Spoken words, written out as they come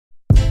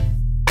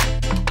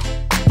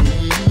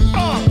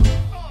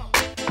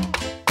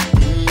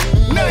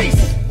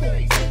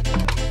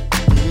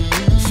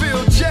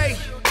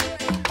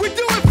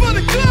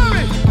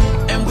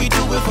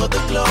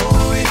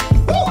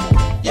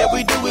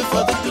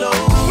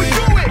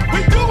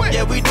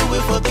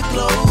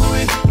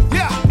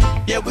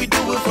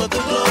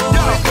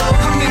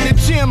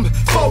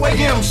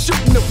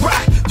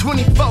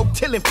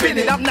still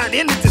infinite, I'm not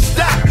in it to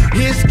stop.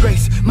 His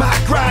grace, my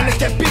grind, it's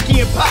that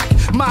Biggie and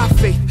Pac. My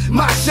faith,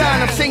 my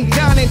shine, I'm St.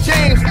 John and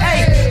James.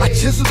 Hey, I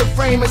chisel the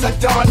frame as I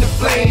dawn the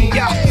flame.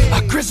 Yeah,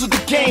 I grizzle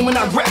the game when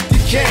I rap the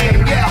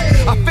game. Yeah,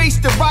 I face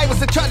the rivals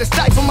that try to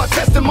stifle my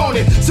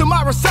testimony. So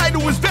my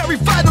recital is very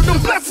vital, them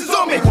blessings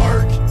on me.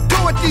 Work.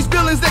 Go at these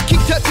villains that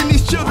keep touching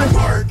these children.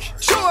 Work.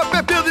 Show up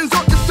at buildings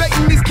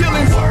orchestrating these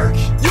killings. Work.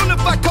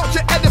 Unify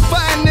culture,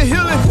 edifying the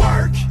healing.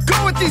 Work.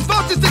 Go at these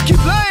vultures that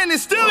keep lying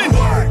and stealing.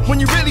 Work. When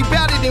you really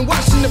bout it and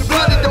washing the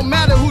blood, it don't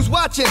matter who's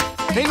watching.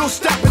 Ain't no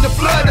stopping the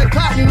flood. They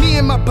plotting me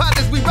and my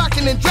partners, we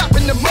rocking and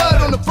dropping the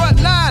mud on the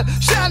front line,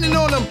 shining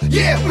on them.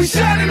 Yeah, we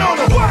shining on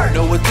them. Word.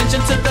 No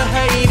attention to the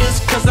haters,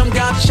 cause I'm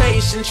God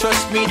chasing.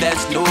 Trust me,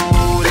 that's no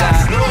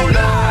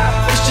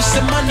lie. It's just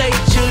in my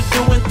nature,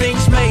 doing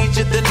things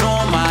major than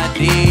on my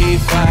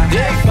defy.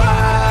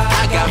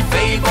 I got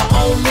favor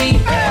on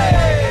me.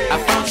 I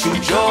found true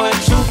joy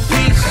and true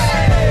peace.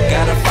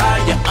 Got a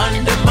fire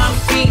under my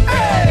feet.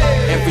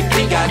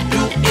 Everything I do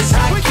is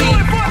high key.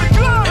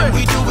 And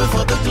we do it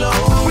for the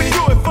glory. We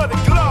do it for the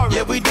glory.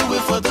 Yeah, we do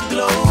it for the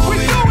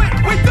glory.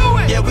 We do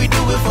it. Yeah, we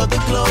do it for the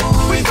glory.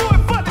 We do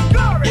it for the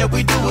glory. Yeah,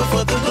 we do it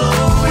for the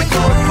glory. We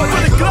do it for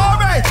the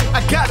glory.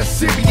 I got a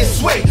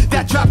serious way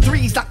that drop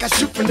threes like I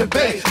shoot from the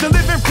bay. The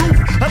living proof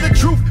of the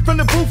truth from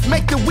the booth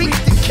make the weak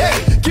decay.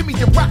 Give me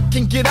the rock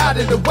and get out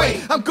of the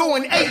way. I'm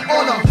going 8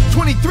 on them,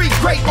 23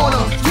 great on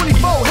them,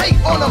 24 hate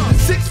on them,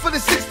 6 for the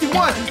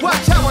 61.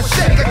 Watch how I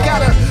shake. I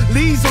got a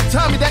Lee's on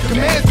Tommy that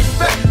commands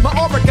respect. My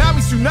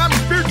origami tsunami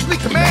spiritually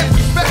commands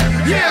respect.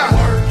 Yeah.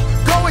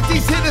 Go with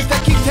these hitters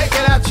that keep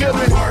taking out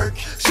children.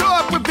 Show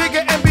up with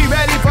bigger and be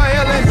ready for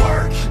healing.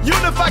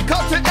 Unify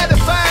culture,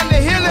 edifying the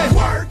healing.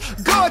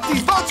 Go with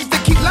these vultures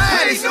that keep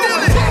lying and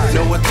stealing.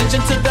 No attention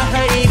to the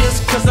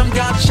haters, cause I'm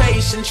God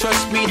chasing.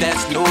 Trust me,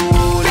 that's no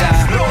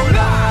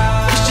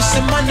lie. It's just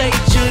in my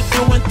nature,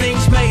 doing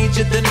things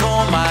major than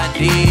on my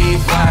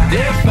defy.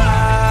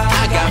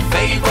 I got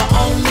favor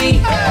on me.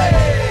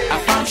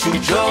 I found true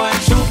joy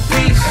and true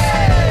peace.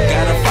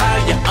 Got a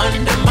fire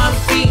under my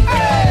feet.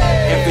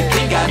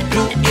 Everything I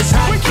do is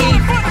high key.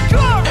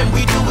 And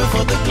we do it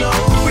for the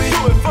glory.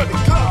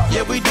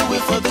 Yeah, we do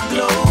it for the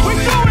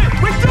glory.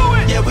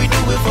 Yeah, we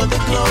do it for the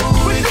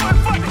glory.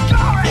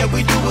 Yeah,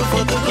 we do it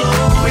for the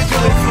glory. We do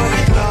it for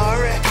the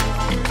glory.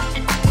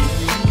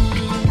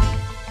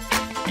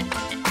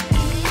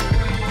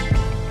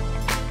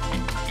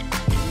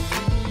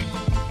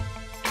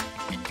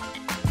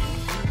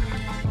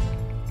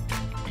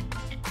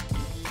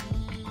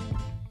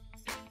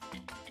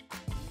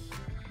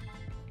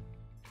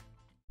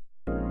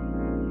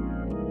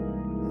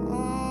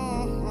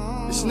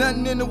 There's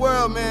nothing in the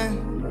world, man,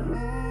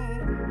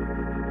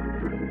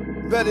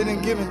 better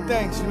than giving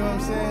thanks, you know what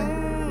I'm saying?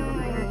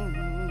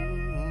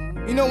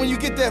 You know when you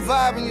get that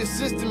vibe in your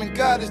system and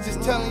God is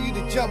just telling you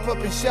to jump up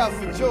and shout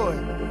for joy.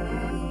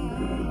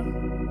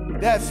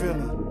 That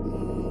feeling,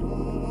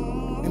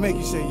 it make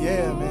you say,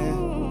 yeah, man.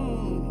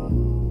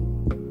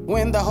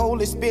 When the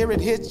Holy Spirit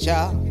hits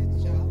ya,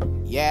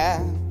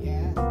 yeah,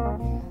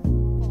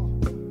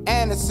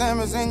 and it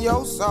simmers in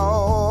your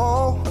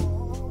soul,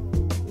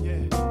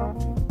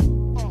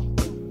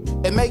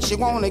 it makes you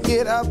wanna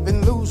get up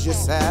and lose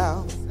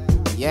yourself,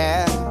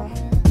 yeah.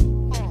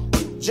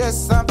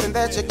 Just something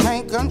that you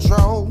can't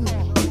control.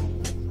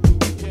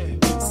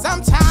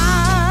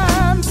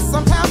 Sometimes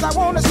I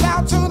wanna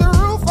shout to the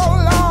roof, oh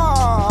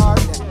Lord,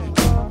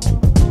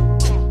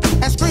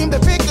 and scream the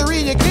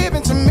victory you're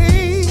giving to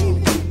me.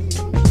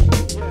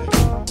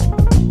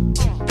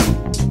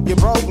 You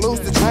broke loose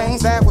the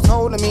chains that was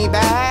holding me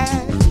back.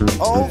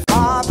 Oh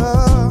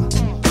Father,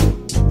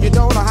 you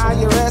don't know how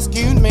you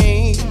rescued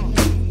me.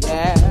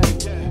 Yeah.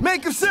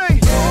 Make him say,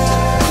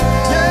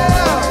 yeah.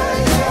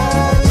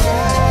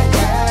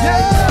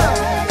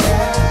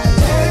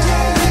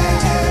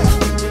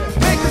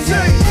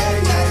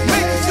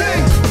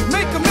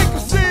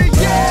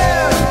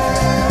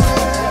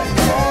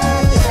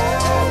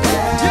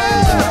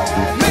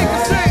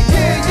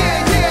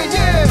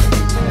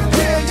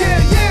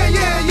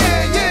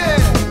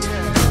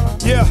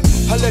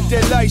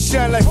 That light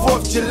shine like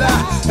 4th of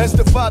July as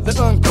the Father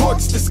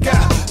uncorks the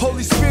sky.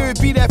 Holy Spirit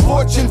be that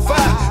fortune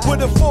fire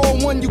with a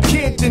 4-1 you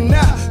can't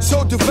deny.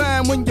 So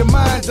divine when your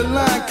mind's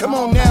aligned. Come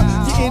on now,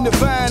 your inner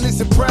vine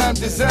is a prime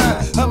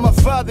design. I'm my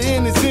Father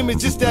in His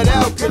image, it's that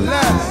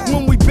alkaline.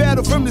 When we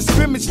battle from the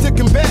scrimmage to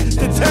combat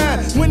the time,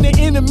 when the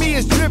enemy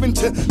is driven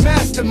to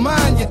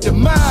mastermind your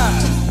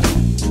demise.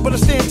 But I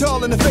stand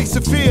tall in the face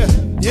of fear,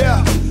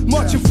 yeah.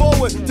 Marching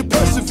forward to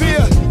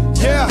persevere,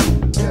 yeah.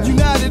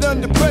 United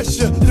under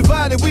pressure,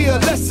 divided we are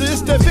lesser,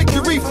 it's that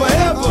victory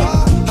forever.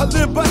 I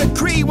live by the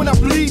creed when I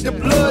bleed the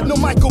blood. No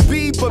Michael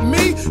B, but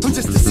me, I'm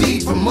just a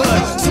seed from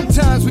mud.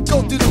 Sometimes we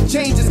go through the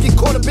changes, get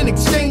caught up in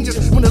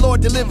exchanges. When the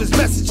Lord delivers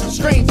message to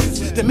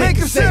strangers, that make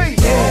us say,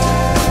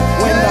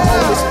 yeah. When the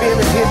Holy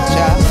Spirit hits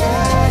ya,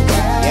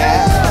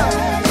 yeah,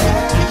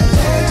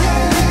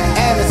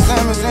 and it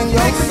simmers in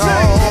your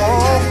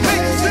soul,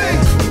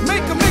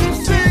 make them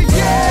sing,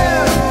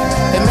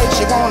 yeah. It makes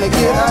you wanna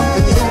get up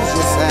and lose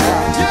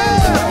yourself,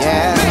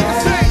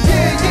 yeah.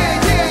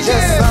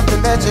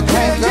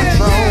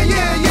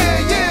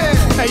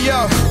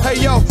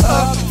 Hey yo,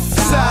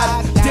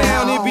 upside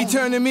down, it be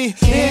turning me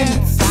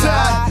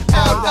inside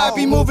out. I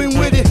be moving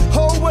with it.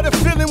 Oh, what a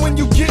feeling when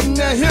you getting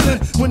that healing.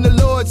 When the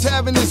Lord's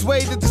having his way,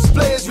 the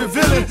display is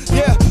revealing.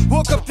 Yeah,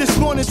 woke up this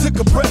morning, took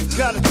a breath,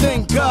 gotta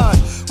thank God.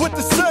 With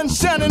the sun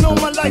shining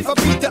on my life, I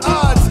beat the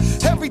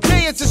odds. Every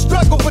day it's a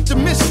struggle, but the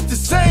mission's the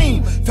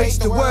same. Face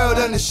the world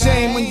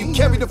unashamed when you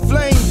carry the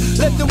flame.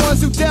 Let the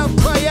ones who doubt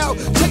cry out,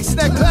 chasing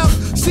that clout.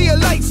 See a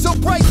light so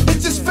bright,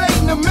 it's just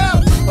fading them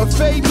out. Or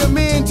fading them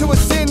into a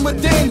sin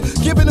within.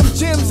 Giving them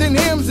gems and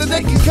hymns that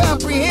they can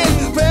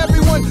comprehend. For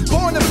everyone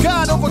born of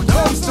God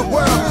overcomes the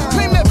world.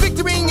 Claim that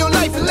victory in your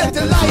life and let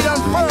the light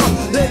unfurl.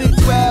 Let it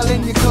dwell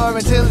in your core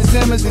until it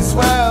simmers and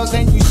swirls.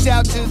 And you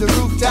shout to the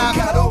rooftop,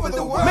 God over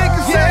the world. Make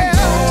a sound.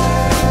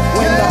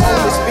 When the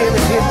Holy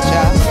Spirit hits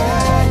ya,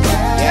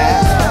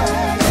 yeah,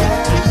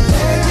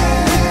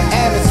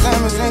 and it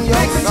simmers in your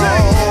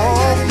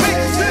soul, make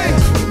it sing,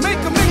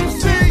 make it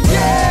sing,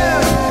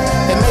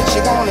 yeah. It makes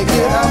you wanna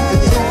get up and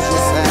lose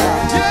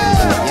yourself,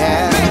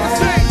 yeah, make it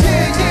sing,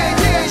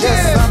 yeah.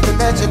 Just something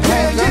that you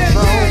can't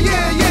control.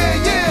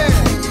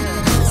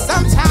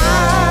 Sometimes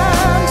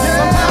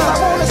I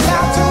wanna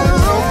shout to the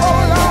roof,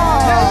 oh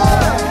Lord,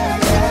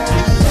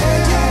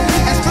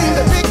 and scream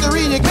the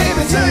victory you gave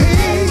it to me.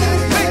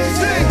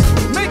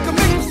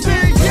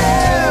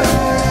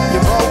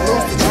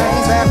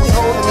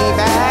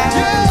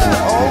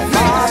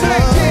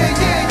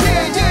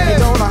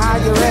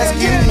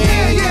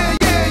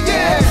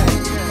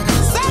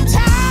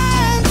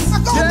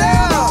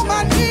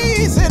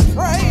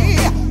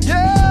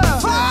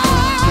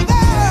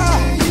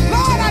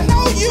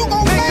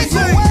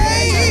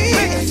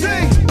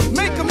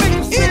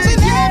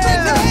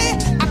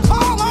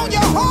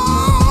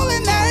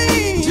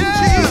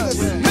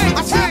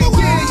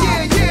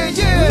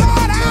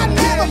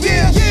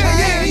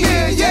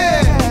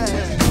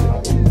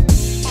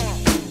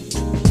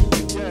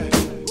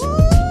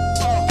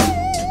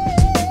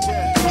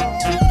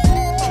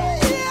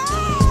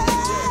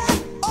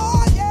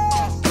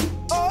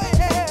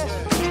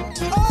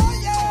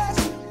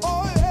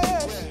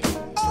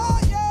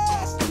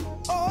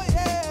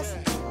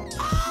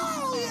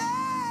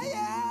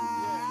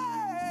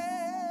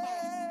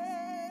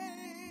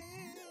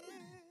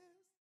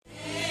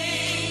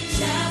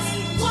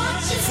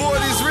 For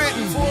it is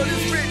written,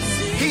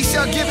 he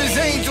shall give his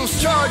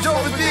angels charge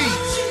over thee,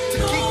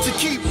 to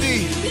keep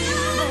thee.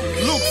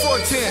 Luke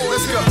 4:10,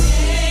 let's go.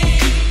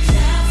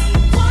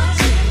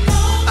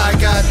 I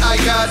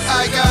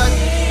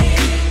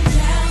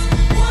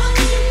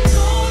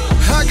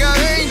got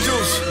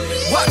angels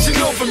watching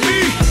over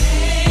me.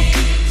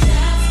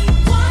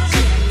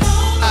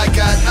 I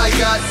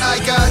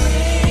got,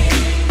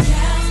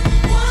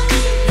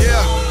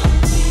 yeah.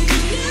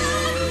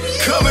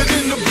 Covered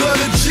in the blood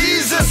of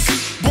Jesus.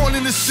 Born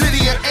in the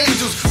city of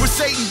angels, where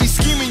Satan be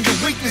scheming your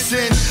weakness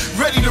in.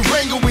 Ready to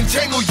wrangle and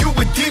tangle you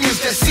with demons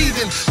that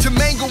seething, to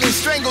mangle and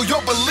strangle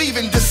your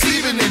believing,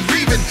 deceiving and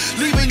reaving,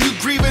 leaving you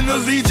grieving the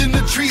legion,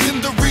 the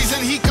treason, the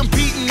reason he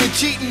competing and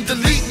cheating,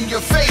 deleting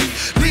your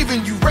faith,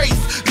 leaving you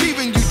wraith,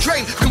 leaving you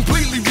draped,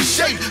 completely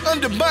reshaped,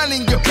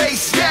 undermining your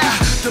base. Yeah,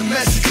 the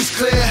message is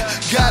clear.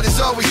 God is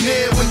always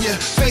near when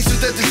you're faced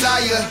with a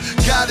desire.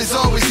 God is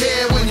always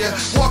here when you're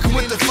walking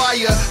with the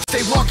fire.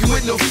 Stay walking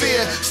with no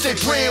fear, stay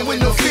praying with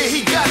no fear.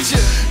 He got you.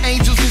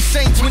 Angels and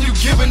saints, when you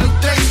giving them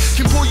thanks,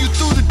 can pull you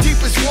through the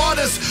deepest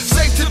waters,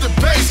 safe to the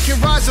base, can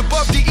rise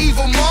above the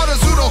evil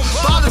martyrs who don't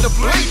bother to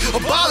blink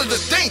or bother to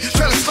think,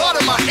 trying to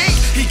slaughter my ink.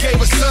 He gave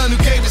us son, who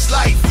gave us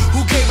life,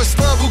 who gave us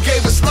love, who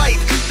gave us light,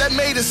 that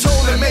made us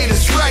whole and made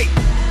us right,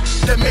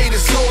 that made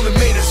us whole and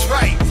made us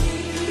right.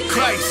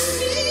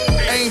 Christ,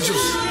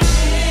 angels.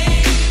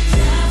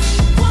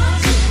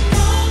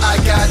 I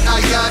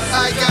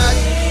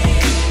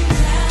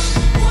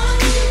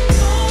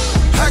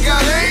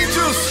got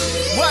angels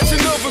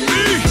watching over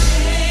me.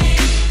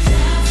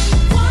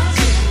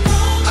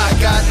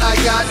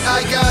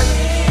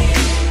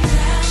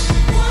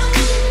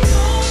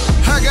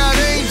 I got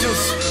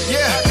angels,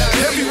 yeah,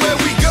 everywhere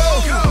we go.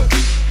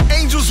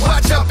 Angels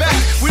watch our back.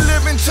 We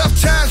live in tough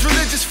times,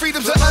 religious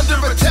freedoms are under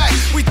attack.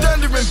 We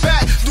thundering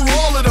back through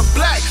all of the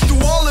black,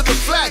 through all of the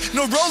flack,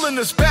 no rolling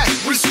us back.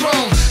 We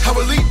strong,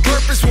 our elite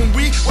purpose when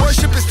we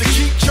worship is to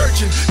keep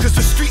churching, cause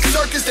the street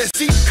circus that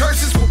seek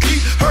curses will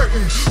keep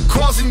hurting,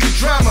 causing you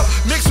drama,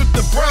 mixed with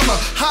the Brahma,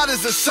 hot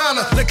as a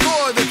sauna, let go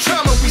of the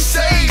trauma. We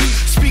save,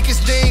 speak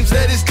his names,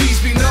 let his deeds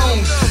be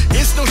known.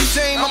 It's no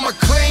shame, I'ma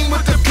claim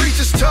with the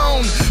preacher's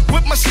tone,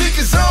 with my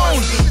sneakers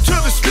on,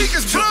 till the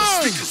speakers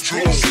blown.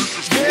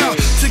 Yeah,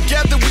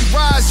 together we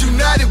rise,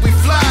 united we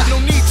fly. No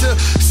need to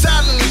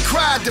silently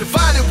cry,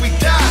 divided we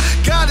die.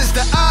 God is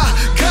the eye,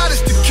 God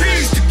is the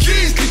keys, the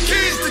keys, the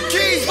keys, the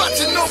keys,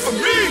 watching over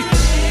me.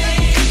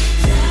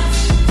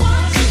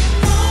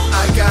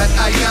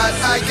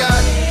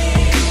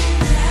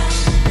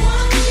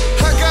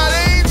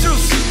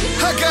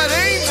 I got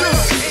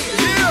angels,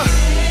 yeah.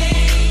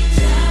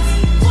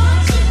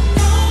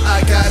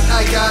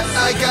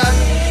 I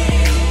got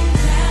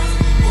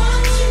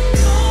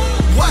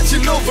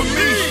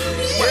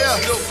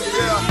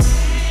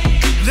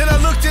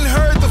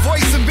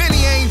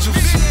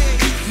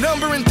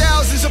numbering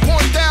thousands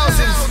upon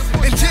thousands,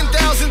 and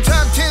 10,000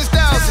 times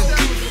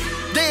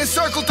 10,000. They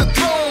encircled the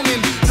throne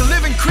and the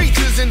living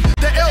creatures and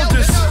the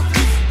elders.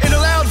 In a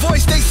loud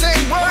voice they sang,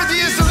 "Worthy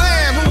is the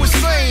Lamb who was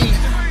slain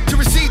to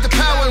receive the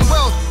power and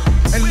wealth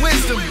and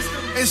wisdom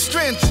and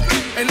strength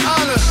and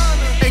honor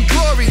and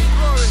glory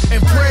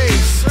and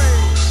praise."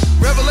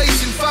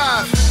 Revelation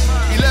 5,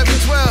 11,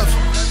 12.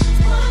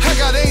 I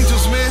got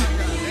angels, man.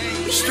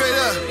 Straight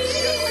up.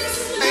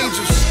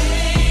 Angels.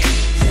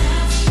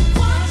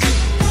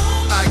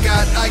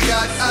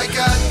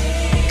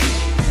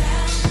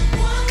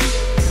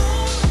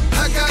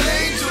 I got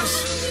angels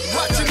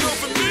watching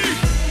over me.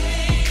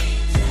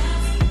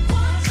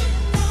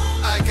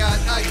 I got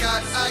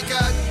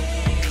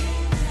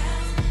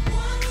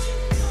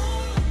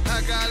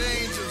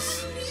angels.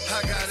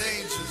 I got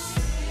angels.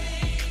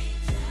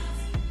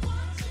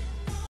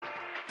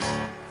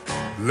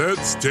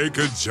 Let's take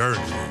a journey.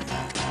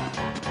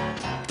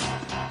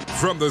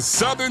 From the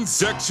southern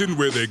section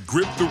where they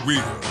grip the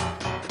wheel,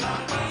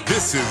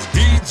 this is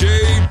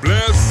DJ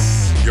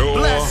Bless Your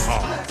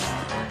Heart.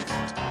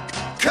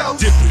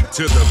 Dip it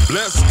to the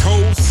Blessed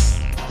Coast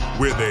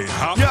where they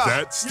hop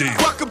that steel.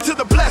 Welcome to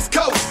the Blessed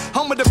Coast,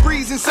 home of the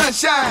breeze and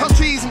sunshine,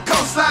 trees and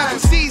coastlines,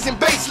 with seas and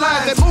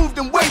baselines that move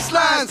them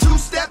waistlines.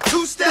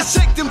 Two-step,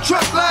 shake them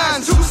truck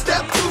lines.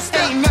 Two-step,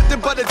 ain't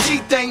nothing but a G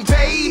thing,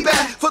 baby.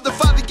 For the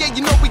Father, yeah,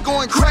 you know we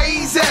going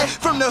crazy.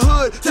 From the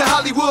hood to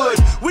Hollywood,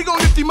 we gon'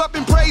 lift him up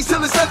in praise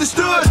till it's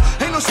understood.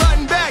 Ain't no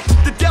sliding back,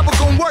 the devil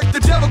gon' work,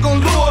 the devil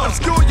gon' lure.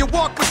 Obscure your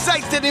walk with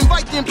sights that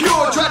invite the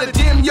impure. Try to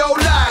dim your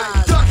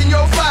light, darken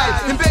your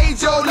vibe,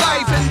 invade your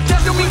life. That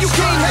don't mean you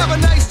can't have a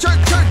nice church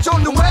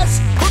on the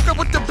west. Hook up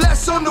with the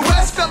bless on the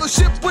west,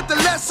 fellowship with the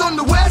less on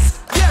the west.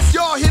 Yes,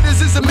 y'all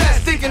hitters is a mess,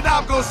 thinking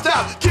I'm gonna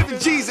stop giving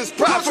Jesus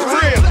props for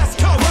real.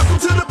 Welcome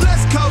to the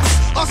Blessed Coast,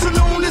 also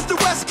known as the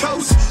West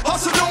Coast,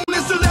 also known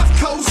as the Left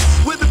Coast,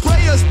 where the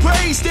players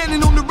pray,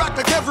 standing on the rock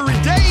like every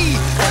day,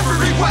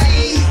 every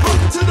way.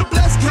 Welcome to the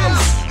Blessed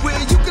Coast, where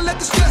you can let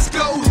the stress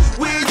go,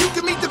 where you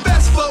can meet the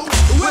best folks,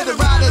 where the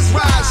riders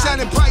ride,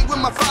 shining bright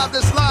when my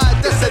father's lied.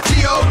 That's a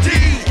G.O.D.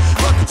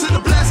 Welcome to the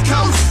Blessed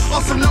Coast,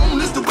 also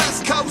known as the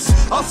West Coast,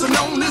 also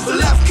known as the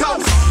Left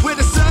Coast, where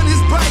the sun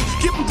is bright,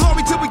 giving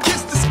glory till we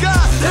kiss the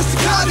sky. That's the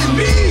God in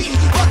me.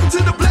 Welcome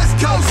to the Blessed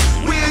Coast,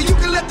 where you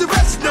can let the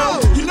rest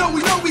know. You know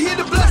we here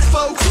to bless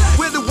folks,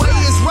 where the way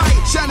is right,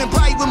 shining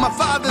bright with my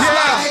father's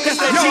light. That's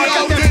that G.O.D. I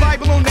got that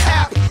Bible on the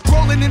app,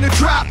 rolling in the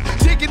drop,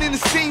 digging in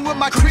the scene with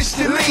my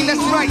Christian lean.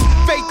 That's right,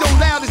 faith on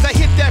loud as I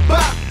hit that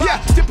bop. Yeah,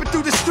 dipping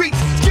through the streets,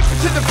 skipping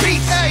to the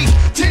beat. Hey,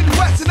 10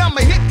 West and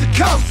I'ma hit the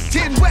coast.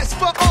 10 West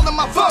for all of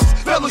my folks,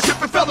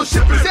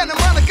 fellowshippers, Santa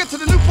Monica to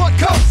the Newport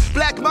coast.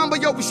 Black Mamba,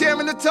 yo, we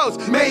sharing the toast.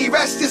 May he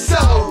rest his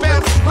soul.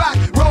 Bounce, rock,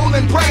 roll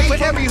and pray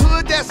for every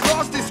hood that's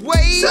lost its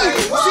way.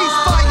 Cease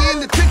fire in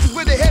the trenches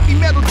with the heavy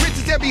metal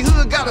bridges. Every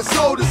hood got a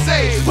soul to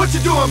save. What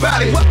you doing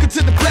about it? Welcome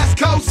to the Blessed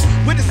Coast,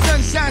 where the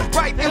sun shines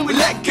bright and we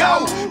let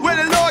go. Where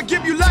the Lord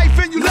give you life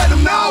and you let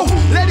him know.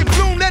 Let it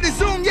bloom, let it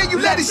zoom, yeah, you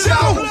let it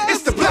show.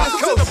 It's the Blessed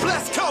Coast.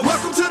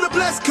 Welcome to the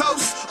Blessed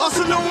Coast,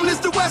 also known as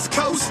the West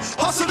Coast,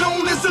 also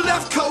known as the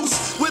Left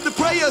Coast, where the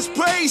prayers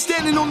pray,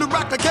 standing on the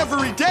rock like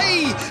every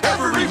day,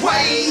 every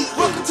way.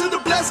 Welcome to the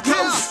Blessed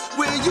Coast,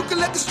 where you can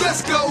let the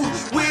stress go,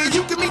 where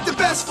you can meet the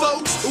best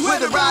folks, where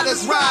the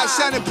riders ride,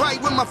 shining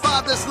bright when my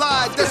father's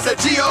lied. That's a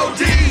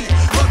G.O.D.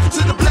 Welcome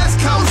to the Blessed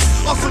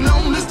Coast, also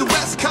known as the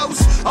West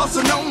Coast,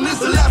 also known as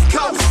the Left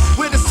Coast,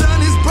 where the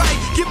sun is bright,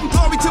 giving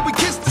glory till we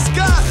kiss the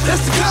sky.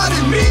 That's the God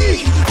in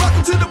me.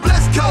 Welcome to the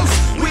Blessed Coast,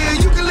 where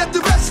you can let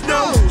the rest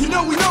know. You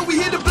know we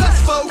here to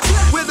bless folks,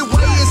 where the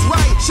way is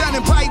right,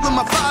 shining bright with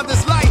my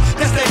father's light.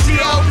 That's that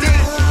G.O.D.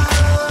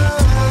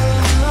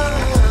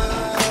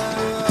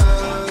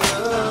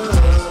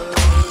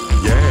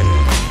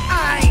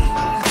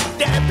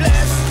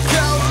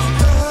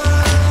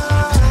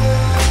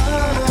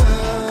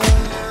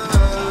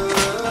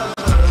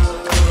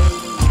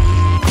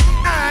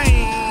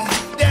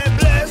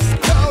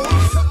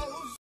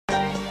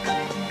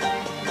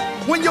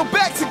 When your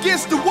back's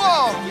against the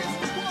wall,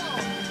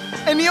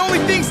 and the only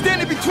thing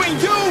standing between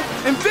you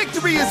and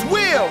victory is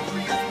will,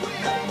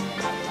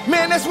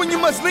 man, that's when you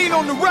must lean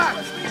on the rock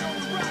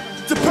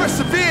to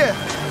persevere.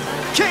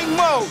 King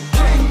mode,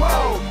 king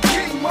mode,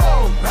 king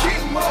mode,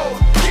 king mode,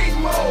 king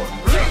mode,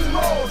 king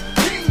mode,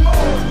 king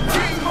mode,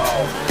 king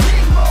mode,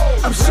 king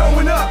mode. I'm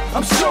showing up,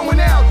 I'm showing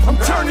out, I'm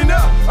turning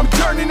up, I'm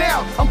turning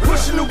out, I'm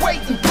pushing the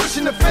weight and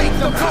pushing the faith.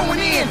 I'm going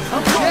in,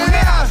 I'm going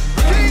out.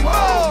 King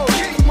mode,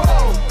 king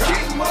mode,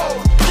 king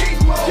mode,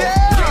 king mode,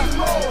 king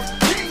mode,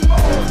 king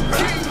mode,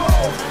 king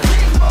mode,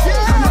 king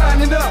mode. I'm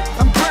lining up,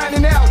 I'm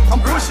grinding out,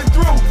 I'm pushing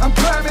through, I'm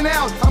climbing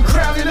out, I'm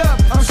crowding up,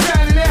 I'm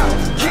shining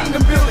out.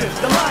 Kingdom building,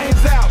 the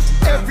lion's out.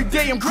 Every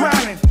day I'm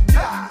grinding,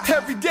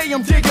 every day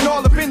I'm digging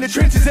all up in the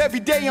trenches. Every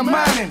day I'm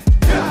mining,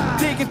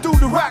 digging through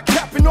the rock,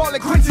 copping all the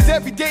quinces.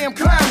 Every day I'm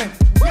climbing,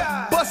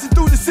 busting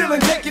through the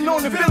ceiling, taking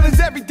on the villains.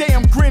 Every day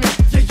I'm grinning,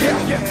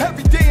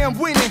 every day I'm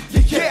winning,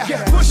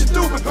 pushing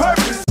through with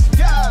purpose.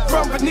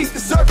 From beneath the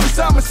surface,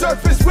 I'm a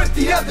surface with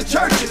the other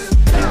churches.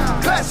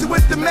 Clashing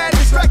with the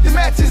madness, strike the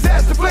matches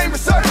as the flame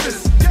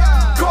resurfaces.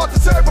 Called to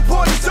serve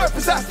upon the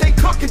surface, I stay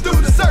cooking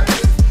through the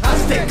circus. I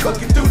stay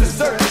cooking through the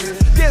circus.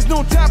 There's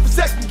no time for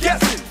second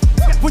guessing.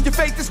 When your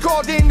faith is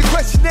called into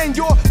question, then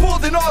you're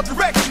pulled in all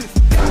directions.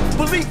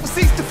 Belief will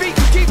cease defeat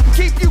and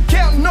keep you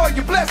counting all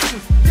your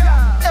blessings.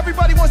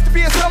 Everybody wants to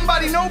be a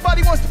somebody,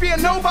 nobody wants to be a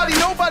nobody.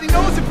 Nobody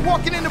knows if you're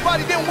walking in the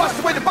body, then watch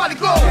the way the body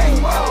glows.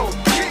 King mode,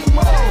 king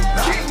mode,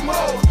 king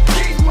mode,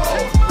 king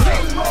mode,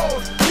 king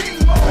mode,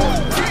 king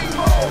mode, king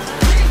mode,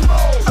 king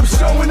mode. I'm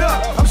showing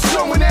up, I'm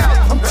showing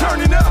out, I'm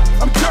turning up,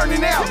 I'm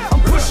turning out.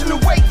 I'm pushing the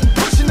weight and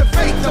pushing the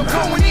faith. I'm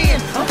going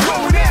in, I'm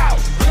going out.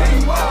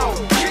 King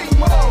mode, king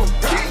mode,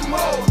 king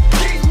mode,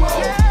 king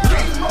mode,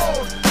 king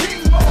mode,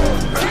 king mode,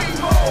 king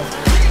mode,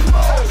 king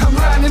mode. I'm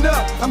lining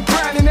up, I'm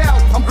grinding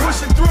out, I'm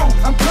pushing through,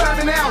 I'm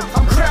climbing out,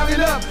 I'm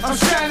crowding up, I'm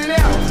shining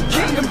out.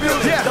 Kingdom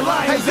building, yeah, the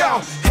lion's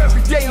out.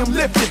 Every day I'm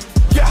lifting,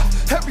 yeah.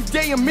 Every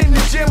day I'm in the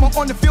gym, I'm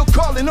on the field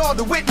calling all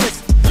the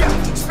witness. Yeah,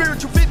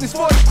 spiritual fitness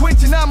for the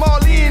quench, and I'm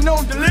all in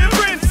on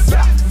deliverance.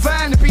 Yeah,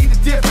 fine to be the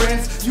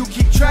difference. You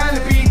keep trying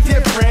to be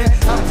different.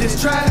 I'm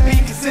just trying to be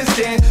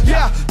consistent.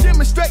 Yeah,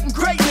 demonstrating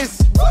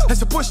greatness.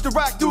 As I push the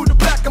rock through the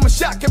black, I'ma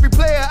shock every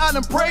player I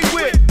done prayed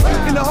with.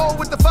 In the hole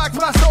with the fox,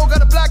 my soul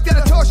got a block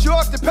that'll toss you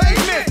off the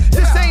pavement.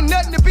 This ain't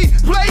nothing to be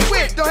played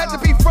with. Don't have to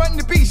be frontin'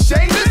 to be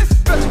shameless,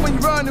 especially when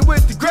you're running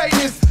with the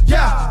greatness.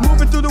 Yeah,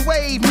 moving through the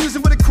wave,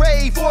 musing with a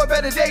crave for a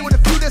better day with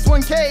a few that's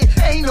 1K.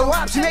 Ain't no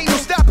option, ain't no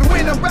stopping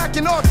when I'm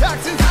rocking all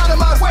toxins out of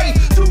my way.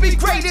 To be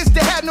great is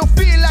to have no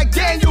fear like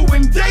Daniel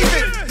and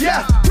David.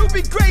 Yeah, to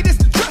be great is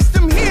to trust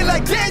him here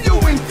like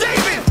Daniel and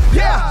David.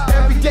 Yeah,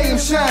 every day I'm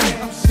shining.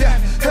 Yeah,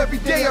 every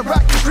day I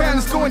rock the crown,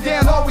 it's going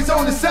down, always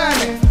on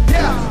assignment.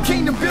 Yeah,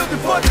 kingdom building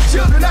for the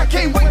children, I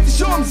can't wait to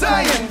show them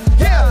Zion.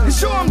 Yeah, and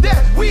show them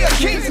that we are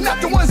kings and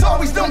not the ones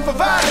always known for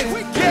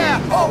violence.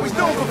 Yeah, always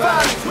known for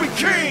violence, we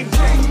king.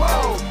 King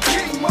mode,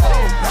 king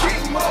mode,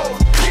 king mode,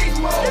 king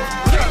mode,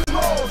 king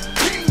mode,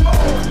 king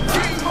mode,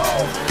 king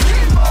mode,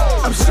 king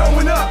mode. I'm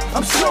showing up,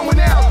 I'm showing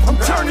out, I'm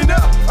turning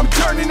up, I'm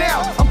turning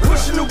out. I'm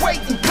pushing the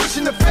weight and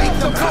pushing the faith,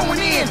 I'm going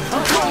in,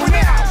 I'm going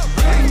out.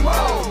 King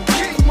mode,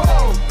 king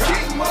mode,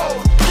 king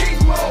mode, king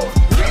mode,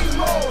 king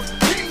mode,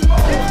 king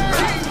mode,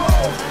 king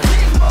mode,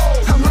 king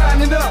mode. I'm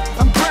lining up,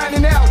 I'm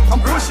grinding out,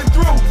 I'm pushing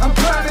through, I'm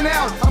climbing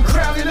out, I'm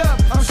crowding up,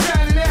 I'm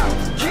shining out.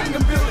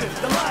 Kingdom building,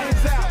 the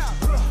lion's out.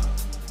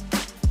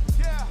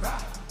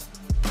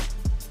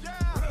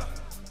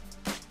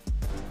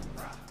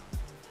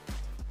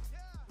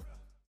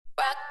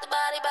 Rock the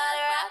body,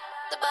 body, rock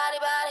the body,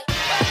 body,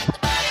 rock the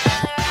body,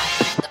 body,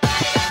 rock the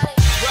body, body.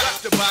 Rock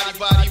the body,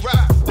 body,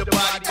 rock the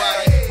body,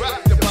 body,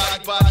 rock the body,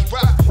 body,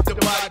 rock the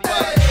body, body,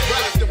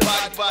 rock the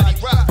body, body,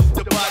 rock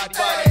the body,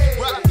 body,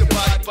 rock the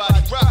body,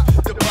 body, rock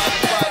the body,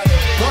 body.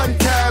 One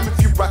time if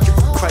you rock it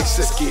for Christ,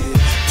 let's get it.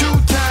 2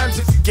 times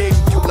if you gave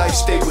you life,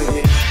 stay with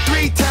it.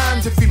 3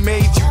 times if he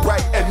made you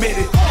right, admit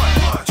it.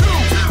 1,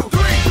 2, 3.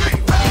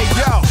 Hey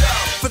yo,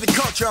 for the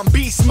culture I'm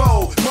beast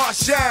mode,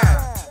 Marshall.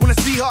 When the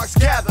Seahawks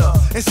gather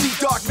and see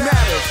dark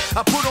matters,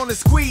 I put on the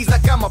squeeze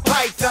like I'm a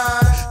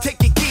python.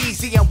 Take it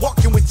easy, I'm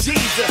walking with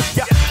Jesus.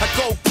 Yeah, I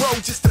go pro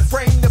just to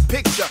frame the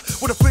picture.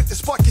 With a flint to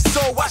spark your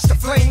soul, watch the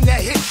flame that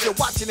hits you.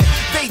 Watching it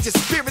fade your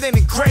spirit and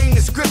ingrain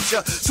the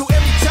scripture. So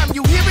every time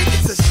you hear it,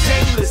 it's a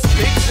shameless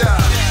picture.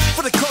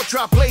 For the culture,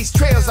 I blaze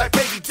trails like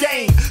Baby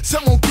Dane.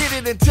 Some won't get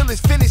it until it's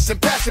finished and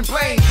passing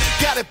blame.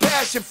 Got a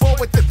passion for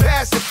it, the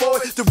passion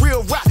for it. The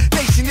real rock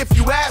nation if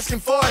you asking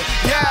for it.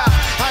 Yeah,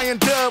 I am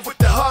dove with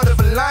the heart of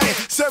a lion,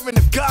 serving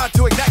of God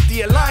to ignite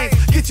the alliance.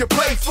 Get your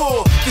plate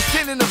full,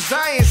 descending of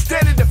Zion,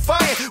 standing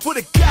defiant with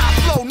a God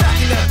flow,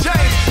 knocking out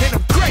giants, and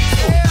I'm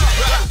grateful.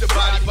 Rock the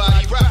body,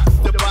 body, rock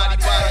the body,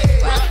 body,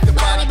 rock the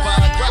body,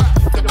 body, rock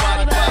the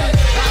body, body,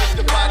 rock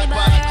the body,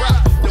 body, rock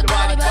the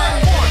body,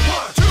 body.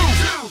 1, 2,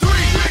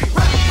 3,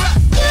 rock, rock.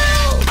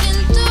 You can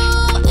do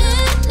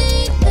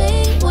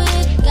anything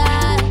with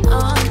God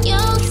on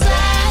your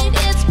side.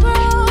 It's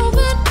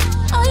proven.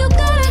 All you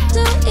gotta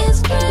do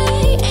is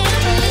pray and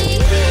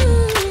believe.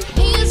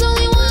 He is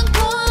only one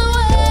call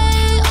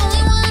away.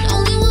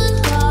 Only one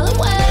call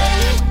away.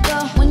 Go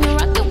when you're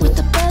rocking with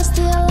the best,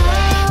 he'll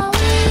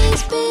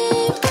always be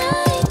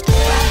right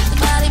there. Rock the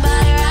body,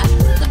 body, rock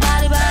the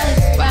body, body,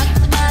 rock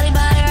the body,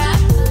 body, rock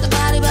the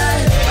body,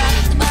 body, rock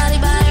the body,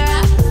 body,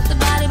 rock the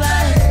body,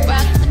 body,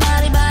 rock the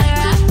body, body,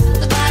 rock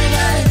the body,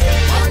 body.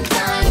 1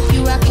 time if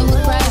you rocking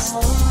with Christ,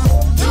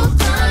 2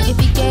 times if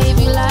he gave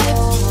you life,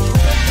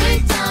 3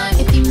 times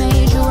if he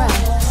made you right.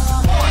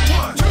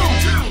 1, 2,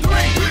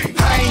 3.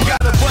 I ain't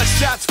gotta bust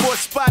shots for a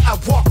spot. I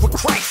walk with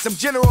Christ. I'm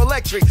General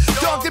Electric.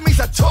 Dog, that means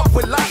I talk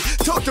with light.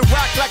 Talk to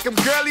rock like I'm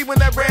girly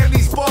when I ran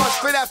these bars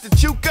straight after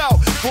Chuco.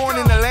 Born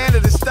in the land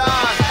of the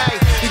stars. Hey,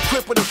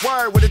 equipped with a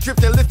word, with a drip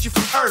that lifts you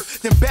from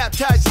earth. Then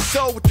baptize your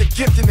soul with the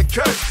gift and the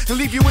curse. And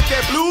leave you with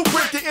that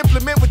blueprint to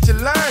implement what you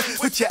learn.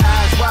 With your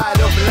eyes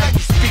wide open like you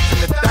speak from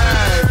the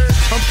third.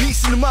 I'm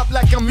piecing them up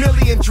like I'm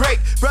Millie and Drake.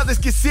 Brothers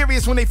get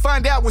serious when they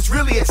find out what's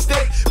really at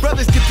stake.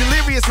 Brothers get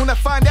delirious when I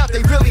find out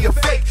they really are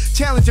fake.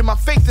 Challenging my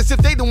faith as if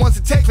they the ones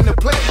that take from the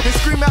plate. And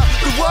scream out,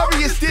 the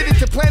warriors did it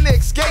to plan to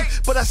escape.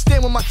 But I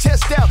stand with my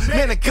chest out,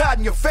 man of God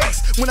in your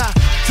face. When I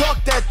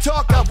talk that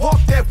talk, I walk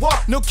that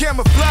walk. No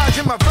camouflage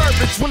in my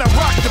verbiage when I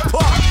rock the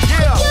park.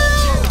 Yeah.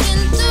 You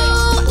can do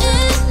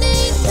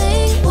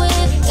anything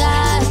with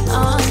God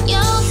on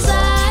your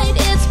side.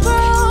 It's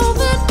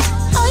proven.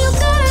 All you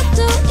gotta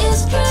do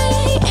is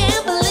pray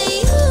and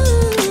believe.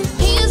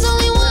 He is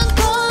only one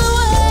call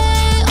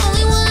away.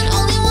 Only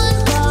one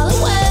call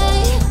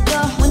away. Yo,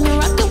 when you're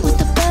rocking with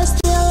the best,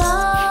 he'll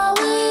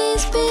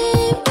always be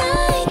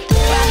right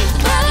there.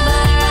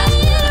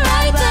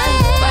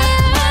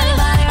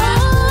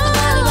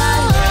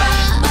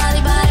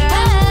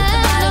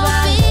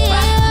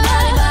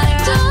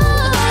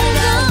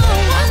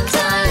 One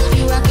time if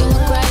you rocking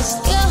with Christ,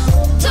 yeah.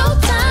 Two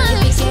times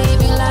if he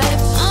gave you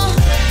life,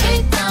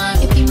 three times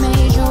if he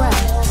made you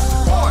right.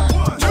 1,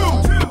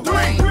 2,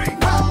 3,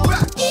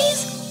 He's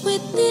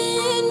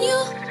within you.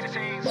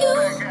 You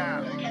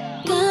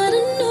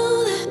gotta know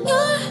that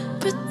you're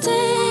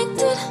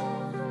protected,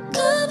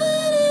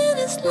 covered in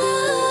His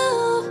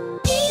love.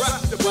 He's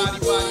rock the body,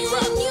 body,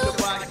 rock within you. the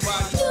body,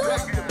 body,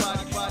 rock the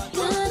body, body, rock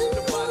Gotta the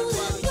know body, that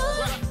body, you're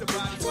rock the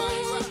body, body,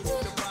 rock the protected. body, body, rock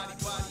the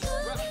body, body,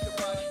 rock the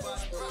body,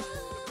 body.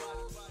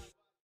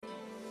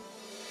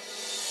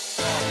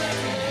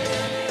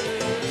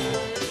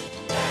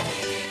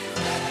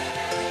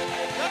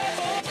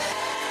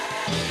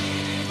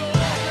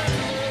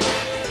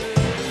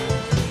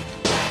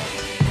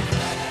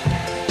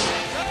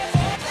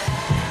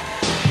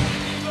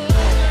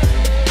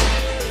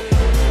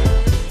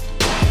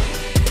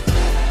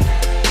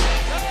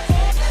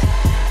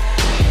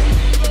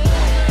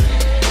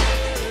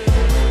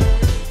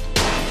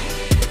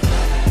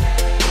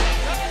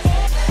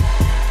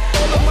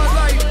 All my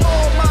life,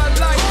 all my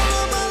life,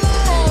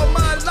 all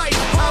my life,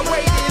 I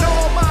waited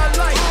all my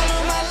life,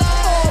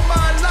 all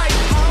my life,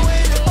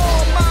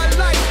 all my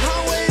life,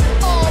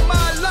 all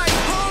my life,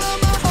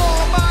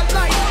 all my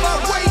life, I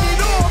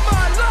waited all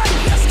my life.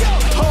 Let's go.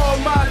 All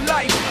my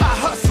life, I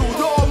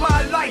hustled all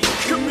my life,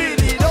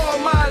 committed all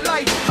my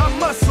life, I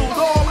muscled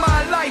all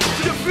my life,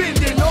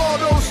 defending all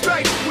those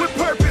stripes with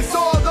purpose,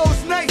 all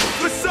those nights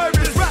with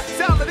service, rock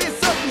solid in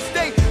certain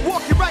state,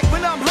 walking right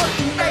when I'm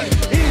hurting. Ay,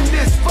 in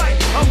this fight,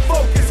 I'm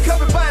focused,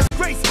 covered by His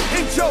grace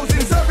and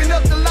chosen, serving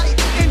up the light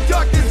in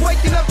darkness,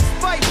 waking up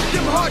despite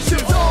them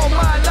hardships. All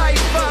my life,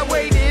 I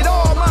waited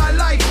all my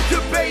life,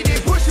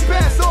 debated, pushing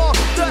past all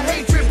the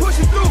hatred,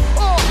 pushing through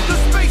all the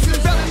spaces,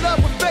 fell in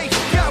love with faith,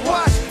 got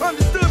washed,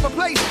 understood my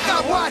place,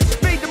 got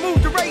watched, made the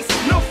move to race,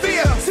 no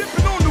fear,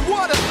 sipping on the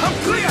water, I'm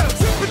clear,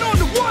 sipping on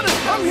the water,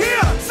 I'm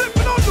here,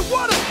 sipping on the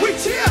water, we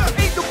cheer,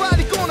 ain't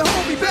nobody gonna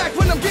hold me back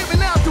when I'm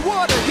giving out the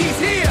water, He's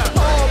here.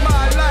 All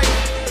my life,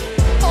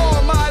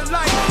 all my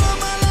life,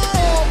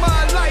 all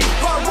my life,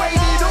 I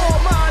waited all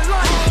my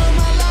life,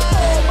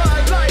 all my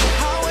life,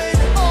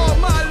 all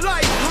my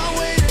life,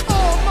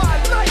 all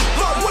my life,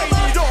 I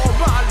waited all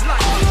my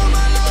life,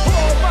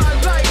 all my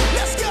life,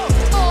 let's go,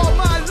 all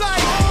my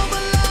life,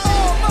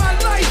 all my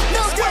life,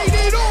 I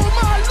waited all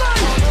my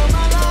life,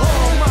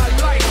 all my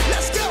life,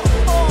 let's go,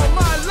 all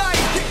my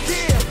life,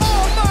 yeah,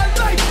 all my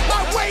life,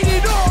 I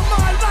waited all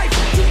my life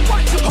to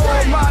watch you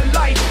all my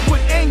life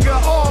with anger,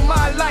 all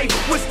my life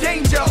was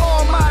danger,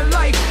 all my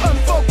life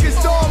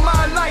unfocused, all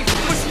my life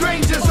with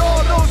strangers,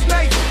 all those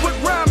nights with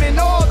rhyming,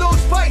 all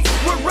those fights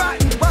were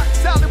rotten, rock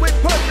solid with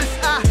purpose.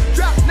 I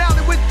drop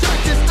knowledge with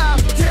churches. I'm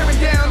tearing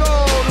down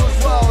all those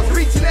walls,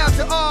 reaching out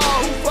to all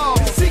who fall,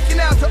 seeking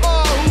out to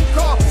all who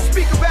call.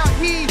 Speak about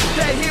He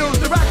that heals.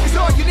 The rock is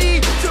all you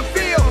need to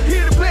feel.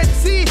 Here to plant the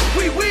seed,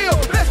 we will.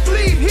 Best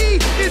believe He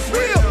is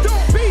real.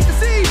 Don't be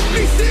deceived,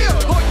 be still.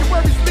 All your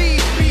worries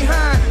leave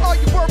behind. All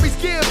your worries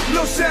give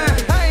no shine.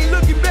 I ain't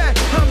looking back.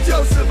 I'm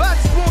Joseph. I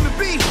just wanna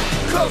be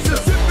closer.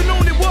 Sipping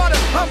on the water,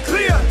 I'm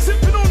clear.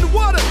 Sipping on the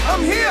water,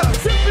 I'm here.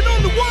 Sipping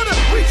on the water,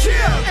 we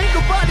cheer. Ain't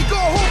nobody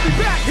gonna hold me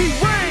back. He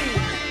reigns.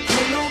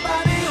 Can't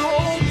nobody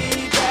hold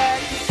me back.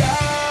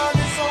 God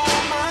is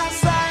on my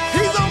side.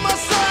 He's on my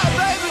side,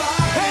 baby.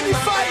 And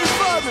He's fighting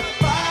for me.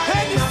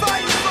 And He's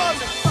fighting for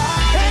me.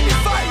 And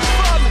He's fighting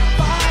for me.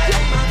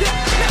 Yeah, yeah,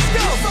 let's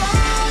go.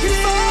 He's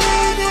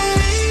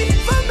fighting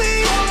for me.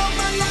 All of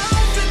my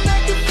life and I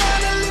can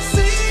finally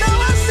see. Now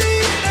I see.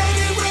 And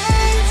He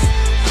reigns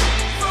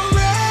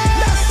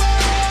forever. Let's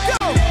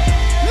go.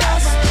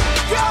 Let's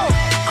go.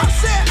 I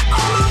said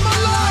all of my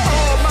life.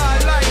 All my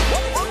life.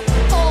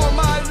 All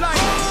my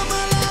life.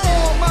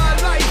 All my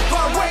life.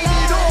 I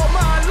waited all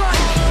my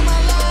life. All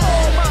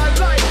my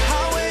life.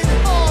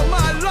 All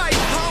my life.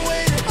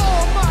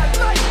 All my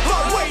life.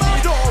 I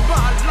waited all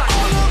my life.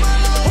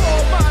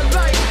 All my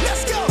life.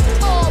 Let's go.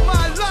 All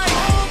my life.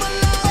 All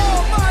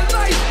my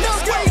life. I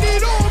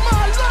waited all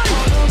my life.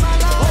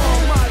 All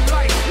my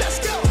life. Let's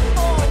go.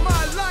 All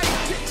my life.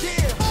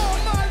 Yeah. All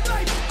my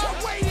life. I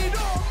waited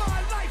all my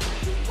life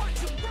to watch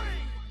you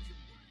reign.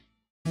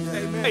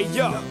 Hey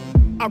yo,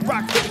 I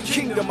rock for the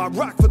kingdom, I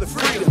rock for the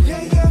freedom.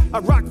 I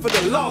rock for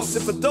the lost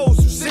and for those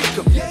who seek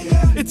them.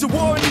 It's a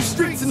war in these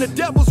streets and the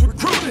devil's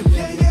recruiting.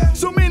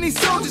 So many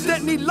soldiers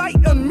that need light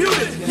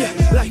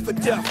unmuted. Life or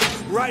death,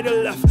 right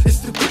or left. It's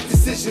the quick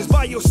decisions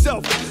by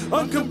yourself.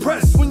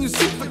 Uncompressed when you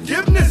seek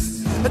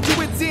forgiveness. I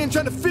do it in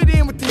trying to fit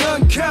in with the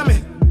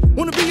uncommon.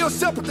 Wanna be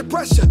yourself, but the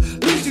pressure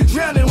leaves you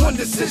drowning in one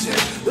decision.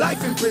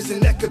 Life in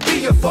prison, that could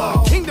be your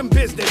fall. Kingdom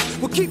business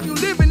will keep you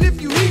living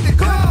if you heed the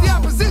call of the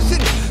opposition.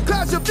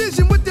 Clouds your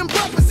vision with them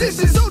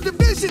propositions, so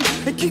division,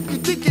 and keep you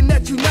thinking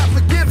that you're not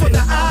forgiven. For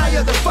the eye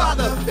of the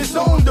Father is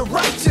on the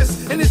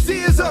righteous, and his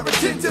ears are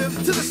attentive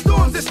to the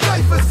storms that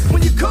strife us.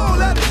 When you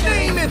call out his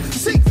name and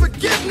seek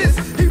forgiveness,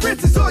 he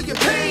rinses all your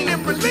pain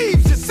and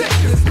relieves your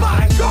sickness.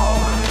 My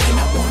God, and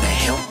I wanna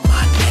help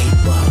my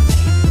neighbor.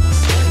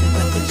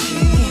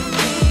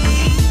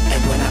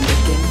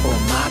 For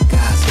my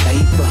God's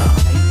favor,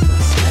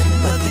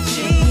 but the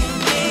G in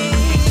me.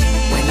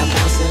 When I'm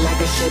bouncing like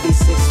a Chevy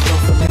 6-4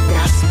 from the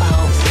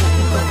gospel,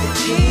 but the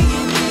G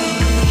in me.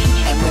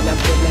 And when I'm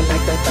feeling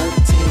like the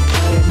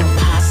 13th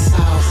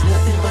apostles,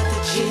 nothing but the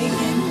G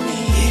in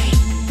me.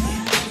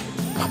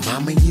 My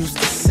mama used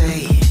to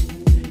say,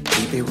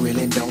 keep it real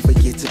and don't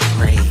forget to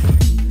pray.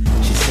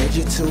 She said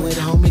you're too at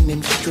home in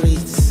them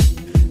streets.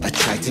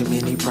 Attracting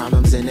many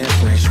problems in that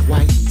fresh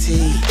white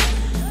tee.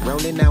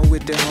 Rolling out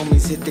with the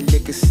homies, hit the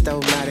liquor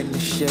store, out in the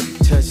ship,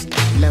 touched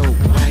low,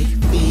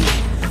 wifey.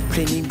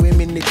 Plenty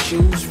women to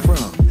choose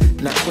from,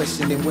 not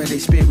questioning where they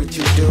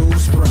spiritual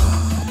dues from.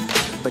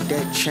 But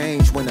that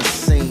changed when I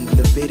seen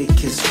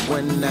Leviticus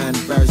 1:9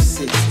 verse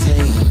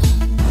 16.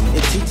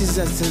 It teaches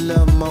us to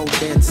love more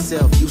than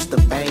self. Used to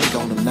bang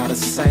on them, now the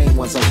same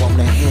ones I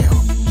wanna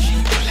help.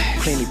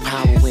 Plenty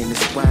power in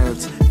his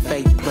words.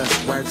 Faith plus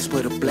works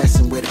with a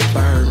blessing with a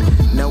bird.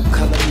 No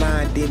color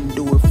line, didn't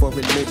do it for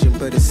religion,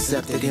 but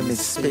accepted him in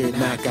spirit.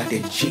 Now I got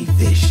that G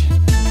vision.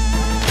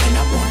 And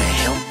I wanna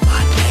help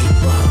my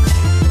neighbor.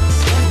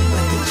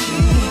 But the G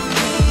in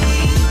me.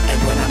 And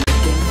when I'm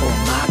looking for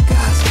my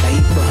God's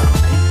favor,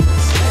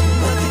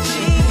 but the G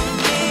in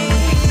me.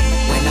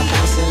 When I'm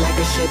bouncing like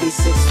a Chevy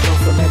 6-4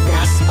 from the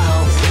gospel,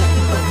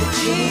 but the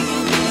G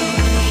in me.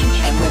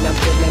 And when I'm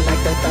feeling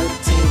like the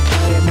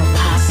 13th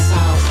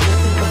apostles,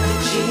 but the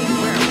G in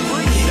me.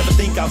 Never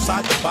think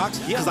outside the box,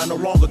 cause I no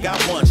longer got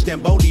one.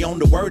 Stand boldly on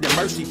the word and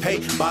mercy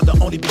paid by the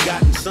only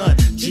begotten son.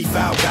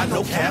 G-Foul got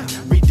no cap,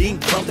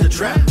 redeemed from the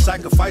trap.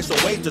 Sacrifice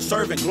away to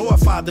serve and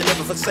glorify the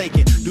never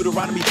forsaken.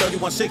 Deuteronomy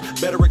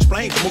 31:6 better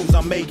explains moves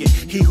I'm making.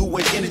 He who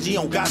wastes energy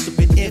on gossip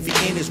and envy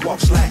in his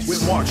walk slacks.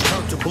 With March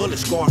turned to bullet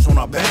scars on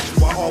our backs,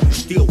 while all we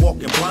still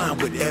walking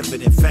blind with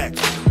evident facts.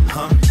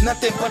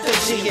 Nothing but the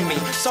G in me,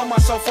 so my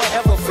soul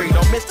forever free.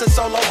 Don't miss the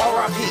solo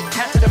RIP,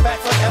 hat to the back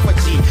forever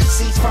G.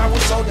 Seeds fire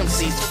with sold them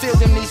seeds, fill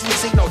them needs, we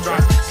see no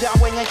drops.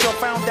 Yahweh ain't your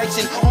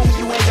foundation, homie,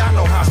 you ain't got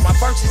no house. My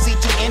verses eat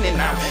you in and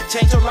out,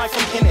 change your life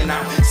from in and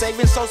out.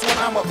 Saving souls what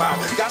I'm about,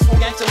 gospel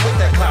gangster with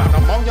that cloud.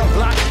 I'm on your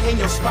block, in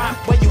your spot,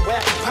 where you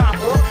at, pop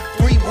up.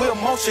 3-wheel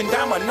motion,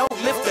 domino,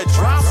 lift the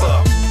drop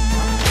up.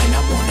 And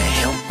I wanna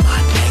help my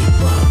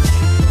neighbor.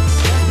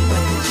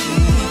 But the G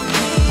in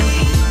me.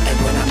 And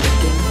when I'm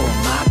looking for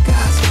my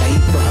God's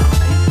favor,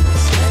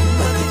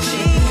 but the G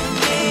in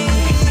me.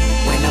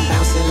 When I'm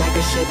bouncing like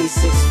a Chevy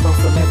 6-4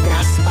 from the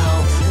gospel,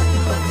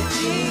 but the G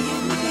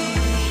in me.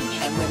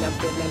 And when I'm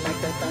feeling like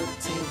the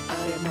 13th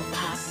of them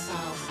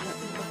apostles,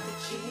 nothing but the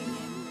G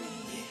in me.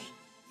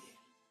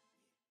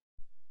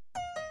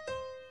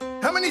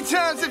 How many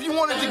times have you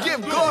wanted to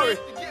give glory?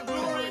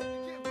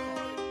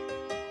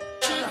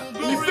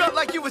 You felt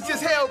like you was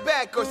just held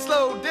back or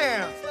slowed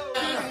down.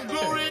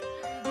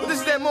 Well, this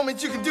is that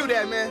moment you can do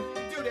that, man.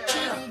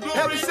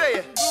 Help me say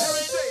it.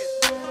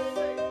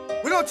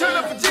 We're gonna turn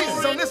up for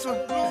Jesus on this one.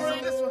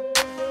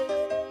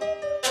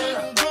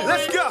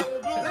 Let's go.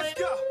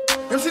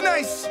 Emcee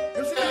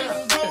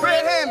N.I.C.E.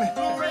 Fred Hammond.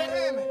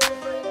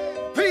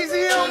 PZ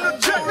on the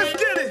track, let's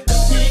get it.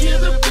 Hear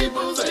the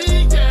people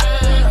say,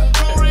 yeah,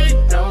 glory,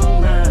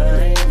 don't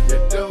mind,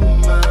 don't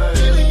mind.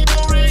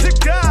 To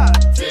God,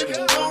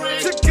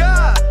 to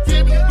God,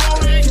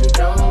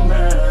 don't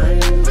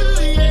mind.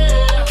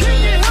 Can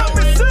you help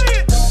me say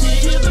it?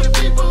 Hear the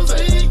people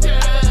say,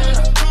 yeah,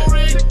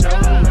 glory,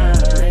 don't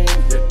mind,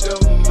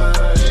 don't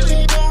mind.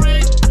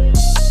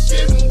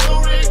 Giving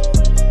glory,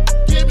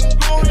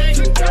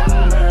 don't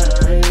mind.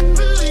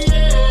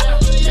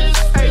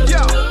 Hey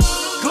yo,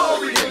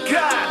 glory to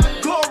God,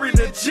 glory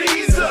to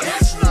Jesus.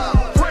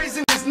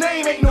 Praising his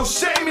name ain't no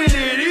shame in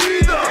it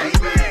either.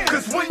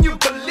 Cause when you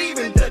believe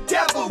in the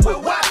devil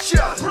will watch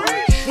ya.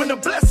 When the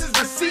blessings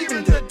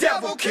receiving, the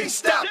devil can't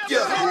stop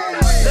ya.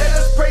 Let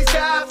us praise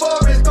God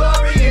for his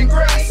glory and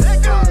grace.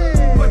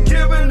 For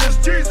giving us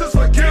Jesus,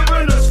 for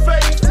giving us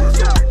faith.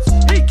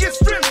 He gives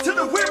strength to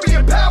the weary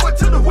and power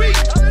to the weak.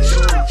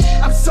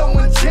 I'm so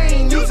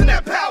unchained, using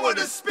that power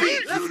to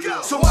speak.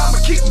 So I'ma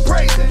keep him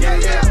praising,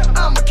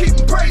 I'ma keep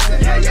him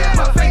praising,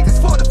 My faith is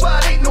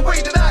fortified, ain't no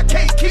way that I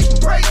can't keep him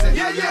praising,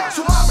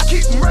 So I'ma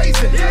keep him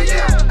raising,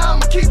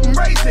 I'ma keep him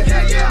raising,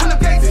 When the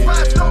gates is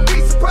rise, don't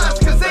be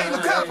surprised, cause ain't no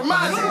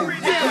compromising,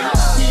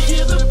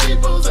 Hear the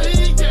people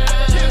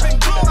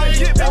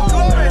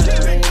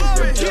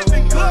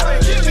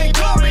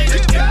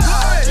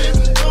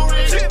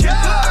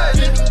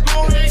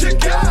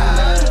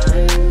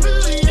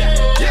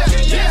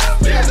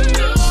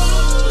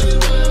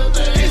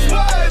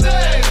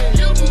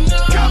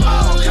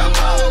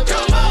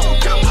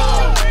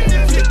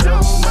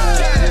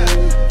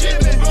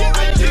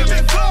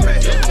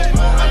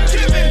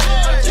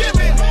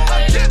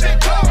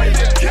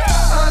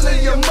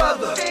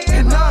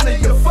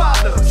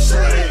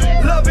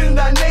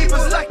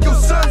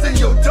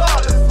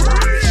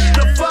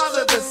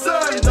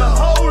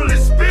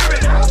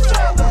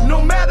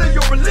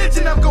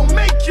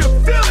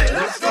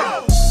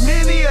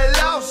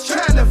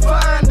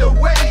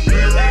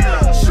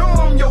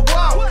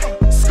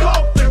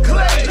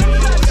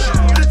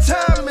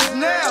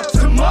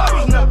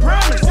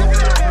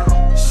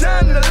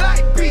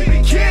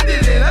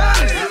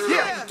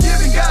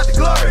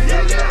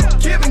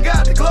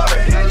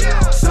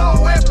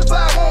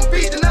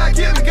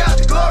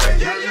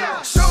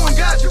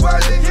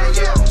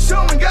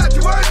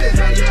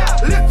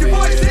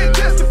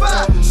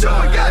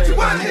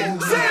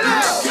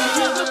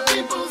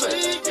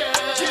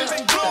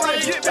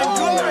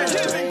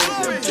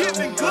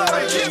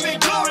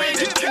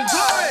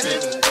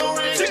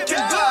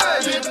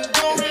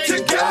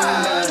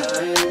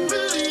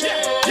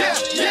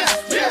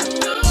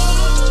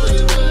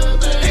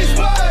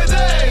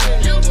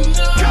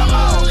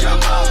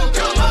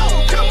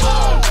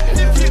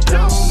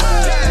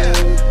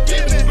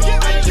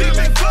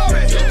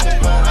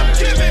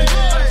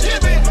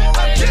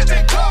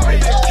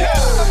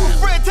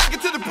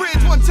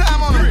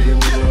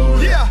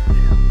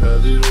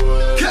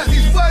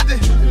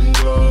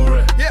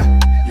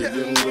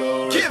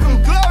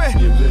glory,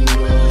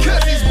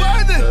 cause he's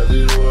worthy.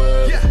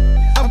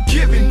 Yeah, I'm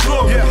giving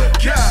glory to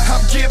God.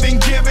 I'm giving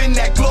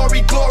that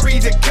glory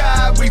to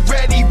God. We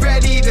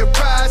ready to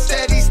ride,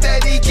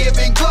 steady,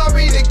 giving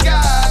glory to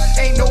God.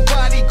 Ain't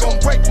nobody gon'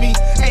 break me,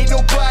 ain't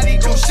nobody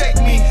gon' shake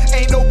me,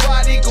 ain't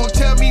nobody gon'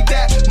 tell me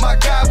that my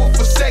God will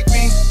forsake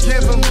me.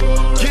 Give him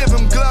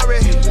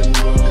glory,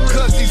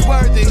 cause he's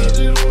worthy.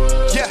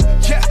 Yeah,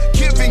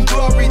 giving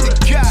glory to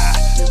God.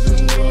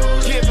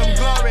 Give him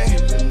glory,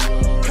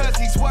 cause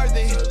he's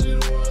worthy.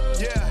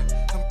 Yeah,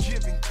 I'm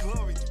giving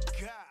glory to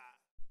God.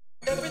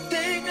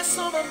 Everything that's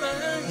on my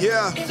mind.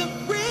 Yeah,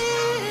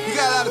 you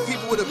got a lot of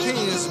people with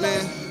opinions,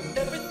 man.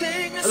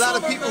 A lot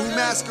of people who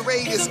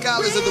masquerade as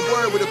scholars of the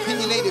word with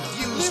opinionated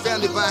views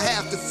founded by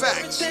half the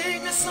facts.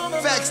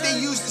 Facts they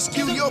use to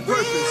skew your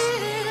purpose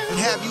and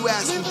have you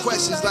asking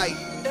questions like,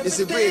 is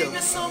it real?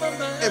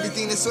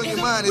 Everything that's on your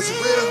mind, is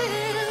it real?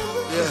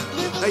 Yeah.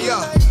 Hey,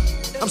 yo.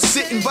 I'm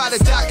sitting by the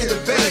dock of the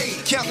bay,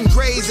 counting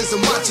grays as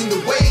I'm watching the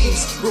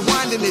waves,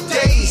 rewinding the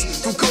days,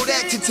 from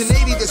Kodak to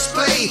 1080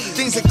 display.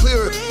 Things are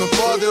clearer from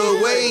farther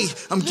away.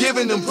 I'm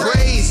giving them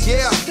praise,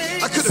 yeah.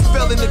 I could've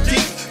fell in the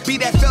deep,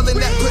 be that felon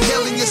that put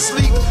hell in your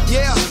sleep.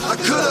 Yeah, I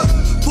could've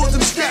pulled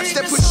them straps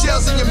that put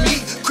shells in your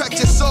meat, cracked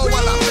your soul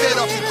while I fed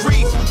off your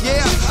grief.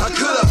 Yeah, I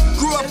could've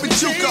grew up in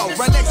Chuco,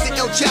 right next to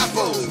El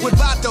Chapo, with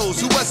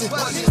vatos who wasn't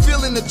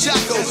feeling the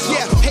Jocko.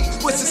 Yeah, hate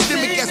was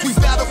systemic as we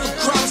battled for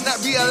crumbs,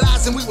 not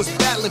realizing we was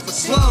battling for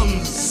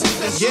slums.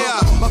 Yeah,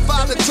 my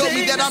father told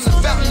me that I'm the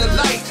fountain of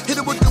light. Hit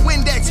it with the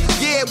Windex,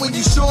 yeah, when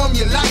you show them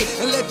your light.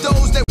 And let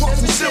those that walk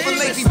from Silver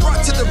Lake be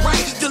brought to the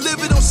right,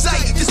 delivered on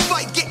sight,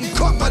 despite getting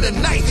caught by the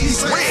night.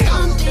 He's real.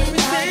 Something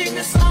like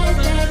the side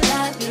that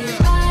got me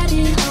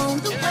riding on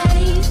the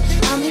wave.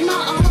 I'm in my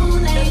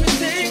own lane, you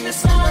can't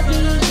stop me,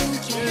 you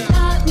can't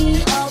knock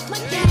me off my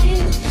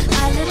game.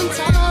 I let them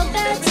talk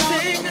that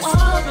talk, I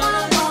walk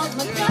my walk.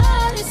 My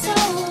God is so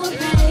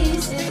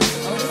amazing.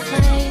 Oh, the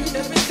flame,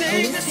 oh,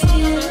 it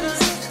feels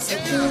so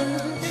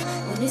good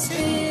when it's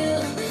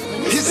real.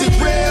 Is it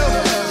real?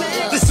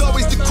 That's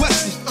always the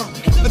question.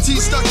 Until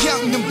you start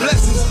counting them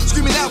blessings,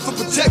 screaming out for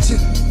protection.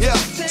 Yeah,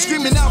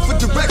 screaming out for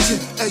direction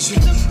as you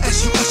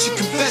usher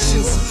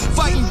confessions,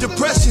 fighting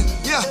depression.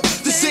 Yeah,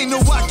 this ain't no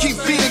Joaquin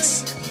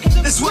Phoenix.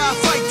 That's why I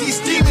fight these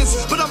demons,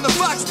 but I'm the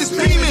fox that's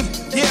beaming.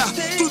 Yeah,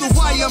 through the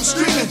wire I'm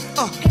screaming,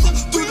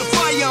 through the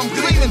fire I'm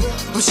gleaming.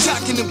 I'm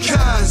shocking them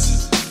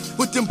cons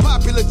with them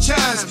popular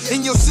chimes.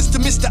 In your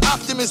system, it's the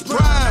Optimus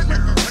Prime.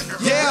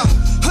 Yeah,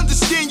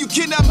 understand you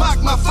cannot mock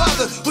my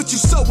father, but your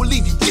soul will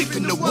leave you deep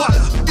in the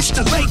water. It's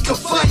the lake of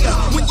fire.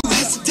 When you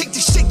hesitate to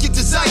shake your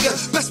desire,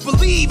 best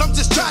believe I'm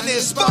just trying to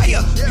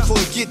inspire before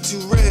it get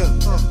too real.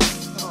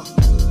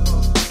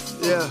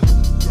 Yeah.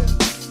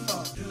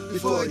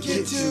 Before it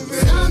get too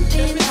real.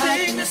 Something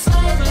like the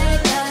side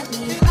that got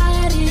me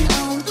riding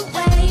on the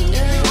wave.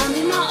 I'm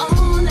in my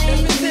own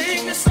lane, you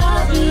can't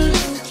stop me,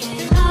 you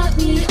can't knock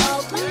me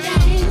off my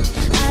game.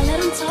 I let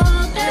them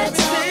talk that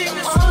talk,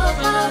 I walk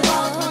my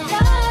walk. My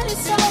God is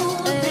so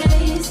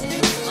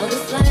amazing. Oh, the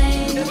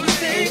flame, oh,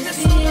 it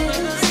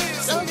feels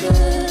so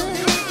good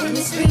when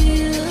it's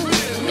real,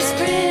 when it's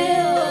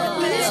real,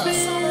 when it's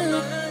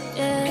real,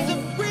 yeah.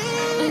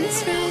 When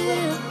it's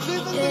real,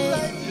 yeah. When it's real.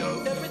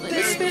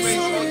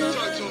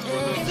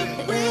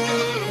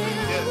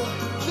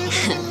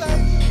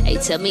 Hey,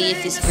 tell me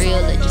if it's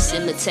real or just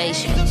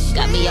imitation.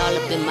 Got me all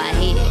up in my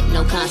head,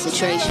 no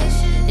concentration.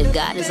 If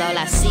God is all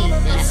I see,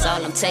 then that's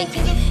all I'm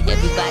taking.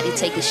 Everybody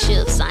taking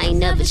shifts, I ain't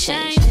never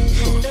changed.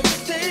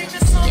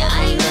 Yeah,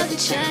 I ain't never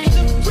changed.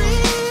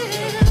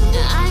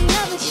 I ain't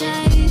never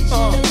changed.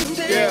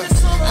 Yeah,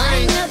 I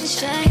ain't never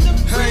changed.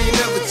 I ain't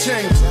never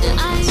changed.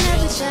 I ain't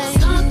never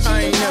changed.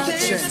 I ain't never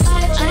changed.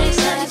 I ain't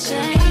never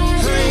changed.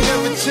 I ain't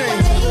never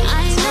changed.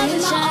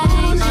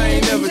 I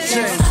ain't never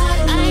changed. I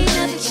ain't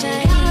never changed.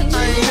 I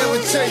ain't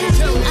never changed.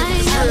 I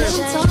ain't never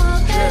changed.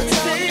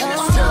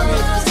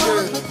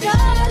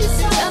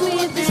 Tell me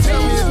if it's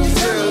real.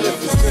 Tell me if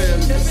it's real.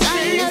 I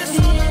ain't never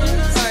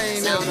changed. I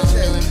ain't never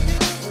changed.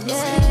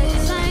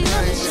 Yes, I ain't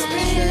never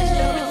changed.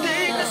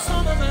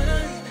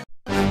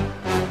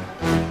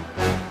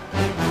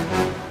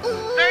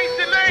 Saints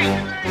and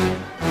ladies,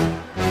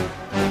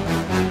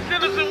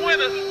 sinners and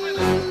winners,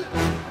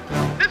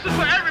 this is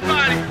for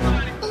everybody.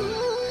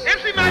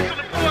 Emcee N.I.C.E on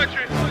the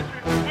poetry.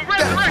 With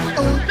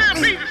resurrection, 10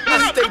 pieces,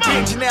 stand up, Stay come on.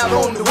 changing out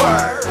on the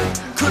word.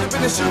 Could've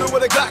been a shooter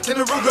with a Glock and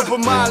a Ruger, but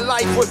my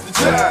life was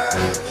deterred.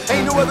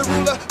 Ain't no other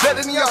ruler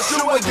better than y'all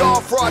sure.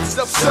 Y'all frauds is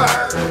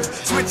absurd.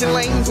 Switching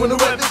lanes when the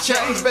weather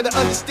change. Better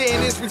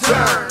understand his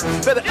return.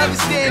 Better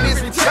understand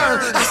his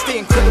return. I stay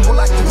incredible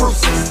like the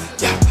Bruces.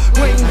 Yeah,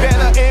 Wayne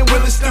Banner and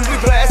Willis through the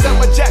glass.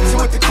 I'm a Jackson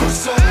with the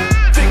cruiser.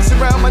 Things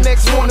around my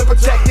neck's worn to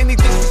protect any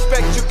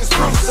disrespect you can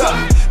spruce up.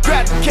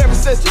 Grab the camera,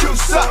 says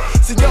juice up.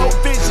 So your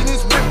vision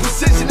is with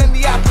precision and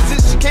the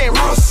opposition can't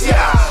roost ya.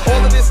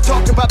 All of this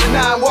talking about the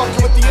nine, walking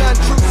with the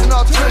untruths and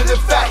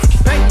alternative facts.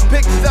 Painting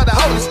pictures out of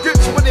holy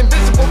scripture with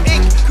invisible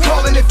ink,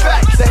 calling it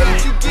facts. The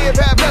hate you give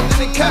have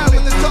nothing in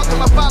common with the talk of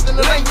my father and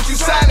the language you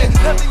signing.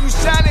 Nothing you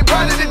shining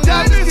brighter than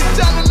diamonds, you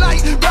shining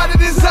light brighter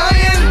than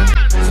Zion.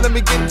 So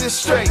let me get this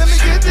straight. Let me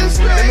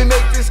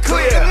make this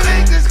clear.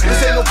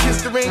 This ain't no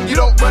kiss the ring, you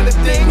don't run a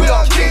thing. We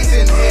all kings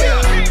in here,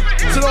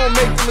 so don't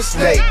make the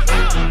mistake.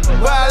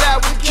 Wild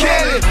out with the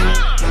cannon.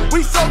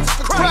 We soldiers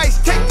for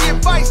Christ, take the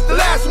advice, the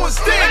last one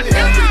standing.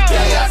 Every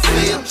day I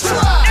see him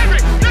try.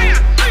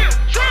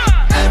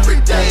 Every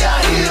day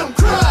I hear him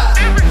cry.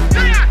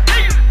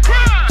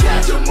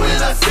 Catch him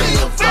when I see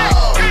him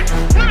fall. If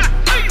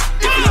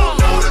you don't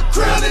know the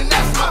crown, then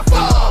that's my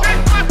fault.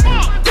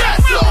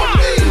 That's on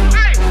me.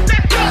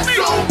 That's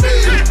on me.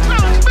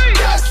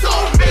 That's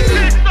on me.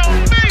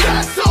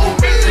 That's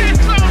on me.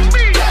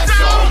 That's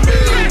on me.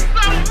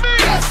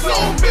 That's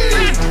on me.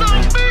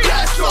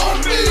 That's on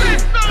me.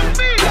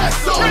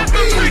 That's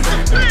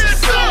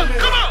on me.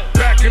 Come on.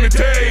 Back in the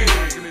day,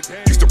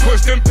 used to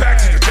push them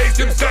packs, used to taste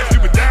them sacks,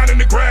 we were down in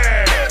the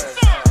grass.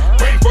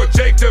 Waiting for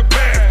Jake to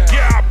pass.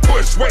 Yeah, I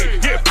push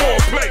weight, hit 4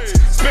 plates.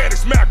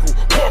 Spanish mackerel,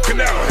 pork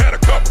canal, had a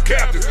couple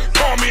captains.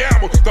 Call me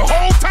Amber, the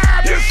whole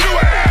time you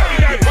shoot at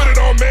me. You put it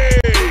on me.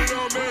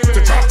 To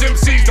top them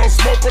seeds, don't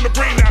smoke on the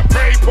green, I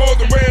pray, pull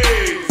them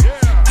waves.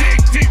 Dig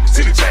deep,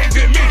 see the change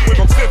in me.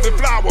 When I'm sniffing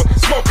flour,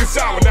 smoking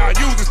sour, now I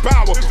use this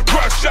power.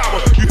 Rush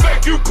hour, you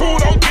think you cool,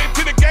 don't get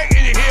to the gate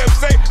and you hear him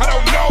say, I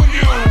don't know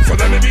you. So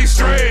let me be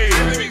straight.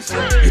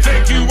 You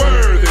think you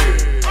worthy?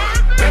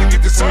 Better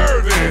get to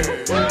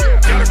serving.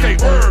 Gotta stay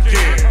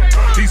working.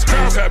 These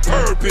crowns have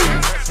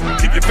purpose.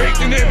 Keep your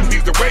faith in him,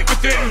 he's the weight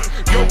within.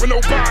 Yo, for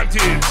no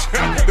bondage.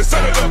 The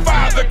son of the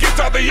father gets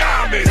all the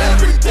homage.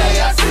 Every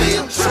day I see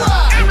him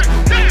try.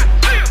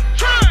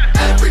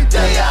 Every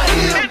day I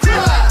hear him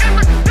cry.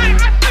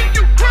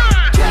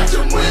 Catch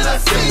him when I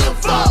see him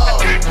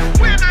fall. If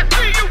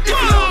you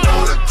don't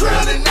know the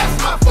crown, then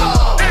that's my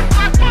fault.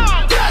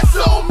 That's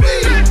on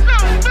me.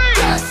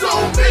 That's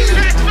on me.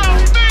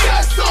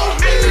 That's on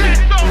me.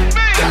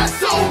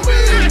 That's on me.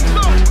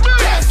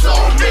 That's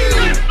on me.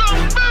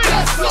 That's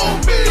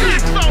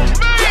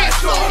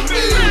on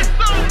me.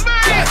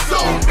 That's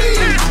on me.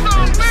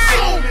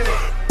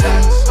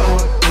 That's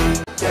on me.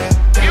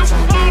 You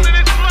fall in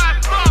this fly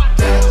fall,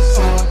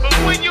 but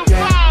when you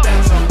fall,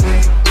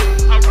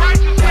 a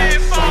righteous man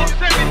falls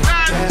 7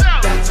 times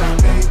up.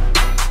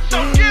 So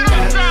get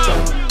up down,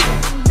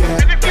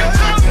 and if you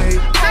come,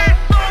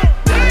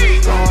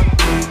 that's on me.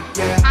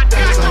 I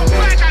got your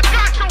back, I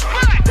got your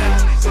back.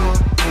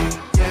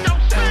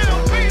 Don't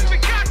sound please, we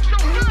got your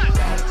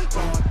back.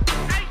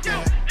 Hey yo,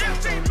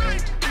 Emcee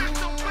N.I.C.E got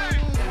your back.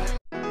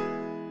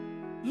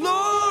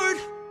 Lord,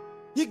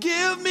 you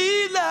give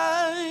me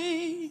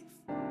life,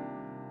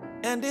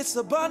 and it's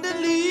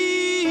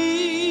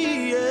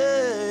abundantly.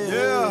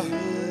 Yeah.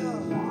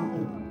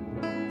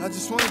 I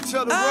just want to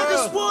tell the world. I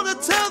just want to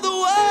tell the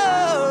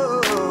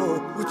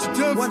world what you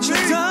done what for you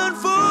me. done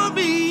for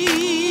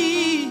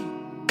me.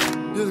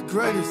 You're the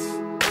greatest.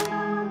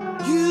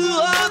 You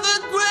are the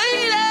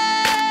greatest.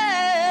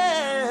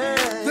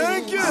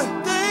 Thank you.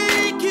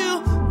 Thank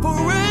you for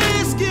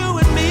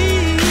rescuing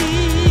me.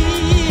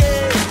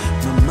 Yeah.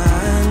 My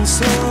mind,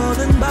 soul,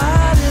 and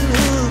body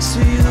looks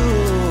to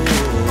you.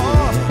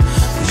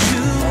 'Cause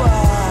you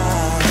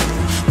are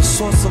the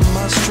source of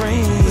my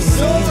strength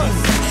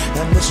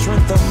and the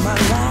strength of my life.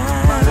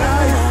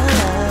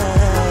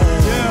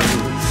 Yeah.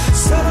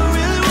 Said I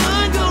really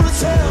wasn't gonna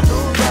tell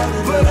nobody,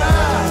 but I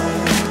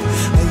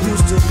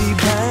used to be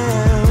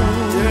bound.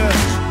 Yeah.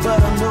 But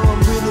I know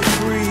I'm really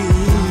free,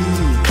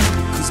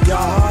 'cause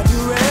God, you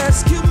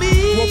rescued me.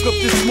 Woke up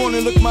this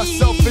morning, looked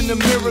myself in the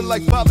mirror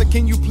like, Father,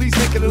 can you please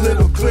make it a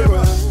little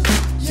clearer?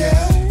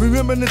 Yeah.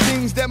 Remember the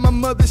things that my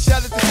mother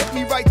shouted to set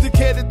me right, took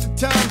head at the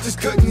time, just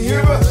couldn't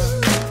hear her.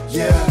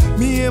 Yeah.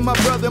 Me and my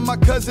brother, my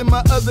cousin,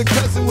 my other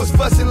cousin was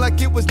fussing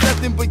like it was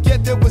nothing, but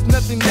yet there was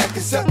nothing that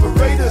could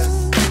separate us.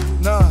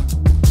 Nah.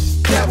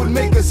 That would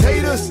make us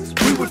haters.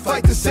 We would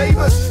fight to save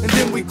us, and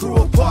then we grew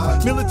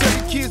apart.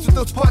 Military kids with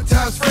those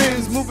part-time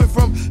friends, moving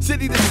from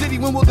city to city.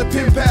 When will the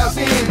pen pals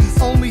end?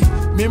 Only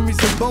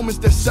memories of moments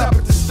that stop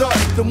at the start.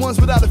 The ones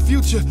without a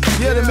future,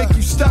 yeah, to make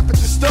you stop at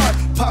the start.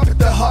 Pop at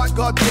the heart,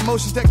 guard the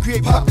emotions that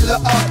create popular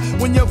art.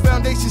 When your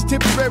foundation's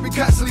temporary,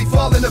 constantly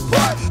falling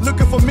apart.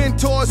 Looking for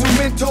mentors who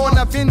mentor,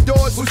 not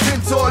vendors who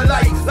censor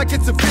light. Like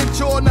it's a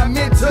venture, not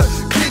meant to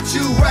get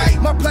you right.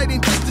 My plight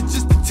ain't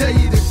just to tell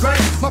you the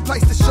grace. My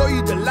plight to show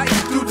you the light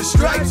through the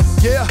stripes.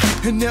 Yeah,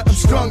 and now I'm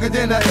stronger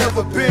than I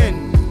ever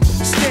been.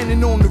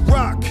 Standing on the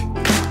rock,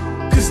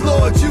 'cause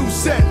Lord, you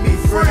set me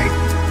free.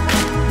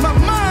 My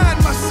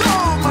mind, my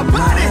soul, my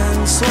body.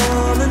 Mind,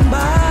 soul, and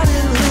body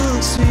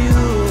looks to you.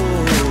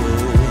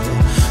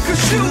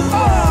 'Cause you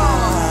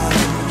are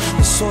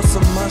the source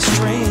of my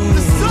strength,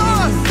 the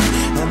source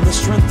and the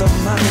strength of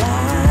my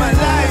life. My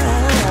life.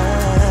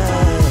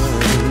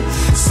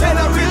 Said I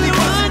really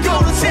wasn't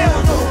gonna tell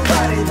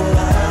nobody, but I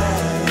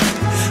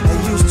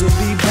used to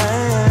be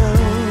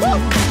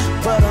bound.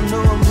 But I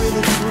know I'm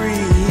really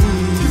free.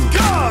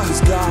 'Cause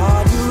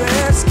God, you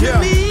rescued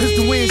me. As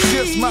the wind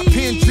shifts, my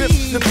pen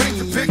drips to paint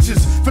the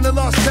pictures. From the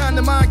lost time,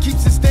 the mind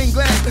keeps its stained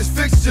glass as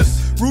fixtures.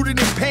 Rooted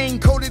in pain,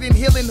 coated in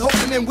healing,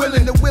 hoping and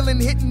willing. The willing,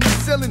 hitting the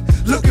ceiling,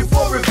 looking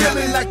for a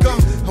villain like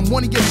I'm one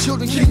one of your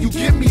children, can you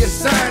give me a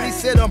sign? He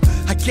said,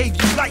 I gave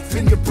you life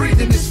and your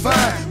breathing is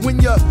fine. When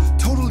you're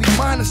totally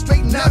mine, and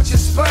straighten out your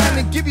spine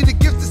and give you the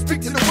gift to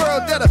speak to the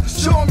world that'll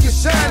show them your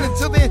shine.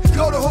 Until then,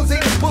 go to Jose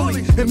the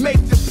Bully and make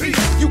the peace.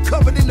 You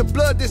covered in the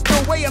blood, there's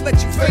no way I'll let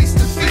you face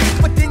the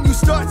feet. But then you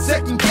start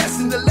second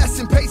guessing the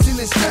lesson, pacing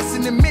and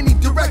stressing in many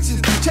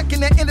directions, checking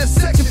that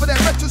intersection for that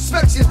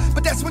retrospection.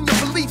 But that's when your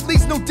belief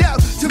leaves no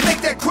doubt to make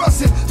that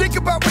crossing. Think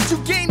about what you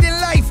gained in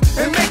life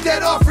and make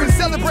that offering.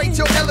 Celebrate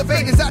your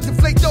elevators, I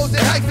deflate those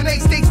that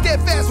hyphenate. Stay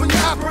steadfast when you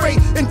operate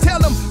and tell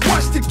them,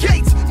 watch the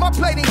gates. My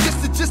plight ain't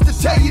just to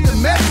tell you the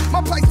mess.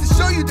 My plight to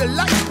show you the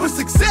light for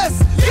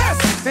success.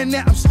 Yes, and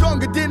now I'm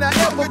stronger than I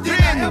ever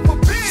been.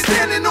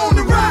 Standing on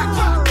the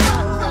rock,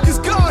 cause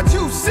God,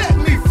 you set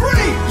me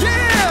free.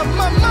 Yeah,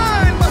 my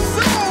mind, my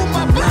soul,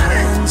 my body.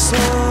 Mind,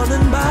 soul,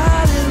 and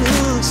body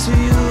looks to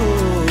you.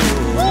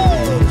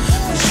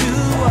 Cause you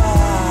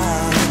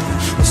are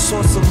the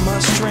source of my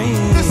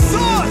strength. The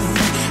source.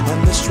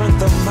 And the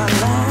strength of my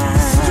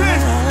life.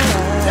 Strength.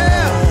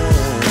 Yeah.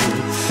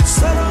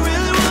 Said I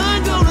really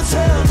wasn't gonna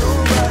tell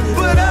nobody,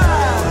 but I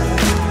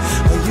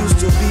used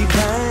to be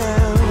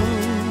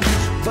bound,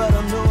 but I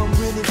know I'm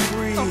really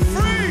free. I'm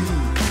free.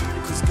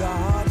 Cause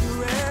God, you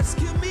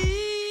rescued me.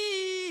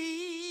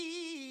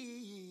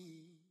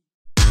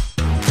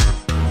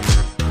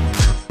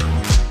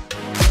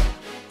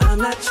 I'm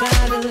not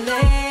trying to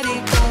let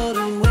it go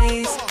to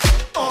waste.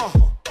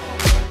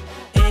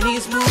 And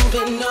he's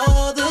moving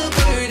all the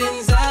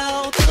burdens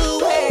out the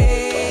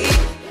way.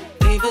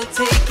 Favor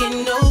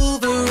taking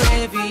over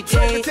every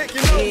day.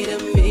 Wait a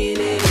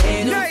minute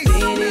and I'm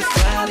finished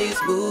while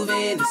he's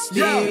moving the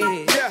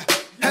spirit. Yeah.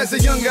 As a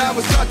young guy, I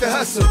was taught to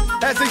hustle.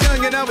 As a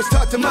youngin', I was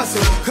taught to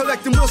muscle.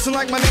 Collecting Wilson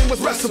like my name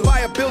was Russell. Buy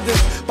a building,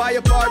 buy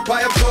a bar,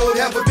 buy a gold,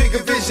 have a bigger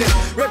vision.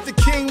 Rep the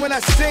king when I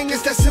sing,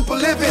 it's that simple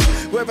living.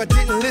 Where I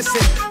didn't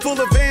listen, full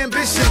of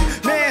ambition.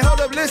 Man, hold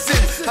up,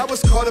 listen. I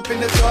was caught up in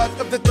the thought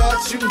of the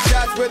thoughts, shooting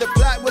shots where the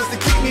plot was to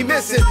keep me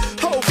missing.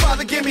 Oh,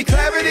 Father, give me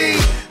clarity.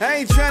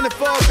 I ain't trying to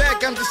fall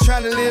back, I'm just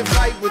trying to live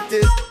right with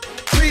this.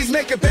 Please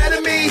make a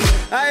better me.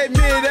 I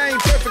admit I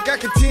ain't perfect, I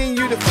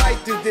continue to fight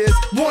through this.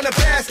 Wanna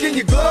bask in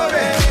your glory,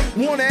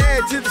 wanna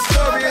add to the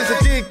story as I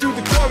dig through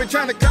the quarry,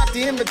 trying to cop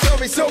the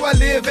inventory. So I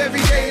live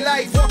everyday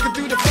life, walking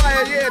through the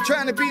fire, yeah,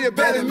 trying to be the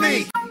better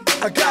me.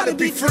 I gotta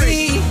be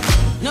free.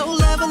 No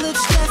level of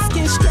stress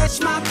can stretch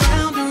my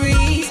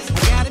boundaries. I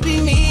gotta be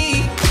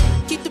me.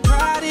 Keep the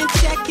pride in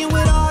check, and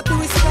with all due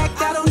respect,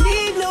 I don't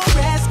need no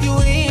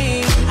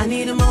rescuing. I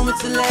need a moment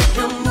to let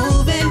him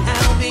move, and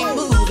I'll be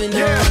moving on.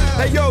 Yeah,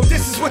 hey yo,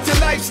 this is what your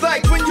life's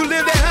like when you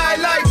live that high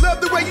life. Love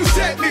the way you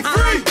set me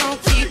free. I'm gonna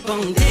keep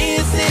on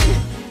dancing,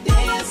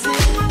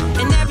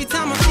 dancing. And every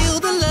time I feel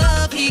the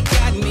love, he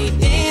got me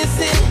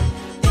dancing,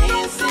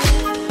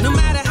 dancing. No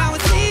matter how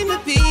it seemed to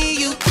be,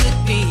 you could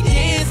be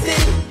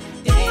dancing,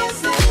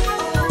 dancing.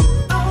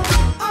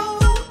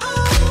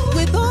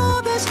 With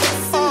all the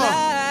stress in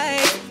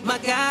life, my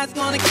God's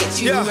gonna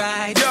get you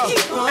right.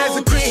 As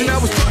a Christian, I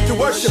was taught to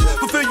worship.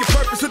 Fulfill your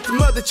purpose with the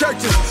mother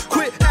churches.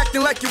 Quit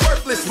acting like you're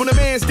worthless. When a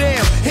man's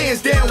down,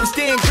 hands down, we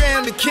stand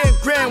ground and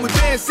campground with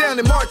band sound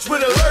and march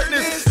with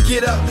alertness.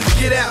 Get up,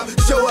 get out,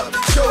 show up,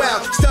 show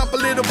out. Stomp a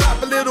little,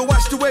 pop a little,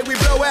 watch the way we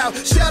blow out.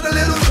 Shout a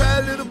little, cry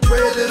a little,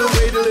 pray a little,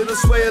 wait a little,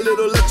 sway a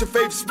little. Let your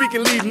faith speak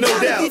and leave no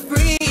doubt. Be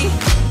free.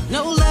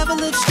 No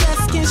level of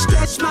stress can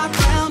stretch my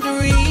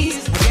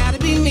boundaries. I gotta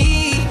be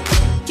me.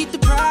 Keep the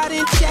pride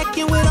in check,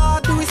 and with all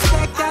due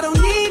respect, I don't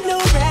need no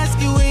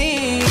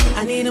rescuing.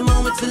 I need a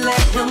moment to let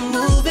him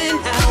move, and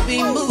I'll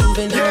be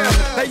moving on.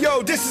 Hey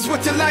yo, this is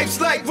what your life's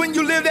like when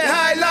you live that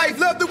high life.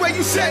 Love the way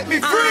you set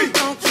me free. I'm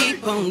gonna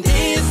keep on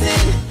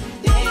dancing,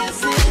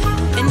 dancing.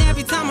 And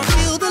every time I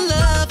feel the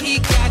love, he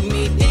got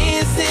me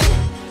dancing,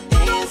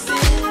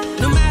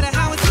 dancing. No matter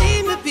how it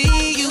seemed to be,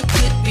 you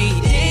could be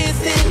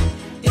dancing,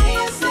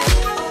 dancing.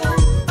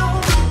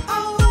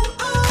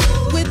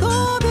 With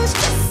all the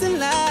stress in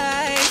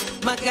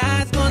life, my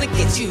God's gonna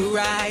get you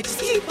right. Just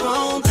keep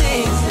on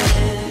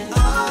dancing.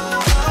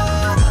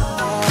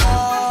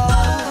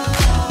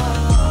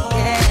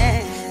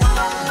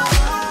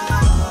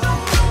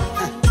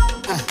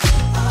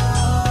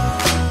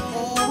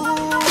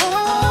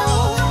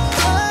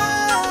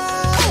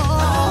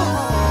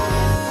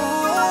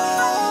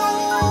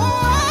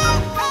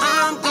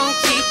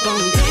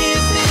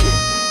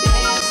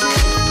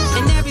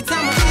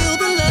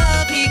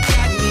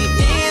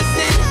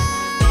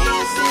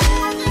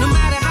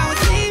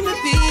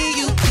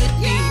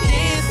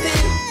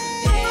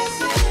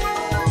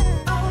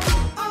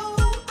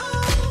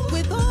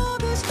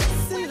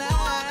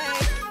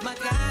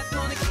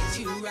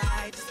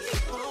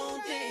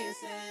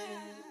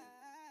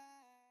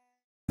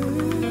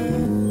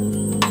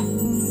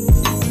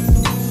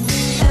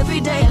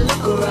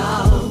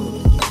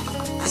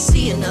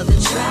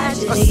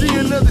 I see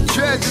another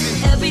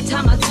tragedy. Every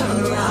time I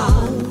turn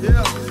around,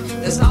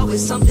 there's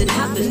always something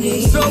happening.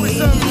 There's always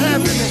something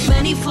happening.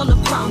 Many full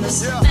of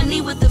promise,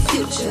 many with the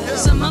future.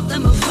 Some of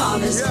them are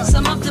flawless,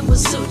 some of them will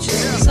suit you.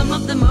 Some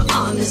of them are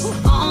honest,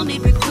 all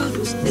need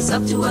recruiters. It's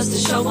up to us to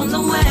show them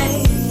the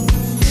way.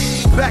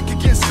 back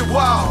against the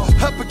wall,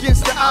 up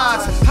against the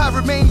odds. I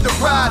remain the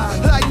rod,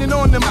 lightning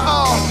on them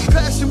all.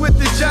 Passion with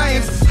the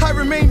giants, I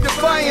remain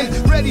defiant.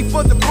 Ready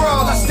for the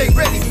brawl, I stay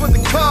ready for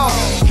the call.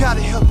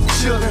 Gotta help the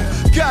children,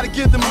 gotta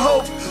give them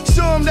hope.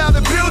 Show them how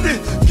to build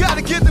it,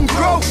 gotta give them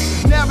growth.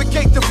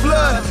 Navigate the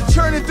flood,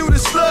 churning through the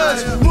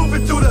sludge.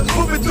 Moving through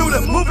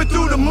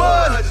the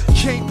mud.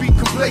 Can't be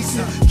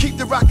complacent, keep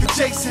the rock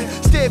adjacent.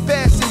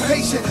 Steadfast and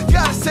patient,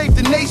 gotta save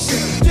the nation.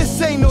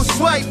 This ain't no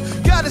swipe,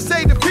 gotta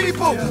save the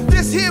people.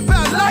 This here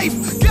about life,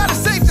 gotta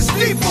save the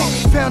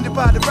steeple. Pounded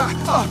by the rock,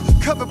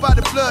 covered by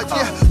the blood,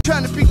 yeah.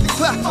 Trying to beat the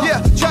clock,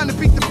 yeah, trying to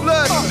beat the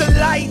blood. The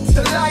light,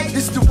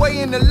 it's the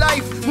way in the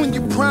life. When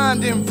you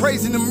primed and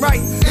praising them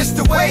right, it's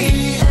the way.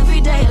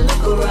 Every day I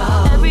look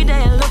around, every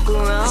day I look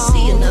around, I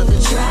see another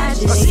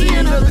tragedy, I see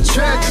another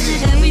tragedy.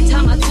 Every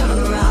time I turn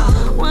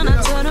around, when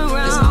I turn around,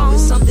 there's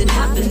always something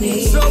happening.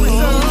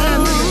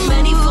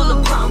 Many full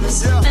of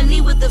promise,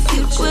 many with the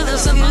future.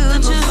 Some of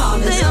them are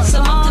flawless,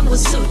 some of them with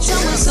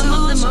suture, some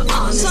of them are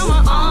honest, some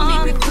are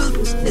only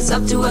recruiters. It's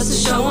up to us to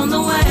show them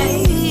the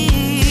way.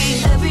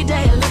 Every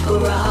day I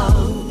look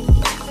around,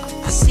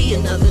 I see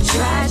another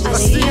tragedy, I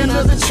see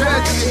another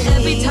tragedy.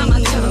 Every time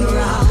I turn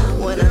around,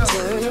 when I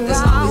turn around,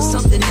 there's always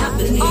something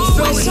happening.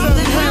 Always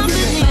something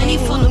happening. Many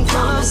full of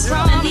promise,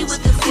 many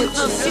with the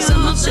future.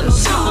 Some of them are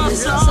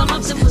flawless, some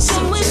of them with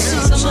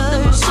suture, some of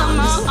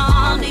them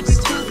are only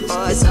recruiters.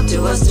 It's up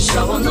to us to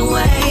show them the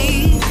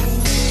way.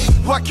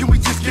 Why can't we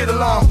just get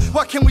along?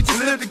 Why can't we just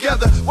live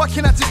together? Why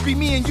can't I just be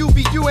me and you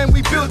be you and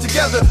we build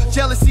together?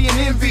 Jealousy and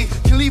envy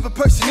can leave a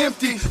person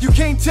empty. You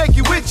can't take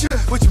it with you,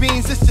 which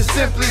means it's just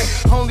simply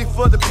only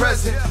for the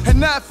present and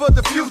not for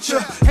the future.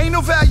 Ain't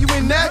no value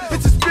in that,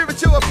 it's a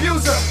spiritual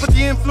abuser. But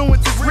the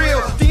influence is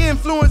real, the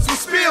influence will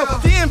spill,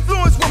 the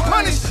influence will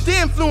punish, the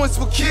influence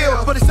will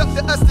kill. But it's up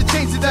to us to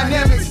change the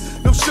dynamics.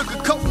 No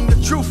sugarcoating the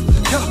truth,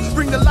 yo,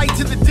 bring the light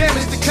to the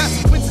damage. The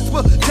consequences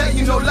will tell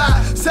you no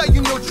lie, sell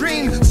you no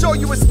dream, show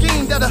you a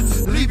scheme that'll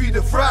leave you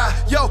to fry.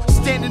 Yo,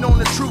 standing on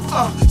the truth,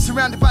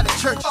 surrounded by the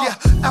church, yeah,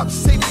 out to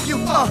save you,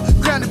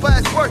 grounded by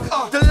his word.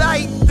 The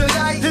light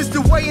is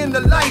the way in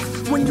the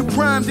life. When you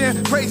primed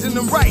and praising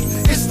them right,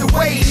 it's the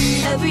way.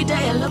 Every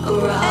day I look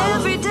around,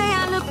 every day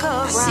I look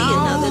around, I see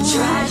another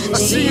tragedy, I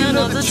see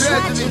another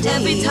tragedy.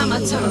 Every time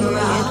I turn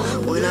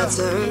around, when I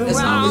turn around, there's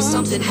always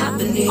something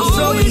happening.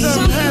 Always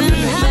something happening.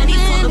 Many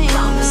full of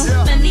promise,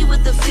 many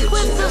with the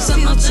future.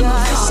 Some of them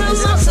are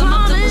flawless, some of them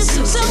are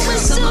suture,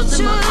 some of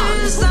them are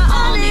honest,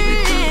 only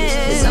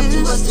recruiters. It's up to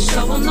us to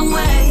show them the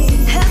way.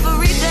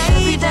 Every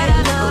day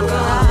I look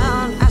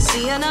around, I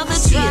see another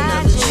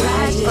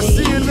tragedy. I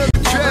see another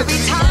tragedy. Every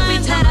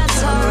time I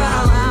turn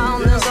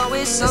around, there's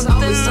always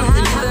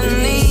something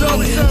happening.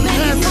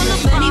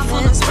 Many full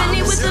of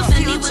many with the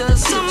future.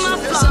 Some are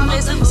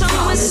flawless,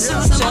 some with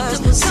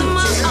suture, some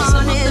are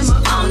honest,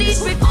 only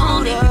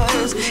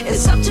recruiters.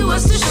 It's up to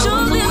us to show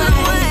them the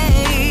way.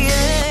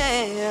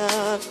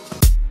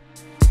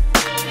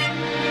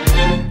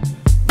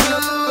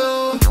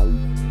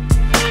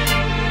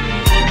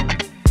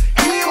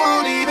 He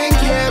won't even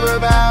care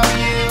about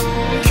you.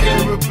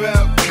 Care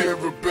about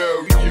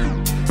you.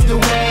 The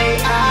way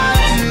I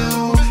do.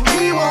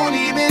 He won't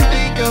even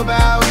think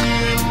about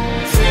you.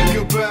 Think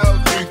about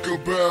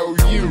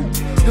you.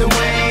 The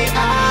way I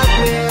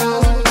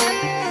will.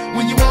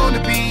 When you wanna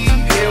be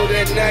held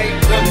at night,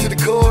 love to the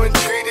core and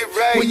treat it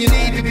right. When you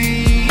need to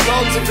be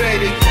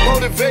motivated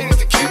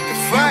to keep the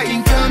fight. You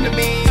can come to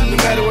me, no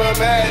matter where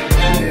I'm at.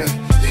 Yeah,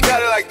 you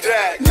got it like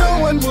that. No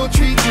one will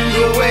treat you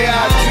the way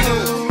I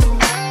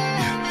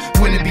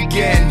do. When it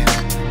began,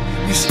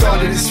 you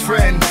started as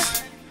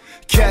friends.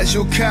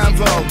 Casual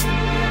convo,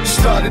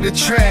 started a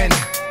trend.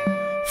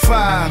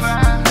 5,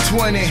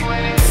 20,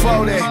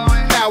 40,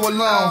 hour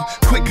long,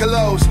 quick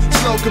hellos,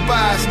 slow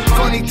goodbyes,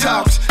 funny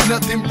talks,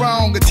 nothing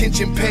wrong,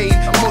 attention paid,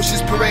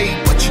 emotions parade,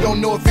 but you don't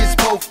know if it's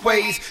both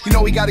ways. You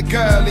know he got a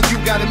girl and you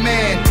got a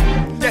man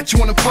that you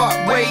wanna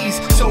part ways.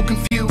 So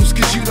confused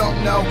cause you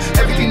don't know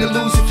everything to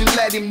lose if you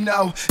let him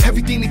know,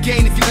 everything to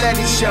gain if you let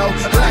it show,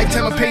 a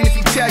lifetime of pain if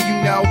he tell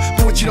you no.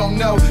 But what you don't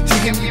know, to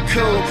him you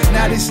cool.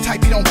 Not his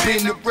type, he don't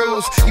bend the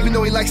rules, even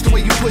though he likes the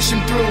way you push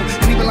him through,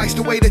 and even likes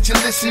the way that you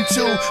listen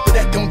to. But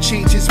that don't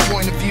change his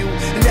point of view,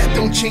 and that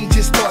don't change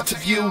his thoughts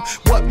of you.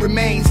 What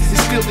remains is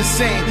still the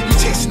same. You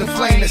chasing the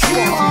flame that's far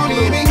from you.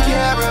 He won't even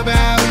care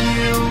about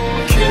you.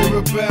 Care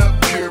about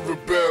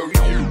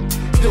you.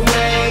 The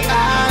way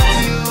I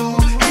do.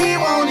 He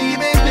won't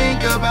even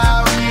think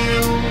about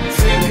you.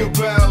 Think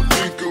about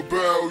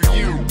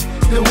you.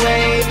 The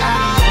way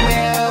I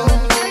will.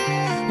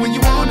 When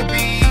you wanna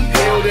be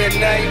held at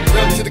night,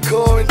 love to the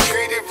core and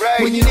treat it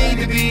right. When you need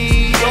to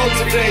be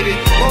motivated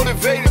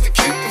to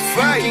keep the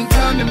fight. You can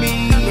come to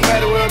me, no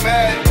matter where I'm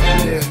at.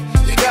 Yeah,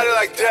 you got it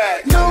like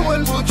that. No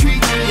one will treat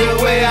you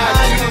the way I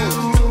do.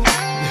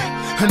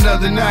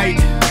 Another night,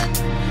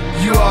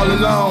 you all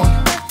alone.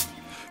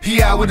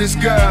 He out with his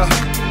girl,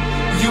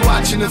 you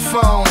watching the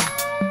phone.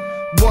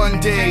 One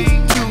day,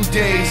 2 2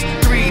 days,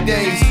 3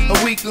 days,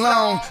 a week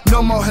long.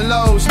 No more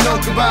hellos, no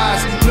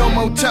goodbyes, no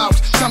more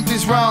talks.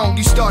 Something's wrong,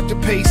 you start to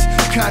pace,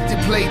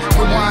 contemplate,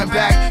 rewind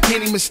back.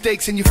 Any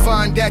mistakes and you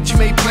find that you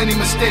made plenty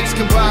mistakes.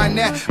 Combine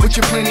that with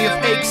your plenty of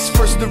aches.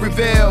 First to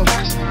reveal,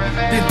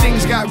 then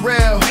things got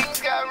real.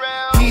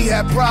 He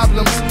had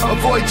problems,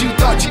 avoid you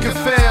thought you could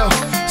fail.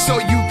 So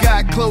you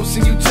got close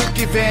and you took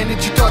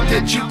advantage. You thought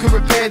that you could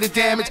repair the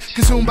damage.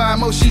 Consumed by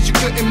emotions you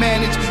couldn't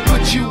manage.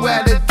 Put you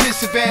at a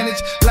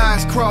disadvantage.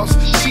 Lines crossed,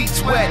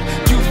 sheets wet.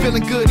 You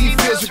feeling good, he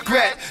feels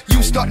regret.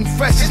 You starting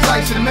fresh, his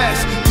life's a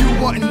mess.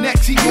 You wanting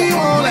next, he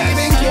won't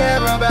even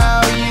care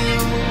about you.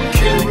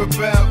 Care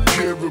about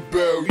you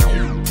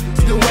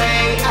the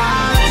way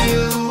I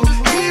do.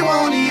 He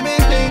won't even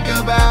think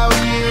about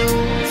you.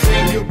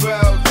 Think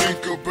about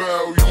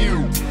you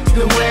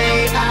the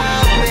way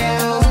I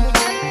will.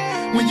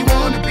 When you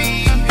want to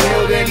be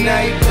held at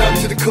night, up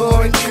to the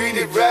core and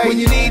treated right. When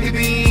you need to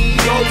be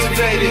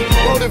motivated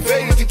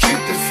to keep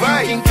the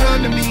fight. You can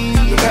come to me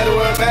no matter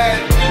where I'm at.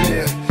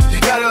 Yeah, you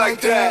got it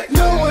like that.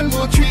 No one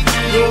will treat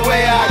you the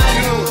way I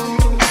do.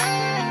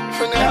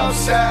 From the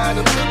outside,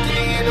 I'm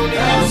looking in on the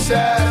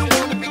outside. I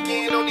want to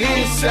begin on the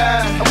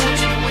inside. I want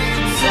you to win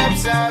the top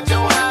side,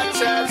 your high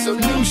time. So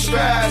new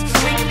strides,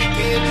 we can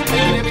begin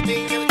making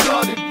everything you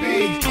thought it'd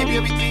be. Give you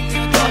everything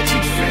you thought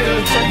you'd feel.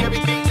 Tell you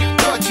everything you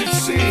thought you'd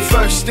see.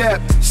 First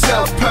step,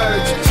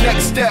 self-purge.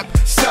 Next step,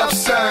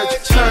 self-surge.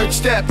 Third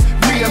step,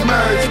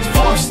 re-emerge.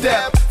 Fourth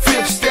step,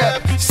 fifth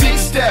step,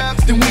 sixth step,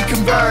 then we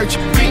converge.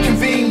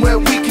 Reconvene where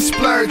we can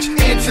splurge.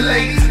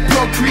 Interlate,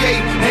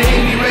 procreate, at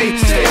any rate,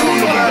 stay on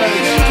the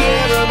verge.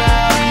 Care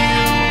about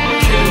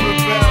you,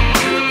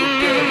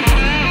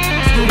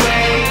 the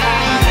way I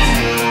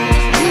do.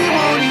 He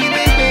won't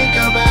even think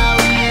about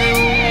you.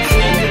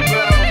 Think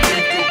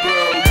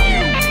about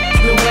you,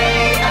 the way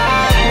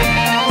I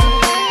will.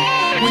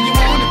 When you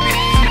wanna be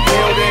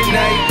held at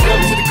night, up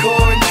to the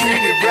core and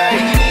treated right.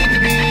 When you need to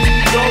be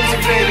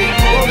motivated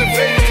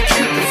to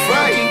keep the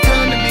fight. You can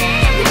come to me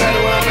no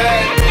matter where I'm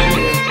at.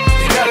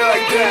 You got it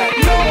like that.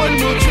 No one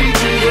will treat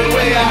you the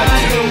way I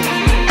do.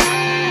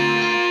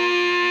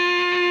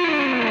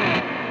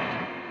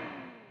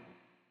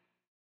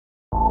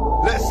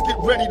 Let's get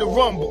ready to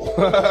rumble.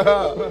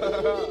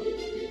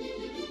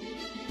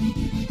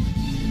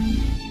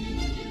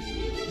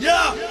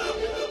 Yeah.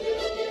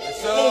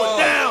 Going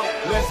down.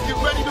 Let's get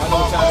ready to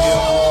rumble.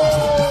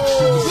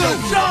 Lil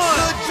Jon.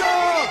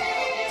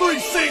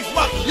 3-6,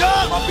 Mafia.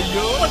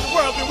 What the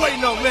world been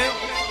waiting on, man?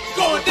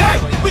 Going down.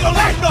 We gon'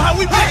 let you know how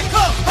we make it.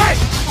 Come. Hey.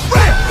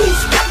 Red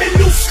loose, got me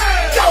loose.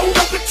 Load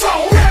up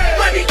control.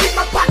 Money in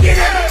my pocket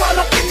and I'm all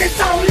up in this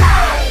zone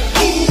line.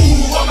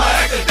 Ooh, I'ma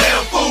act a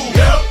damn fool.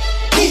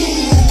 Yeah.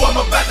 Ooh, I'm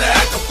about to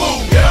act a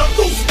fool. Yeah.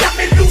 Loose, got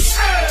me loose.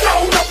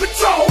 Load up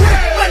control.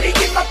 Money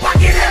in my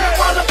pocket and I'm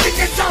all up in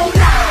this zone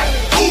line.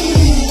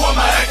 Ooh,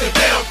 I'ma act a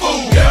damn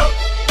fool. Yeah.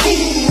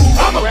 Ooh,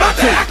 I'm about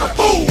to act a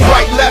fool.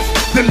 Right, left,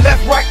 then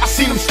left, right. I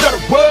seen him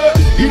stutter word.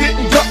 He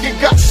didn't duck and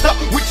got stuck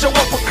with your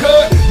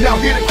uppercut. Now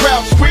hear the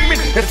crowd screaming.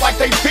 It's like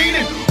they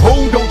feeding.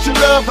 Oh, don't you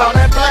love how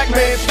that black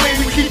man swing?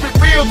 We keep it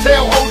real.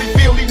 Tell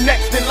Holyfield he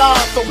next in line.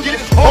 So get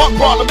his heart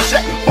problem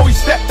checked before he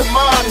step to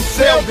mine and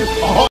sell this.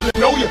 I hardly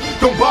know you.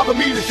 Don't bother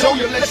me to show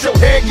you. Let your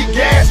head get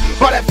gas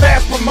by that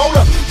fast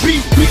promoter.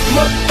 Beef,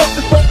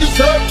 motherfuckers won't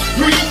deserve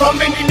grief. How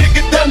many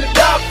niggas done to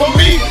die for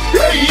me?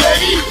 Hey,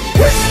 hey.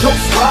 West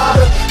Coast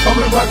Rider,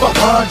 coming right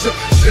behind you.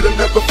 Should've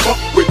never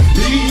fucked with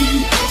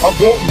me. I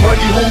want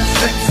money, home,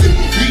 sex, and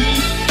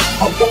weed.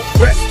 I want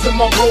rest till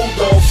my road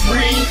dogs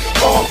free.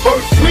 On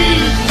first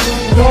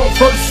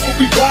when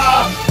we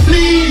ride.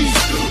 Please,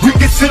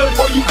 reconsider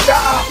before you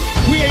die.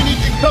 We ain't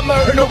even come to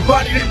hurt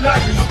nobody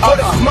tonight. But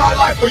it's my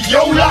life or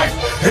your life,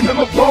 and I'm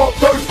a born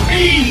first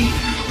me.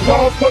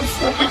 Born first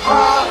when we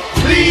ride.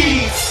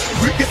 Please,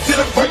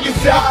 reconsider before you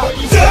die.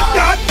 Just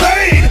got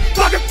paid,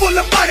 pocket full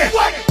of money.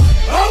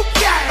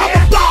 Okay,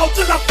 I'ma ball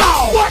till I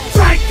fall. One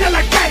drink till I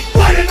can't.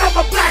 Putting on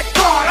my black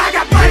card. I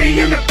got money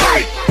in the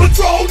bank.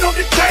 Patrol on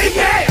the tape.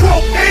 Yeah.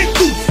 Broke and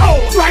goose. Oh,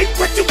 drink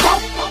what you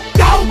want.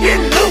 Don't get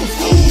loose.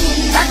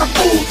 Like a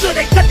fool till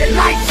they cut the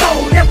lights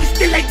on. And we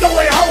still ain't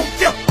going home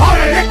till all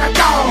the liquor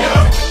gone.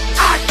 Yeah.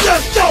 I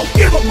just don't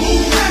give a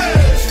move.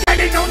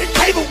 Standing on the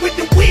table with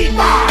the weed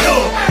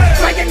bottle.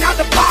 Drinking out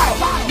the bottle.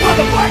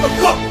 Motherfucker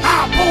cook.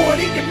 I pour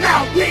it in your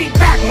mouth. Lean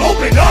back,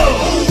 open up.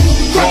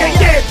 Drink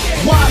again.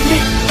 Why me?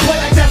 When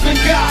I just been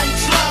God,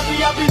 sloppy,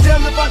 I'll be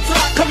damned if I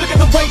die. Come look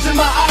at the rage in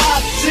my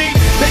eyes, see?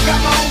 They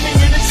got my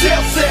homie in the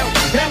jail cell,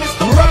 and it's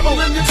the rebel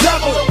and the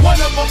devil. One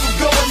of them is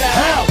going to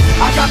hell.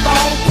 I got the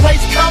whole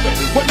place covered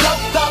with no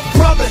stop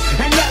brothers,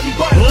 and nothing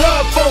but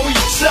love for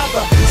each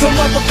other. So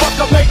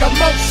motherfucker make a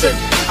motion.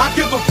 I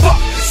give a fuck,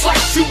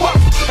 slice you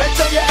up, and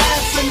throw your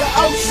ass in the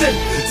ocean.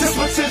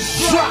 Temperatures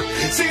drop.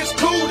 See, it's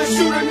cool to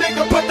shoot a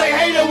nigga, but they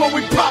hate it when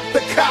we pop the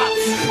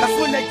cops. That's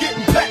when they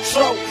getting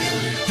petrol.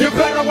 You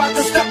better watch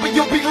the step or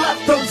you'll be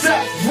left on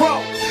death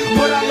row.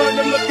 But I learned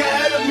to look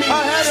ahead of me.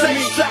 Stay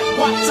strapped,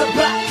 watch your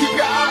back, keep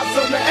your eyes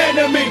on the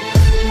enemy.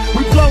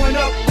 We blowing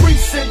up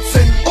precincts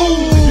and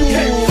ooh, you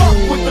can't fuck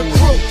with the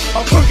crew.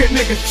 I'm crooked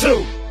niggas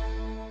too.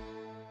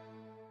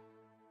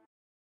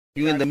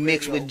 You in the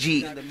mix with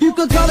G. You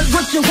can call it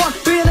what you want,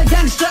 being a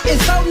gangster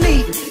is so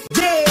neat.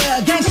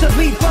 Yeah, gangster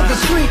beat for the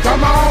street.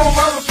 Come on,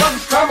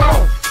 motherfuckers, come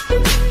on.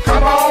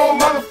 Come on,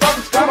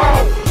 motherfuckers, come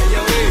on.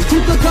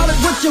 You can call it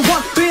what you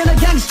want, being a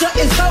gangster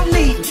is so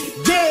neat.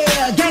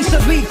 Yeah,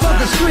 gangster beat for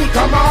the street.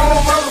 Come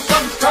on,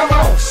 motherfuckers, come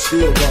on.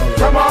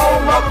 Come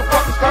on,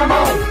 motherfuckers, come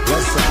on.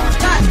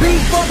 Got beat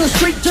for the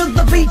street to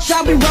the beach,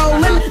 I'll be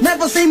rolling.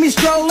 Never see me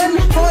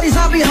strolling, 40s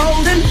I'll be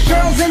holding.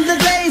 Girls in the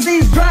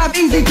daisies, drive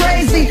easy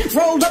crazy.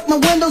 Rolled up my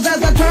windows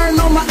as I turn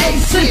on my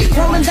AC.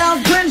 Rolling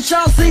down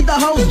Crenshaw, see the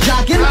hoes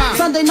jocking.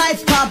 Sunday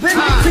nights popping,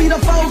 see the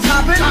foes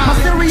hopping. My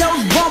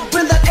stereo's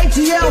bumping, that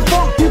ATL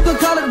funk. You can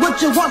call it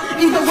what you want,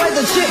 either way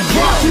the shit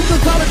bump. You can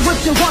call it what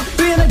you want,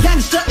 being a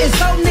gangster is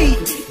so neat.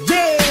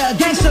 Yeah,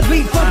 gangster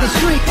beat for the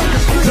street.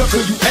 Look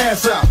till you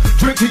ass out,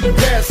 drink till you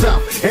pass out.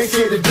 Ain't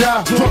scared to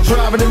die, drunk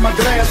driving in my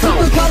glass house.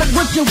 You can call it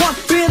what you want,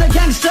 being a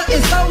gangster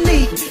is so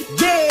neat.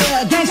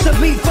 Yeah, gangster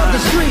beat for the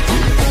street.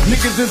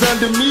 Niggas is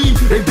under me,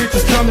 they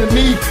bitches come to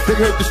me. They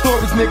heard the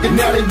stories, nigga,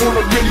 now they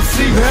wanna really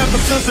see. Ever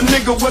since a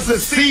nigga was a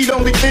seed,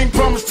 only thing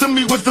promised to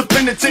me was the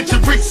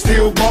penitentiary.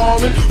 Still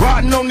ballin',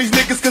 riding on these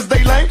niggas cause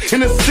they lame.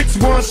 In a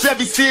 6-1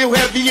 Chevy, still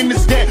heavy in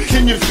this gap.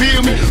 Can you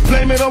feel me?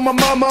 Blame it on my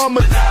mama, I'm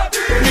a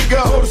nigga,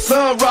 hold the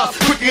sunrise.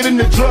 Quicker than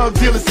the drug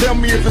dealers, tell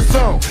me if it's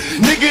on.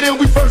 Nigga, then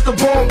we first the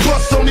born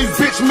bust on these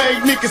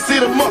bitch-made niggas,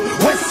 hit them up,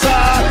 west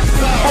side.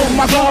 Oh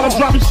my God, I'm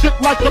dropping shit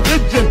like a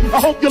pigeon. I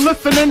hope you're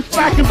listening,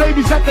 smacking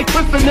babies that they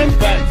christening.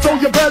 So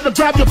you better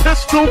grab your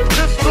pistol,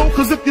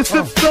 cause if you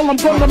sit still, I'm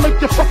gonna make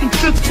your fucking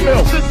shit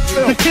spill.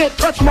 You can't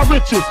touch my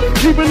riches,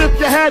 even if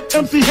you had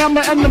MC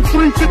Hammer and them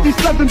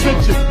 357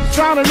 bitches.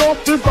 Signing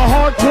off is the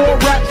hardcore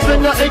rap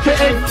singer,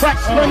 aka crack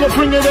slinger,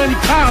 bring it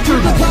anytime.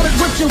 You can call it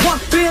what you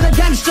want, being a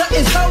gangster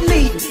is so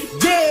neat.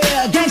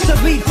 Yeah, gangster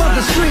beat for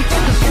the street.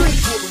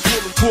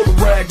 Pull the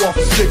rag off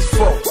the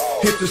 6-4,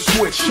 hit the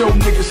switch, show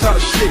niggas how the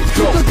shit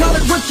go. You can call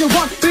it what you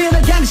want, being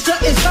a gangster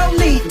is so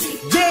neat.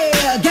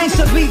 Yeah,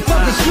 gangster beat for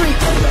the street.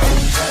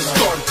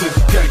 Started this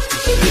gangster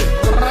shit.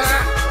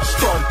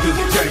 Started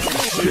this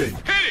gangster shit.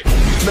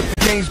 Let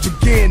the games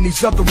begin,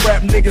 these other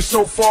rap niggas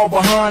so far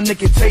behind they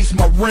can taste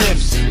my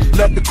rims.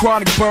 Let the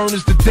chronic burn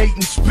as the date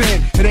and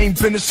spin. It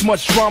ain't been this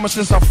much drama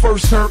since I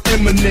first heard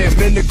Eminem.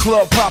 In the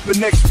club popping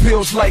next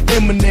pills like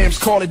M&M's.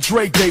 Call it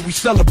Drake Day, we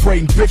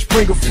celebrating, bitch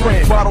bring a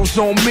friend. Bottles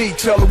on me,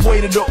 tell the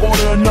waiter to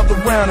order another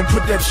round and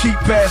put that cheap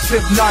ass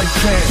Hypnotic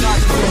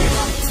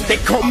pan. They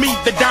call me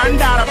the Don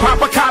Dada,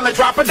 pop a collar,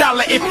 drop a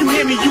dollar. If you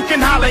hear me, you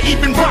can holler,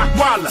 even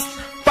Rockwaller.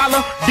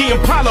 Follow the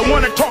Impala,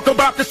 wanna talk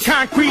about this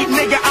concrete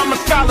nigga, I'm a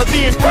scholar,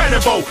 the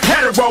incredible,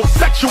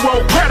 heterosexual,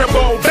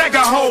 credible, beg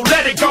a hoe,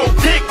 let it go,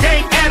 dick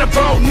ain't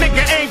edible, nigga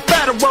ain't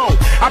federal.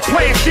 I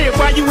plan shit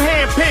while you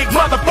handpick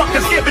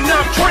motherfuckers giving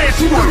up trans.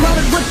 You can call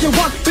it what you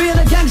want, being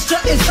a gangster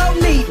is so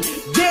neat.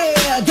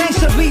 Yeah,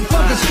 gangster beat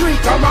for the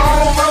street. Come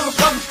on,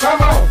 motherfuckers,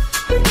 come on.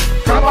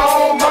 Come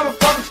on,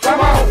 motherfuckers,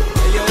 come on.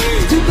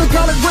 You can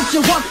call it what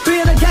you want,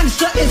 being a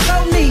gangster is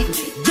so neat.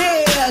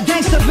 Yeah,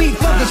 gangster beat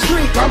for the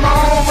street. Come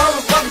on,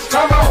 motherfuckers,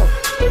 come on.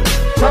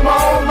 Come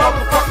on,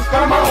 motherfuckers,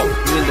 come on.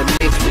 You in the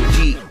mix with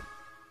G.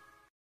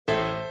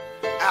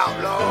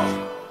 Outlaw,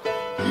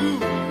 you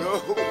know.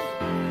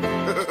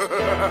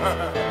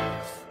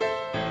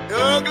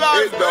 Young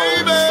life,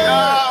 baby.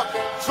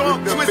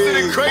 Drunk, twisted,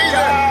 and crazy.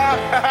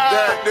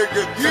 That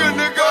nigga, you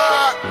nigga.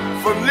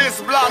 From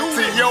this block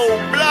to your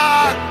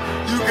block,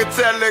 you can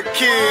tell the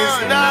kids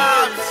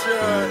not.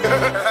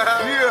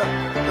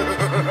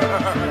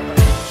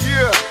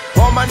 Yeah.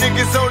 All my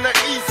niggas on the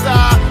east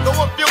side,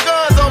 throw up your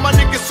guns. All my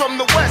niggas from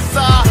the west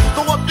side,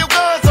 throw up your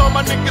guns. All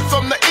my niggas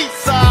from the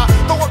east side,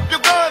 throw up your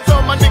guns.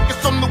 All my niggas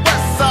from the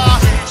west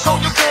side, show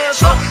your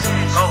guns up.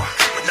 Oh,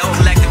 with no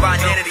collective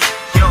identity.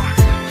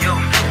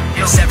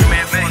 Yo, every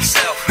man for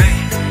himself.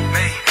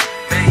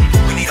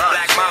 We need a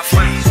black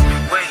mafia.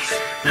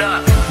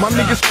 My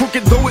niggas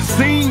crooked though it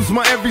seems.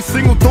 My every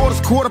single thought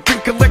is caught up in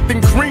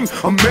collecting cream.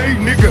 I'm made,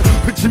 nigga.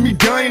 Picture me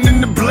dying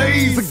in the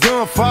blaze of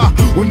gunfire.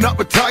 Will not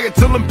retire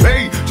till I'm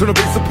paid. Turn the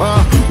bass up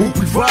high. When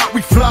we ride,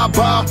 we fly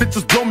by.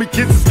 Bitches blow me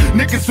kisses.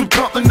 Niggas from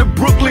Compton to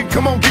Brooklyn,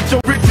 come on, get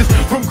your riches.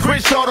 From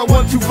Crenshaw to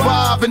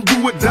 125 and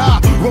do or die.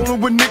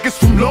 Rolling with niggas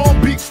from Long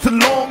Beach to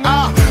Long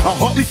Island. I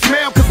hardly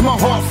smile cause my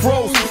heart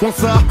froze.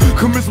 Once I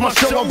commence my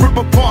show, I rip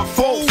apart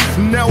foes.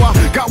 Now I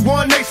got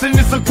one nation,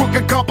 it's a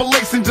crooked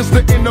compilation just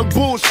to end the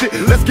bullshit.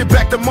 Let's get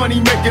back to money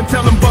making,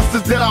 telling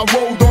busters that I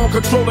rolled on,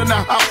 controlling the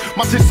house.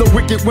 My shit's so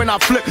wicked when I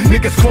flip,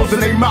 niggas closing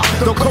their mouth.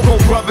 The Coco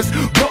Brothers,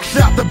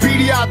 Buckshot, the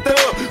BDI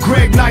Thug,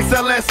 Greg Nice,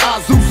 LS,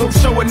 Azu, so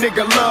show a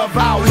nigga love,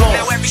 outlaw.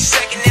 Now every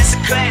second is a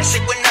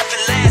classic when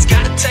nothing lasts.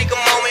 Gotta take a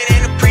moment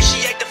and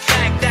appreciate the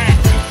fact that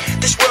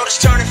this world is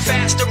turning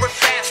faster and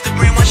faster.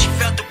 And once you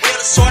felt the will,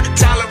 it's hard to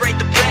tolerate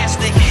the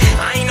plastic.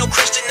 I ain't no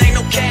Christian, ain't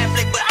no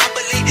Catholic, but I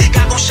believe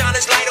God gon' shine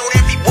his light on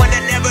everyone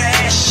that never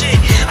had shit.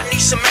 I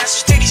need some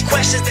answers to these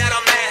questions that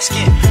I'm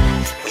asking.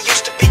 We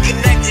used to be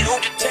connected, who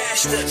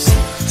detached us?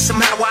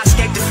 Somehow I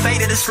escaped the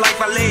fate of this life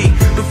I Ali.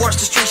 Divorced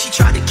the street, she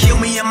tried to kill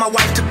me and my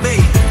wife to be.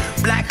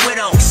 Black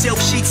widow, silk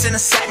sheets and a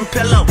satin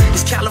pillow.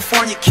 This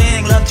California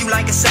king loved you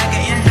like a sack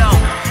of Indo.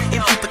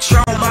 Empty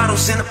Patron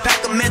bottles and a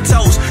pack of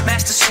Mentos.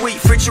 Master suite,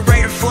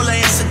 refrigerator full of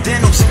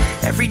incidentals.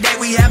 Every day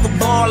we have a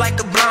ball like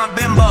a blonde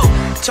bimbo.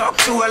 Talk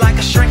to her like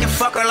a shrink and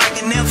fuck her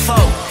like an info.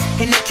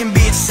 And it can be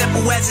as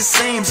simple as it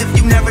seems if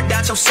you never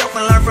doubt yourself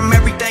and learn from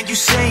everything you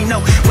see. No,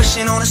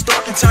 wishing on a star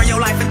can turn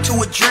your life into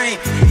a dream.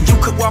 You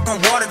could walk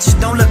on water, just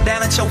don't look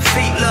down at your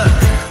feet. Look,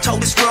 told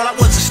this girl I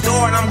was a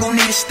star and I'm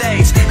gonna need a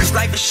stage. Cause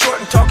life is short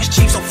and talk is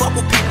cheap, so fuck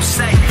what people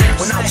say.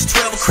 When I was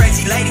 12, a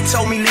crazy lady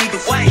told me lead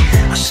the way.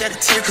 I shed a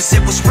tear cause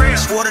it was real,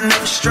 swore to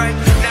never stray.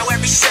 Now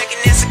every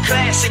second is a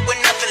classic when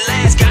nothing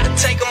lasts. Gotta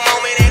take a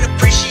moment and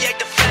appreciate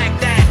the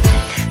fact that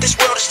this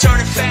world is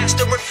turning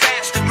faster and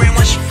faster. And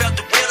once you felt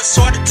the real, it's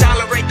hard to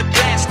tolerate the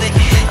plastic.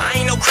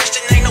 I ain't no Christian,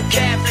 ain't no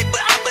Catholic,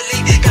 but I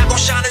believe God gon'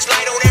 shine his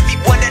light on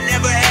everyone that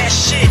never had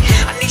shit.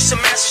 I need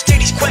some answers to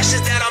these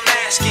questions that I'm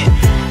asking.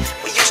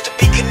 We used to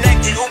be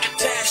connected, who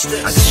detached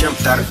us? I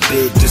jumped out of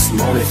bed this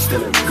morning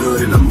feeling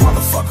good in a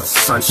motherfucker.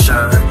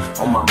 Sunshine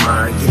on my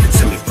mind, give it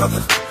to me,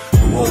 brother.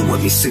 Roll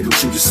with me, see what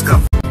you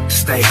discover.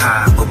 Stay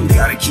high, but we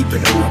gotta keep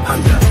it on the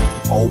under.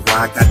 Oh,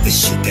 why I got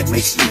this shit that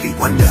makes me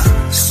wonder.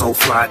 So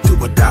fly, do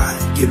or die,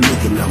 give me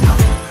your number.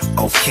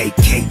 Okay,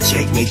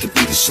 KJ made the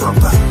beat a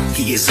slumber.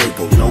 He is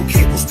able, no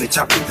cables, bitch,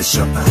 I beat the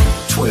shopper.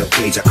 12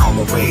 gauge, I call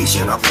a rage,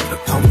 and I love the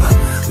pumper.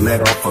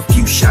 Let off a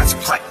few shots,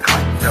 clack,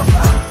 clack,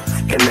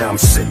 dumper. And now I'm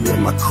sitting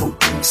in my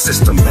coupe,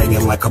 system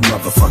banging like a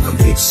motherfucking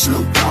big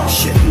Snoop.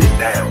 Shitting it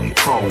down,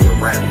 crawling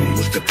around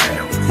with the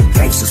pound.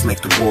 Gangsters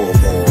make the world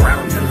go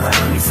around and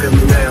round. You feel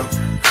me now?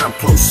 Come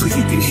close so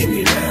you can hear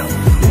me now.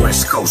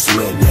 West Coast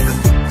little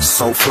nigga,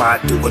 so fly,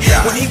 do or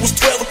die. When he was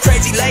 12, a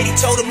crazy lady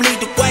told him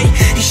lead the way.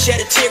 He shed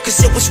a tear cause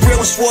it was real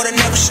and swore to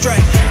never stray.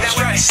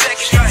 Now every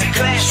second is a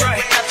clash, when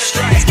nothing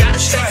strays. Gotta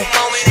take a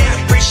moment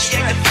and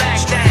appreciate the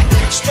fact that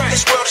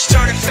this world is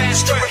turning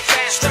faster and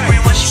faster.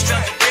 And once you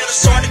felt the real,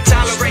 it's hard to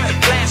tolerate the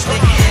plastic.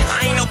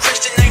 I ain't no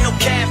Christian, ain't no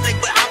Catholic,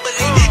 but I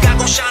believe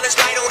God gon' shine his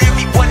light on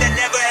everyone that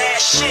never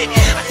had shit.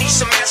 I need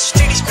some answers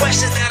to these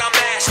questions that I'm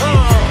asking.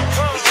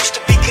 We used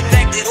to be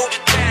connected, who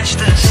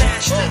detached us?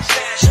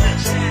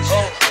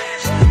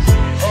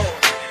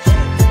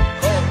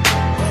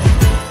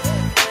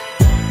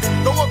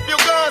 Throw up your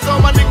guns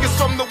on my niggas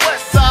from the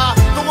west side.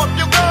 Throw up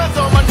your guns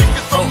on my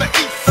niggas from the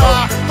east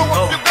side. Throw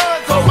up your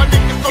guns on my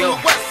niggas from the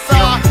west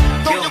side.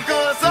 Throw your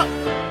guns up.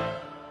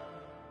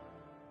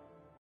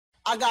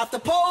 I got the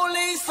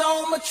police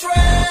on my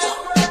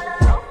trail.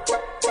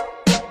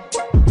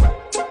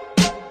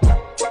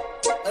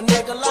 A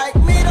nigga like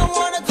me don't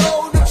wanna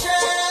go to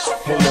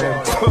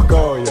jail. Fuck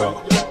all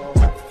y'all.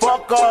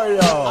 Fuck all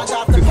y'all. I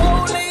got the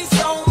police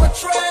on my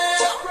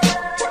trail.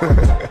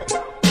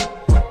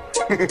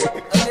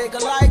 A nigga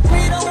like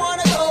me don't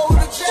wanna go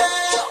to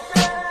jail.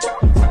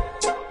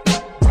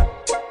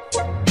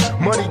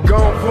 Money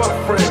gone, fuck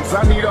friends.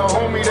 I need a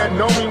homie that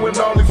know me when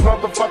all these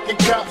motherfucking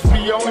cops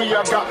be on me.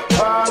 I got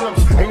problems,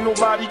 ain't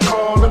nobody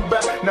calling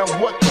back. Now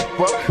what the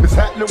fuck is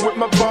happening with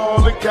my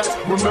ballin' cats?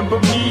 Remember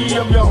me,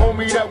 I'm your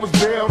homie that was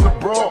there on the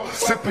brawl,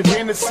 sipping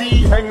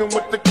Hennessy, hanging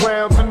with the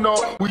clowns and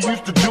all. We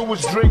used to do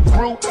was drink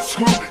brew,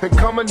 screw, and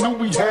come and knew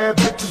we had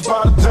bitches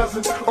by the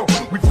dozens.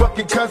 We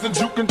fucking cousins,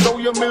 you can throw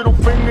your middle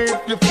finger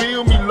if you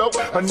feel me low.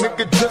 A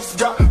nigga just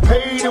got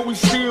paid and we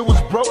still was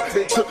broke.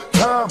 It took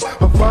time,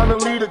 but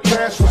finally the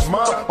cash was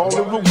mine. All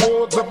the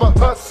rewards of a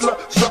hustler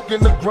stuck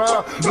in the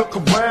grind. Look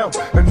around,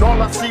 and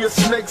all I see is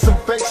snakes and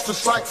fakes,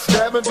 just like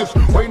scavengers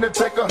waiting to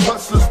take a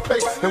hustler's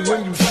pace. And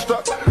when you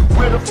stuck,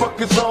 where the fuck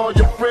is all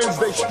your friends?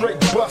 They straight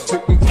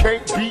busted and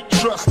can't be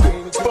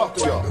trusted. Fuck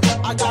y'all.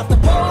 I got the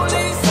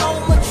police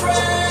on my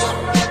trail.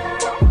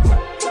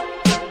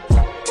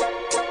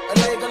 A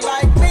nigga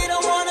like me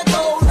don't wanna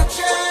go to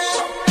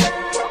jail.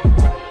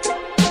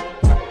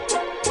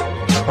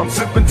 I'm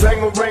sipping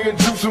Tangeray and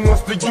juice and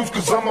wants the use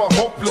cause I'm a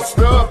hopeless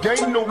thug.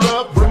 Ain't no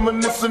love,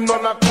 reminiscing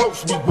on how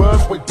close we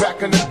was way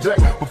back in the day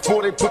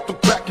before they put the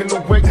crack in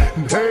the way.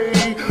 And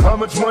hey, how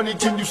much money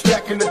can you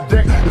stack in a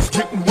day? It's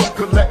getting rough,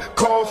 collect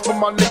calls from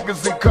my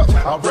niggas in cups.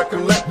 I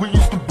recollect we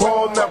used to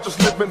ball, now just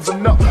living's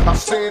enough. I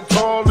stand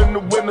tall in the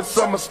winter,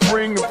 summer,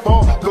 spring and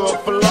fall. Thug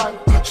for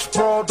life,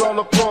 sprawled all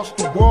across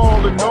the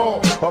wall and all.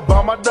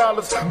 About my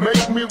dollars,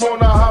 make me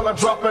wanna holler,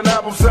 drop an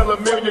album, sell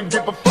 $1 million,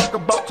 give a fuck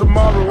about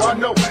tomorrow. I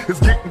know it's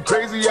getting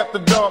crazy after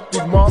dark,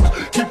 these moms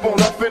keep on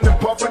huffing and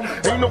puffing.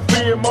 Ain't no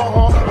fear in my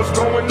heart, what's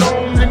going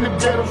on in the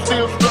ghetto?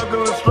 Still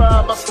struggle and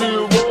strive, I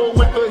still roll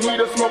with the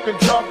heater, smoking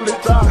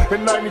chocolate tie.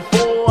 In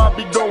 94, I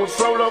be going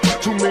solo,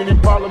 too many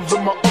problems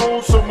of my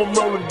own, so I'm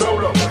rolling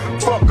dolo.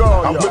 Fuck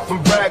all y'all. I went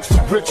from rags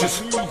to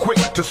riches, quick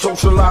to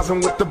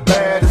socializing with the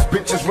baddest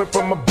bitches. Went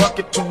from a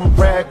bucket to a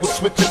rag with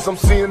switches, I'm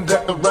seeing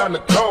that around the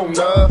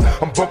corner.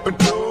 I'm bumping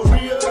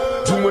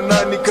doing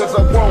 90 cause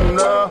I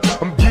wanna.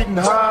 I'm getting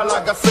high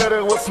like I said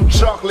it was some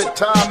chocolate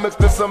time mixed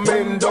in some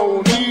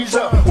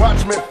Indonesia.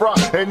 Watch me fry,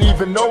 and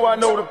even though I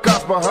know the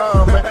cops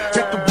behind me,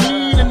 hit the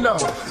weed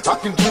enough, I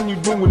continue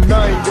doing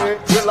 90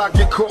 till I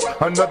get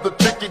caught. Another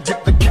ticket,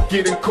 get the kick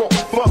it in court.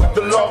 Fuck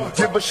the law,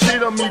 give a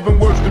shit, I'm even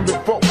worse than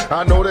before.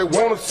 I know they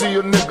wanna see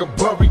a nigga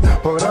buried,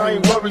 but I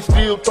ain't worried,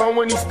 still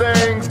throwing these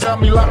things. Got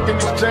me locked in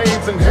these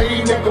chains, and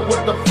hey nigga,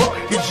 what the fuck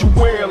is you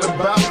wailing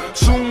about?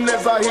 Soon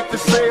as I hit the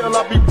sale,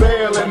 I'll be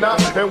bailing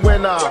out. And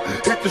when I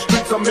hit the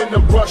streets, I'm in the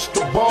rush to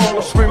ball.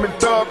 I'm screaming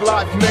thug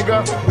life,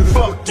 nigga.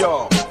 Fuck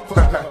y'all.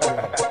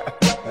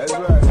 That's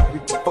right.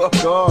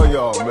 Fuck all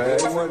y'all, man.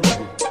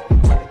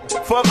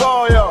 Fuck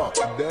all y'all.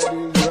 That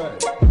is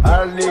right.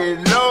 I need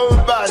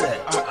nobody.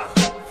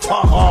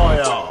 Fuck all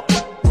y'all.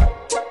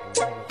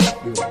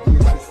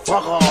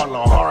 Fuck all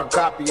the hard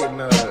copy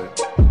and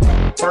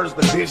first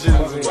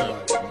editions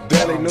and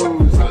Daily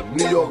News,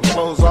 New York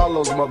Post, all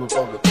those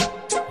motherfuckers.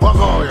 Fuck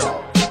all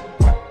y'all.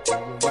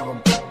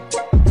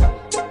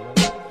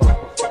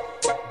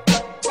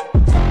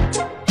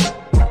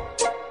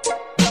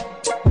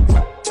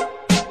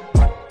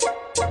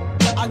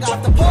 I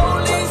got the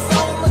police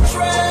on my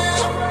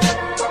trail.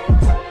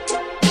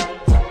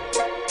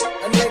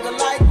 A nigga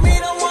like me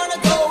don't wanna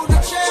go to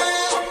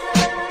jail.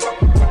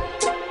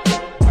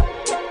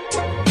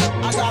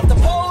 I got the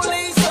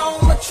police on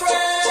my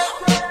trail.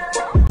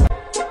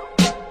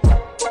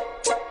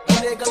 A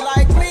nigga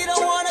like me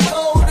don't wanna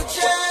go to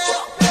jail.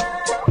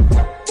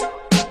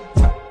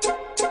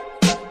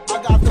 I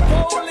got the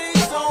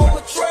police on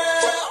my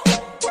trail.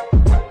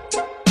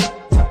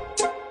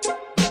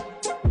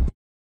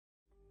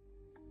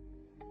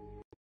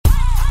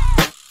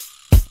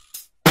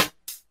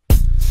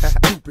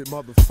 Stupid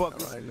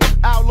motherfuckers.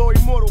 Outlaw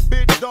immortal,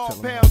 bitch,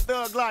 dog, pound,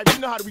 thug life. You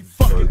know how to be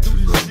fucking do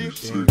this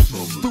shit.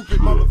 Stupid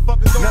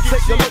motherfuckers don't Now get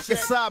take a shit. look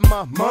inside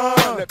my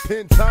mind. That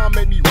pen time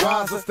made me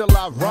rise, but still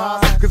I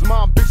rise. Cause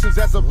my ambitions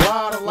as a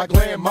rider like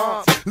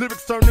landmines.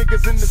 Lyrics turn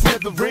niggas into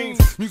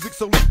smithereens. Music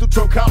so lethal,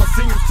 turn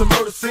coliseums to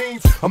murder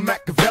scenes. I'm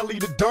Machiavelli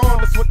the Dawn,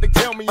 that's what they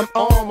tell me I'm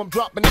on. I'm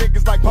dropping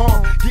niggas like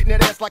bomb, getting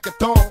that ass like a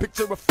thong.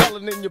 Picture a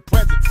felon in your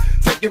presence,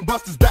 taking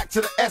busters back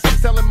to the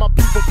essence. Telling my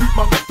people, beat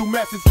my lethal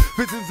message.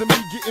 Visions of me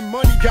getting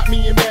money got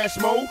me in mash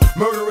mode.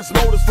 Murderous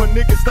motives for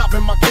niggas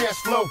stopping my cash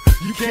flow.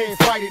 You can't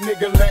fight it,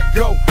 nigga, let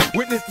go.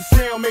 Witness the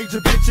sound, made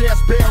your bitch ass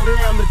bail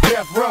down to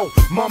death row.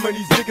 Mama,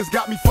 these niggas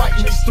got me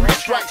fighting these 3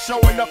 strikes,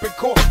 showing up in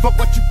court. Fuck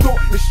what you thought,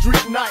 it's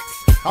street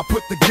nights. I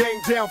put the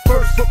game down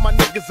first, put my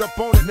niggas up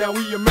on it. Now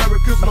we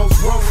America's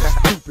most wanted.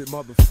 Stupid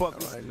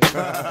motherfuckers.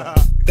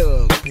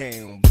 Thug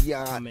pound,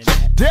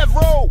 biatch. Death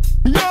row,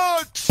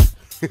 biatch.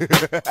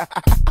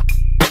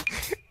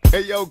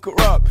 Hey yo,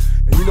 Corrupt.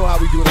 And you know how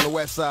we do it on the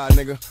west side,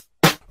 nigga.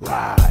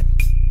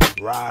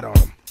 Ride on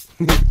them.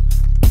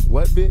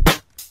 What,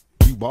 bitch?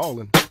 You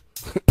ballin'.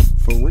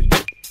 For real?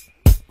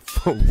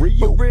 For real?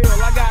 For real,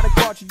 I got a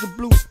cartridge of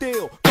blue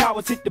steel.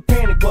 Cowards hit the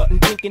panic button,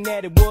 thinking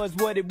that it was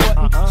what it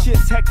wasn't.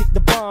 Shit's hectic, the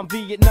bomb,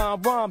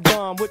 Vietnam, rom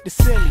dom with the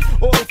semi.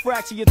 Oil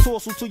fracture your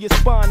torso to your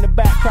spine, the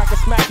back cracker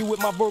smack you with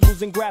my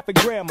verbals and graphic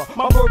grammar.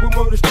 My verbal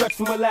murder stretch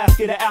from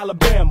Alaska to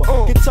Alabama.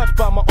 Get touched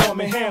by my arm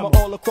and hammer.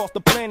 All across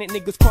the planet,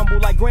 niggas crumble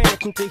like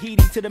granite from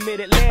Tahiti to the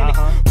mid-Atlantic.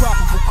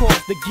 Probable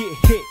cause to get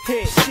hit.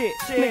 Shit.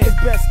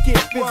 Niggas best get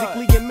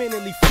physically and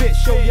mentally fit.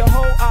 Show your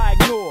hoe, I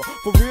ignore.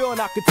 For real,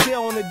 and I could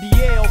tell on the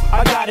DL,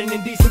 I got an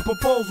indecent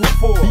proposal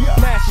for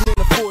her. Mashing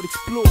in a Ford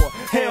Explorer.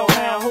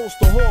 Hellhound host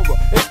of horror.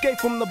 Escape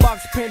from the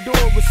box of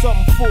Pandora with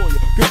something for you.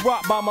 Get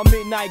rocked by my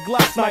midnight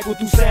Glock. Sniper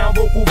through sound,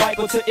 vocal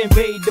viper to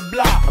invade the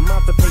block. I'm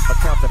out the paper,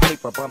 count the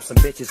paper, bump some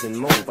bitches and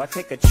move. I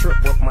take a trip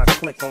with my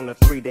clique on a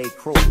 3-day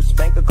cruise.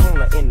 Bank a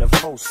corner in the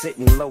foe,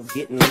 sitting low,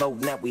 getting low.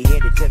 Now we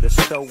headed to the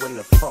store in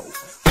the foe.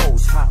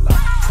 Hoes holla,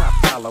 top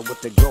dollar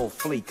with the gold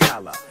flea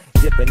collar.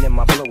 Dipping in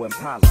my blue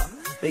Impala.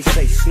 They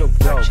say Snoop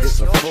Dogg is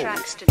a fool,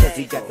 cause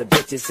he got the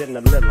bitches and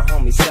the little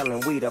homie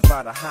selling weed up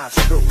out of high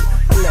school.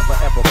 I never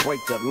ever break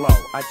the law,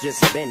 I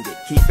just bend it.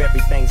 Keep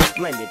everything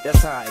splendid,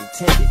 that's how I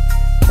intended.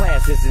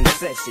 Class is in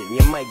session,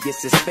 you might get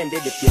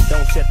suspended if you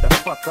don't shut the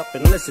fuck up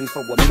and listen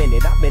for a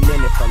minute. I've been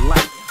in it for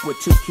life, with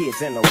 2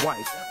 kids and a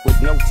wife.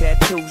 With no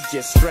tattoos,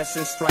 just stress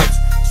and stripes.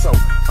 So,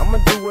 I'ma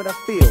do what I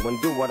feel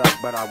and do what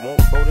but I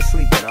won't go to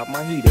sleep without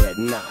my heater at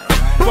night.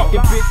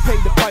 Fucking bitch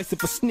paid the price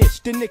of a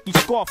snitch, the Nicky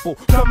Scarful.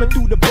 Coming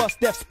through the bus,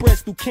 death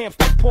spreads through camps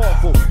like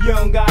powerful.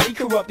 Young guy, he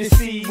corrupted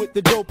seed with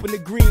the dope and the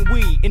green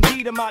weed.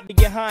 Indeed, I'm out to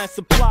get high and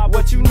supply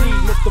what you need,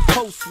 Mr.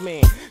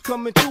 Postman.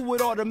 Coming through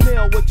with all the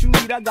mail, what you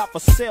need I got for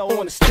sale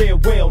on the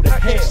stairwell to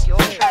hell. Your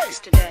tracks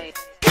today.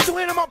 Get your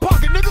hand in my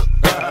pocket, nigga.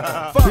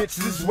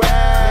 Bitches is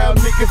wild,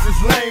 niggas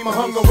is lame. I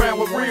hung around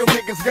with real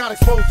niggas, got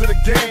exposed to the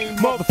game.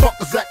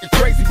 Motherfuckers acting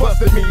crazy,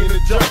 busted me in the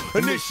jail.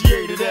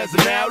 Initiated as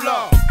an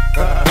outlaw.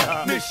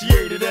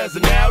 Initiated as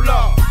an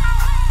outlaw.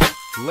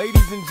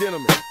 Ladies and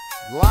gentlemen,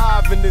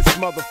 live in this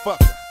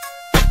motherfucker.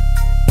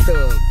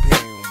 Thug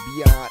pound,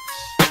 biatch.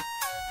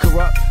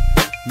 Corrupt,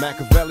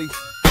 Machiavelli.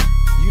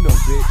 You know,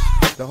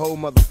 bitch, the whole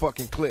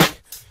motherfucking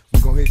clique. We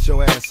gon' hit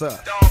your ass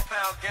up.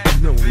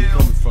 You know where we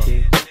coming from.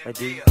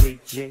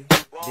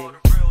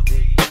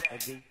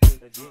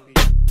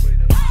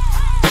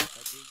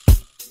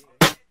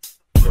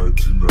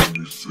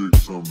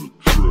 1996 on the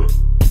trip.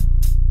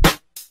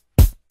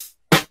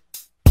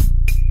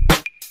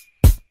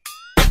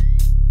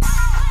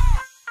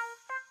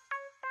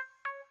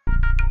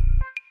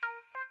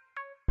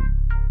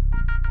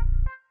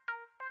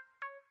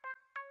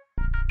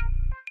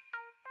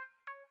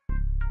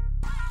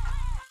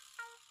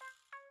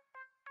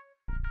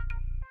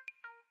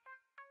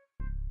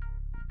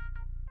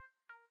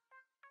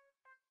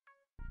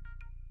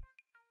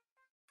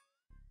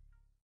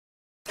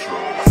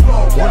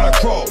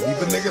 crawl.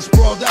 Leave a nigga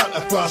sprawled out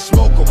after I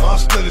smoke him. I'll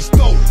split his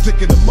throat,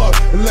 stick in him up,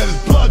 and let his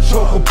blood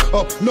choke him.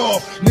 Up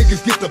north,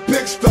 niggas get the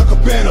pick stuck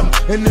up in them.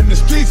 And in the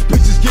streets,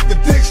 bitches get the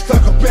dick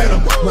stuck up in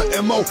them. My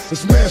MO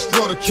is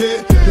manslaughter,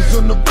 kid. It's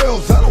on the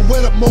bills, I don't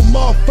wet up more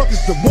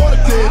motherfuckers than water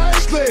did.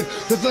 Slid,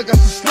 cause I got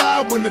to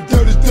slide when the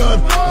dirt is done.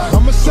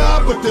 I'm a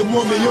side, but they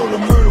want me on the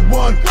murder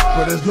one.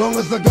 But as long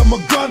as I got my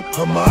gun,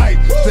 I'm alright.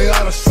 Stay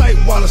out of sight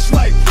while it's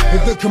light.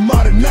 And then come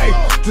out at night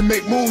to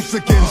make moves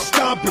again,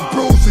 stomp and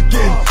bruise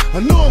again. I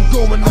know I'm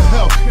going to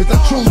hell if I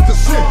choose to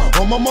sin.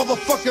 All my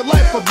motherfucking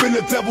life I've been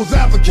the devil's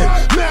advocate.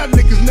 Mad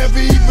niggas never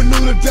even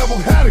knew the devil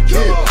had a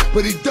kid,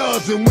 but he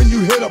does, and when you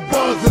hit a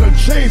buzz and a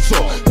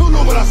chainsaw, don't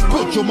know what I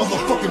spilled your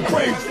motherfucking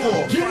brains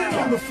for. Get it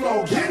on the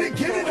floor, get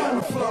it on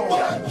the floor.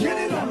 Get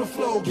it on the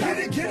floor, get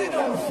it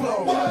on the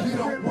floor. You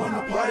don't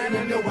wanna party,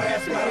 then your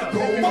ass gotta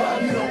go. You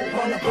don't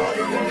wanna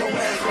party, then your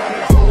ass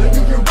gotta go. And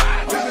you can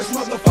ride to this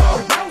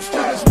motherfucker, bounce to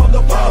this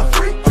motherfucker,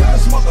 freak to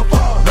this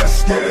motherfucker.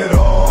 Let's get it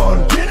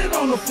on. Get it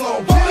on the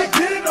floor,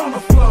 get it on the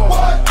floor.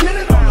 Get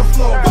it on the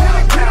floor, get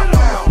it on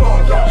the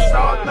floor. Don't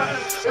start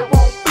nothing, it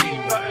won't be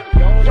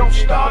nothing. Don't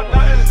start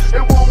nothing,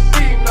 it won't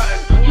be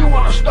nothing. You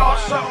wanna start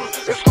something,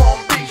 it's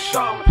gonna be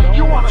something.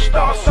 You wanna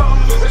start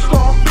something, it's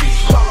gonna be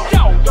something.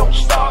 Yo, don't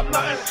start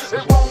nothing,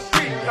 it won't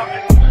be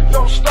nothing.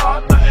 Don't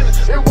start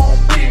nothing, it won't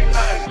be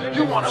nothing.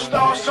 You wanna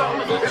start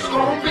something, it's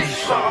gonna be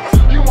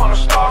something. You wanna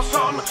start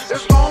something,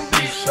 it's gonna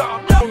be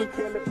something.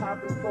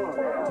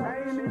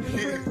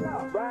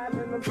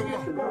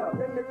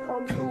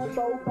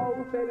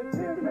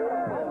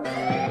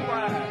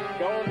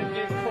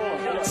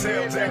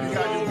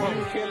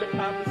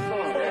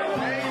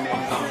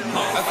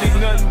 I think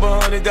nothing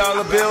but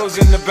 $100 bills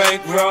in the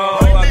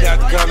bankroll. I got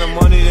the kind of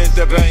money that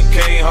the bank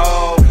can't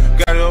hold.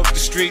 Got it off the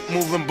street,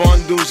 moving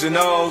bundles and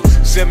O's.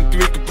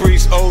 7-3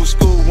 Caprice, old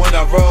school when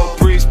I roll.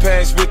 Breeze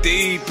pass with the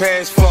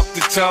E-pass, fuck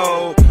the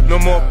toll. No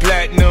more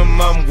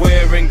platinum, I'm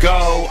wearing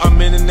gold.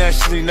 I'm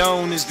internationally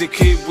known as the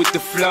kid with the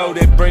flow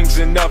that brings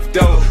enough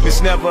dough.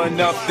 It's never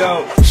enough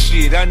though.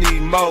 Shit, I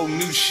need more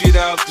new shit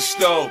out the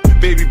stove.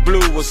 Baby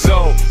blue was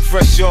old,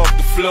 fresh off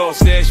the floor.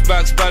 Stash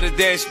box by the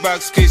dash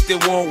box, case they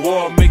want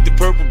war. Make the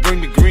purple,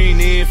 bring the green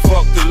in,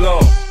 fuck the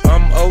law.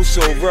 I'm oh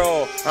so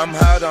raw, I'm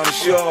hot on the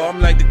shore. I'm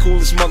like the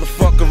coolest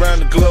motherfucker around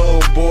the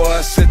globe, boy.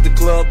 I set the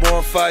club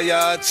on fire,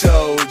 I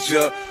told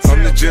ya.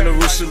 I'm the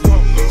general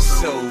salute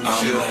soldier.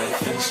 I'm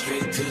like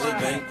straight to the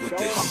bank with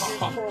this.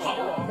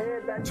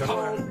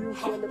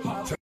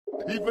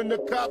 Even the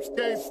cops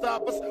can't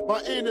stop us.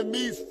 My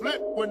enemies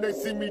flip when they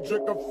see me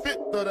drink a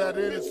fifth of that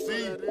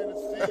N.I.C.E.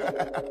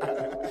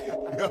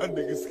 Y'all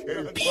niggas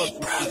can't fuck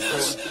with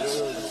this.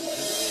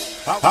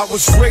 I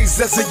was raised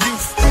as a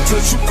youth to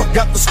the truth. I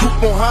got the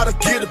scoop on how to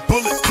get it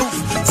bulletproof.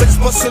 Sex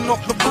busting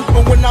off the roof,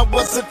 but when I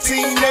was a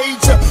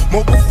teenager,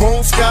 mobile phone,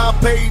 sky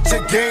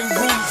pager, gang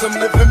rules. I'm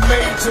living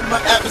major.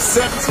 My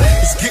adversaries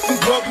is getting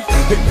worried.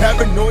 They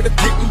paranoid of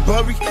getting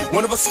buried.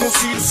 One of us gon'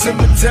 see the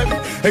cemetery.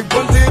 They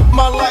wonder if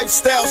my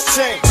lifestyle's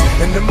changed,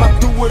 and am I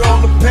through with all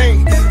the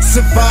pain?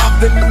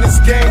 Survived in this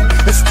game,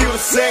 it's still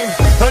the same.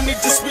 Honey,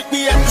 just meet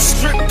me at the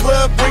strip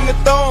club, bring a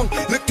thong.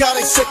 Look how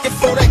they shaking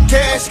for that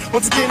cash.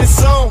 Once again,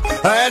 it's on.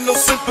 I had no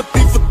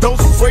sympathy for those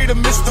afraid of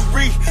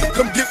mystery.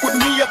 Come get with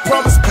me, I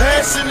promise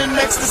passion and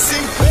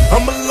ecstasy.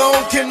 I'm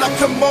alone, can I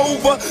come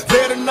over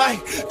there tonight?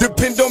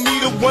 Depend on me,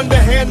 the one to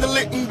handle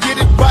it and get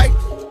it right.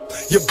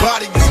 Your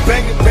body is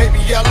banging, baby,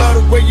 I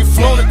love the way you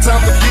flow. The time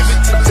to give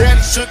it to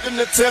daddy, sugar,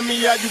 to tell me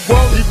how you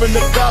want. Even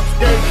the cops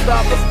can't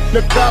stop us,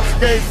 the cops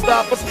can't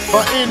stop us.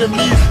 My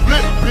enemies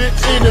flip,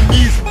 bitch,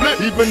 enemies flip.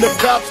 Even the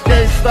cops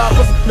can't stop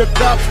us, the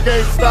cops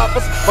can't stop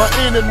us. My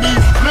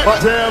enemies flip, my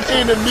damn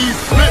enemies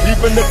flip.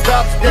 Even the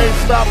cops can't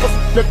stop us,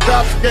 the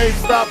cops can't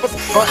stop us.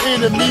 My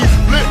enemies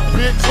flip,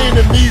 bitch,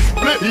 enemies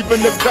flip.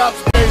 Even the cops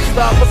can't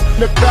stop us,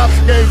 the cops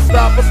can't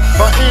stop us.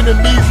 My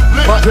enemies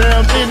flip, my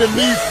damn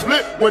enemies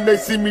flip when they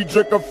see me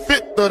drink a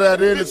fifth of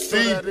that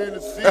N.I.C.E.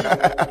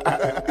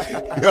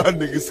 Y'all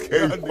niggas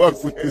can't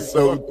fuck with this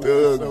old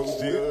thug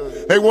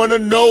shit. They wanna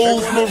know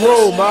who's my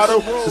role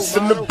model. It's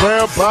in the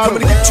brown bottle.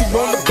 Coming to get you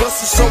on the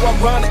bus is so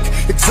ironic.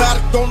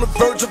 Exotic on the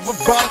verge of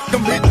erotic.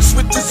 I'm hitting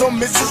switches on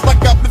misses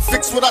like I've been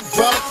fixed with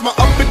hydraulics. My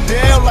up and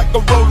down like a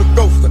roller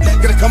coaster.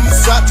 Gotta come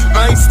inside you,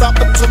 I ain't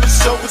stopping till the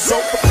show is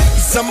over.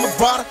 Cause I'm a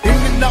rider, in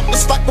and out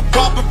just like a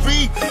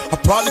robbery.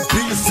 I'll probably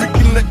be a freak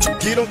and let you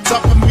get on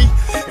top of me.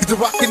 Cause the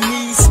rockin'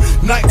 knees,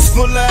 nights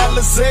full of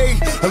Alizé.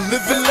 A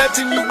living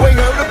legend, you ain't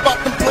heard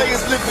about them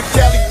players living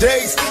Cali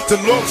days.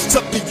 The Lord's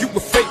tough to you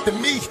with faith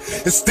in me.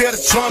 Instead of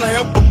trying to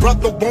help a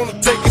brother, wanna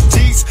take his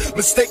G's.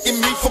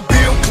 Mistaking me for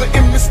Bill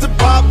Clinton, Mr.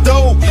 Bob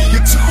Dole.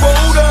 You're too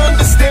old to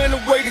understand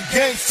the way the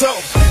game's so.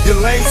 You're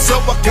lame, so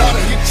I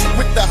gotta hit you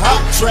with the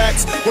hot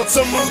tracks. Once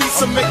I'm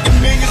released, I'm making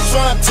millions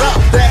trying to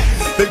top that.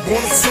 They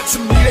wanna sit to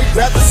me, they'd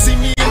rather see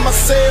me in my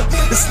cell.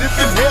 It's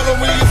living hell,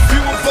 only a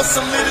few of us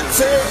a little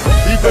tail.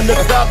 Even the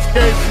cops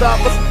can't stop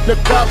us, the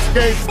cops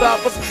can't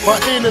stop us. My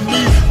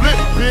enemies flip,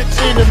 bitch,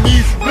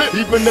 enemies flip.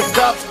 Even the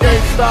cops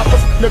can't stop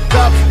us, the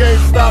cops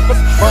can't stop us.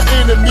 My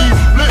enemies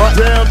flip, my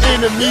damn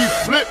enemies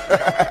flip.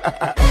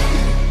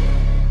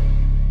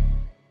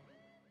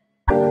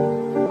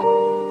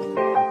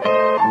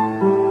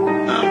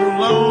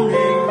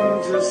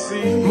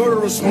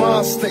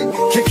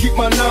 Can't keep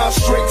my nine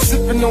straight,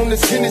 sipping on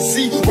this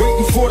Hennessy,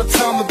 waiting for the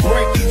time to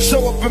break.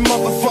 Show up and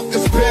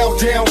motherfuckers bow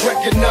down,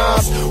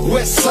 recognize.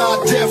 West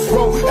side death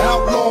row,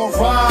 outlaw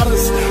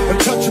riders,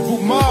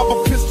 untouchable mob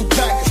of pistol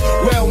packers.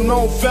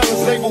 Well-known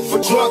fellas labeled for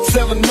drug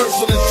selling,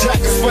 merciless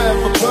jackets.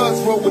 Forever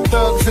buzz roll with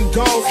thugs and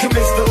dogs.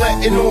 Commence to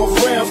letting off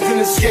rounds, then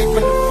escaping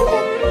the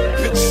fog.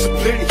 Bitches are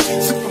plenty,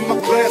 sipping my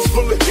glass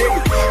full of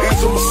Henny.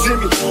 Hands on my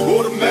semi,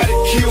 automatic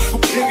kill for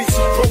pennies.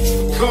 Approach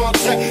for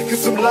contact,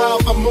 cause I'm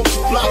live, I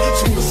multiply.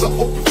 Soon as I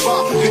open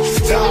fire, niggas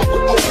die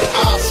with open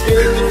eyes.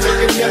 Scared to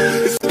take a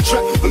nap, it's the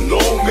trap. A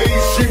long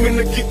maze, dreaming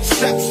to get the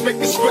snaps,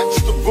 making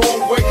scratches the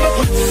wrong way.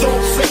 What the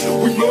song say,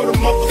 we murder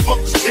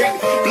motherfuckers dead.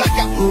 Black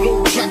out,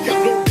 low track out,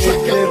 low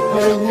track out.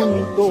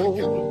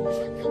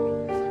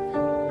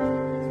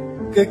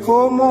 Que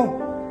cómo,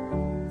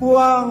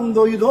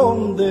 cuándo y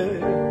dónde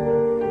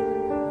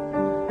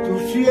tú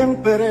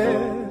siempre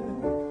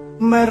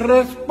me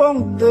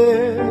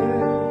respondes.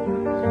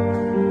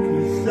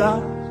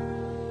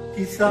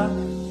 Quizás.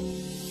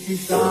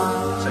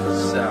 Check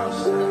this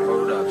out.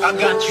 I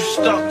got you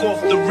stuck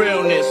off the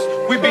realness.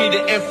 We be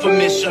the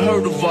infamous, you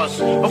heard of us.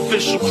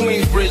 Official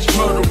Queensbridge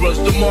murderers.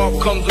 The mob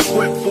comes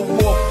equipped for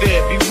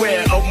warfare.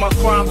 Beware of my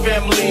crime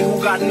family who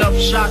got enough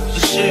shots to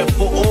share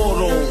for all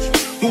those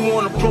who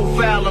wanna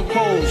profile and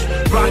pose.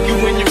 Rock you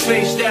in your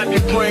face, stab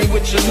your brain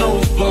with your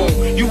nose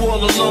bone. You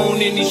all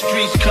alone in these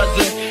streets,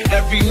 cousin.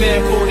 Every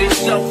man for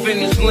themself in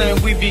this land,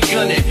 we be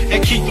gunning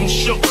and keep them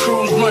shook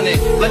crews running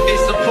like they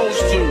supposed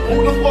to.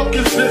 Who the fuck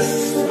is this?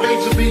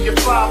 Major me at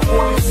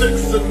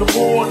 5:46 in the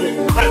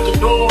morning. Crack the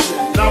door,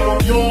 now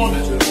I'm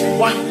yawning.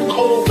 Wipe the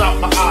cold out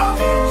my eye.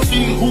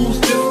 See who's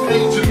this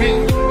Major me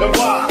and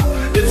why.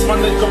 It's my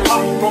nigga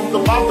Pop from the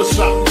barber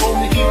shop.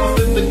 Only he was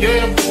in the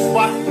gambling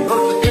spot.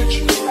 Heard the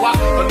intricate plot.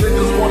 My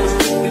niggas wanna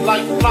stick me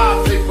like fly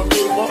paper,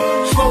 paper.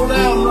 Slow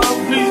down, love,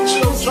 please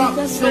chill, drop,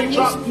 stay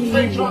drop,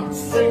 stay drop,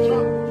 stay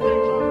drop.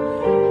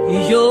 Y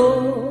yo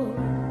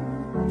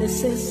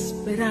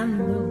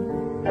desesperando,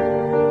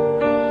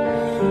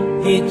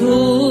 y tú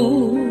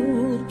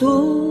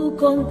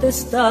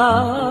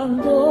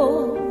contestando,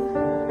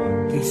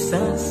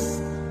 quizás.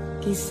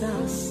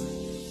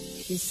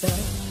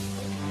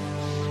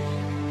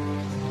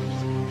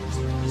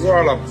 You're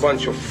all a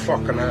bunch of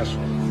fucking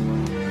assholes.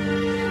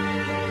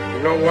 You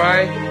know why?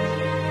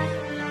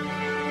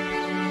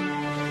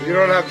 You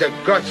don't have the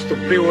guts to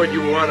be what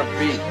you want to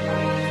be.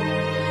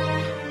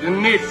 You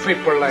need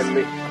people like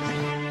me.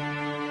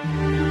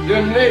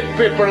 You need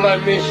people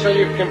like me so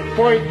you can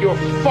point your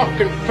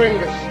fucking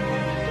fingers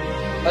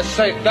and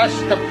say, that's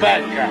the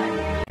bad guy.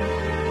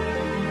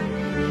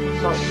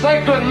 So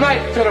say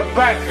goodnight to the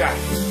bad guy.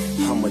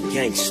 I'm a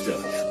gangster,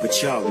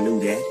 but y'all knew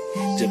that.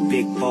 The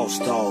big boss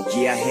dog,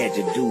 yeah, I had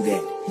to do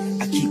that.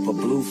 I keep a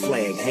blue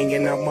flag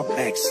hanging out my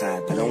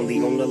backside, but only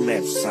on the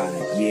left side.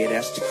 Yeah,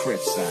 that's the crib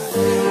side.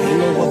 Ain't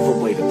no other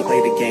way to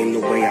play the game the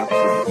way I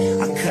play.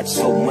 I cut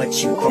so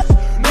much you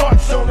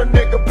March on a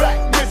nigga back,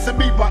 missing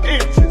me by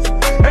inches.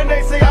 And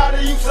they say, how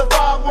do you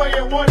survive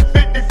weighing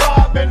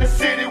 155 in the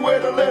city where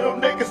the little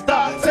niggas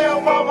die? Tell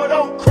mama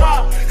don't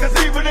cry, cause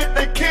even if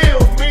they kill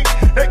me,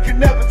 they can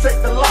never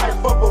take the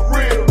life of a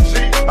real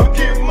G. I'm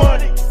getting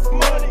money.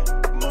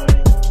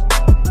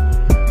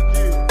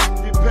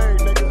 Get paid,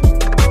 nigga.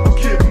 I'm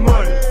getting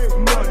money.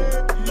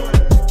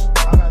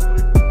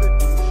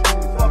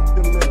 Fuck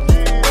them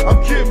niggas. I'm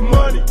getting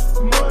money.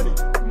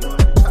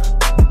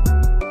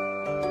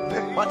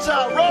 Watch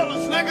out,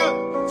 rollers, nigga.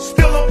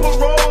 Still on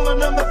parole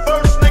and I'm the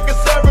first nigga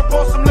serving.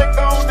 Pour some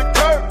liquor on the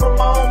curb.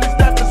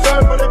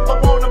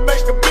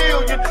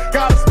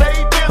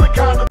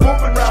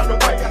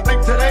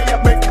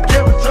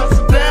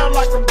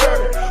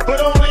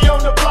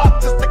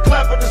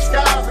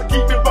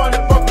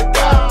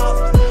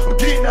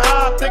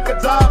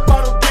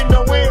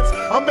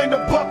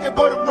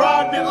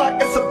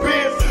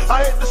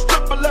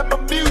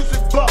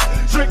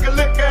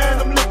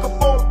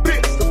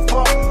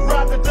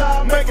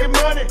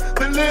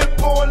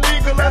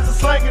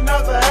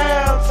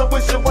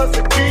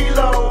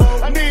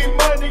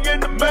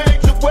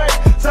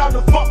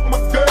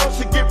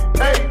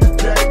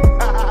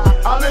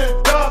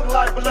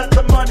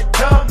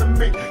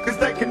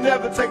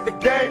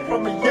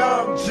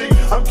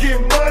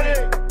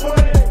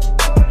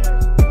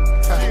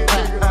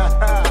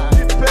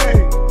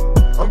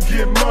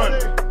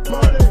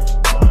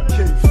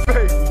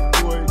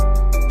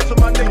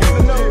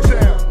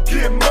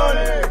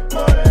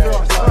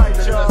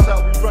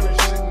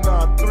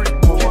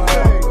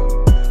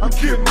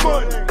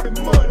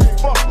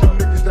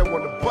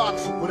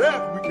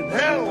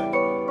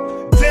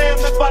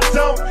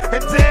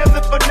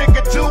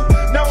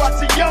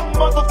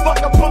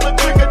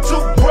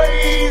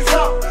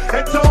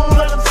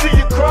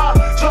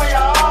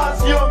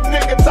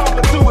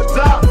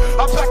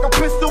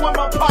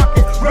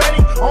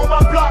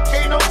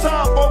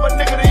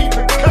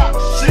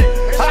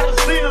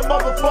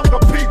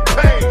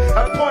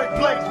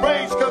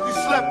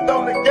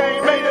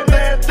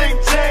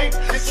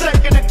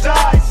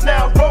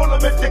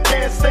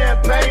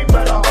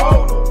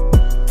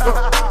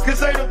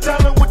 ain't no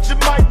telling what you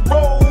might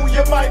roll.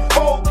 You might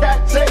fold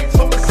cat tails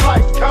from a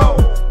slice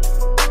cone.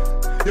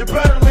 You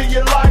better live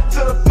your life to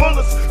the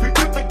fullest. You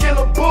get to kill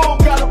a bull,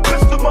 got a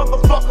pistol,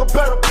 motherfucker,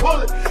 better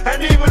pull it.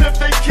 And even if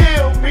they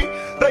kill me,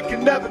 they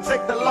can never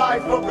take the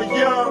life of a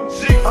young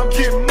G. I'm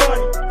getting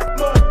money.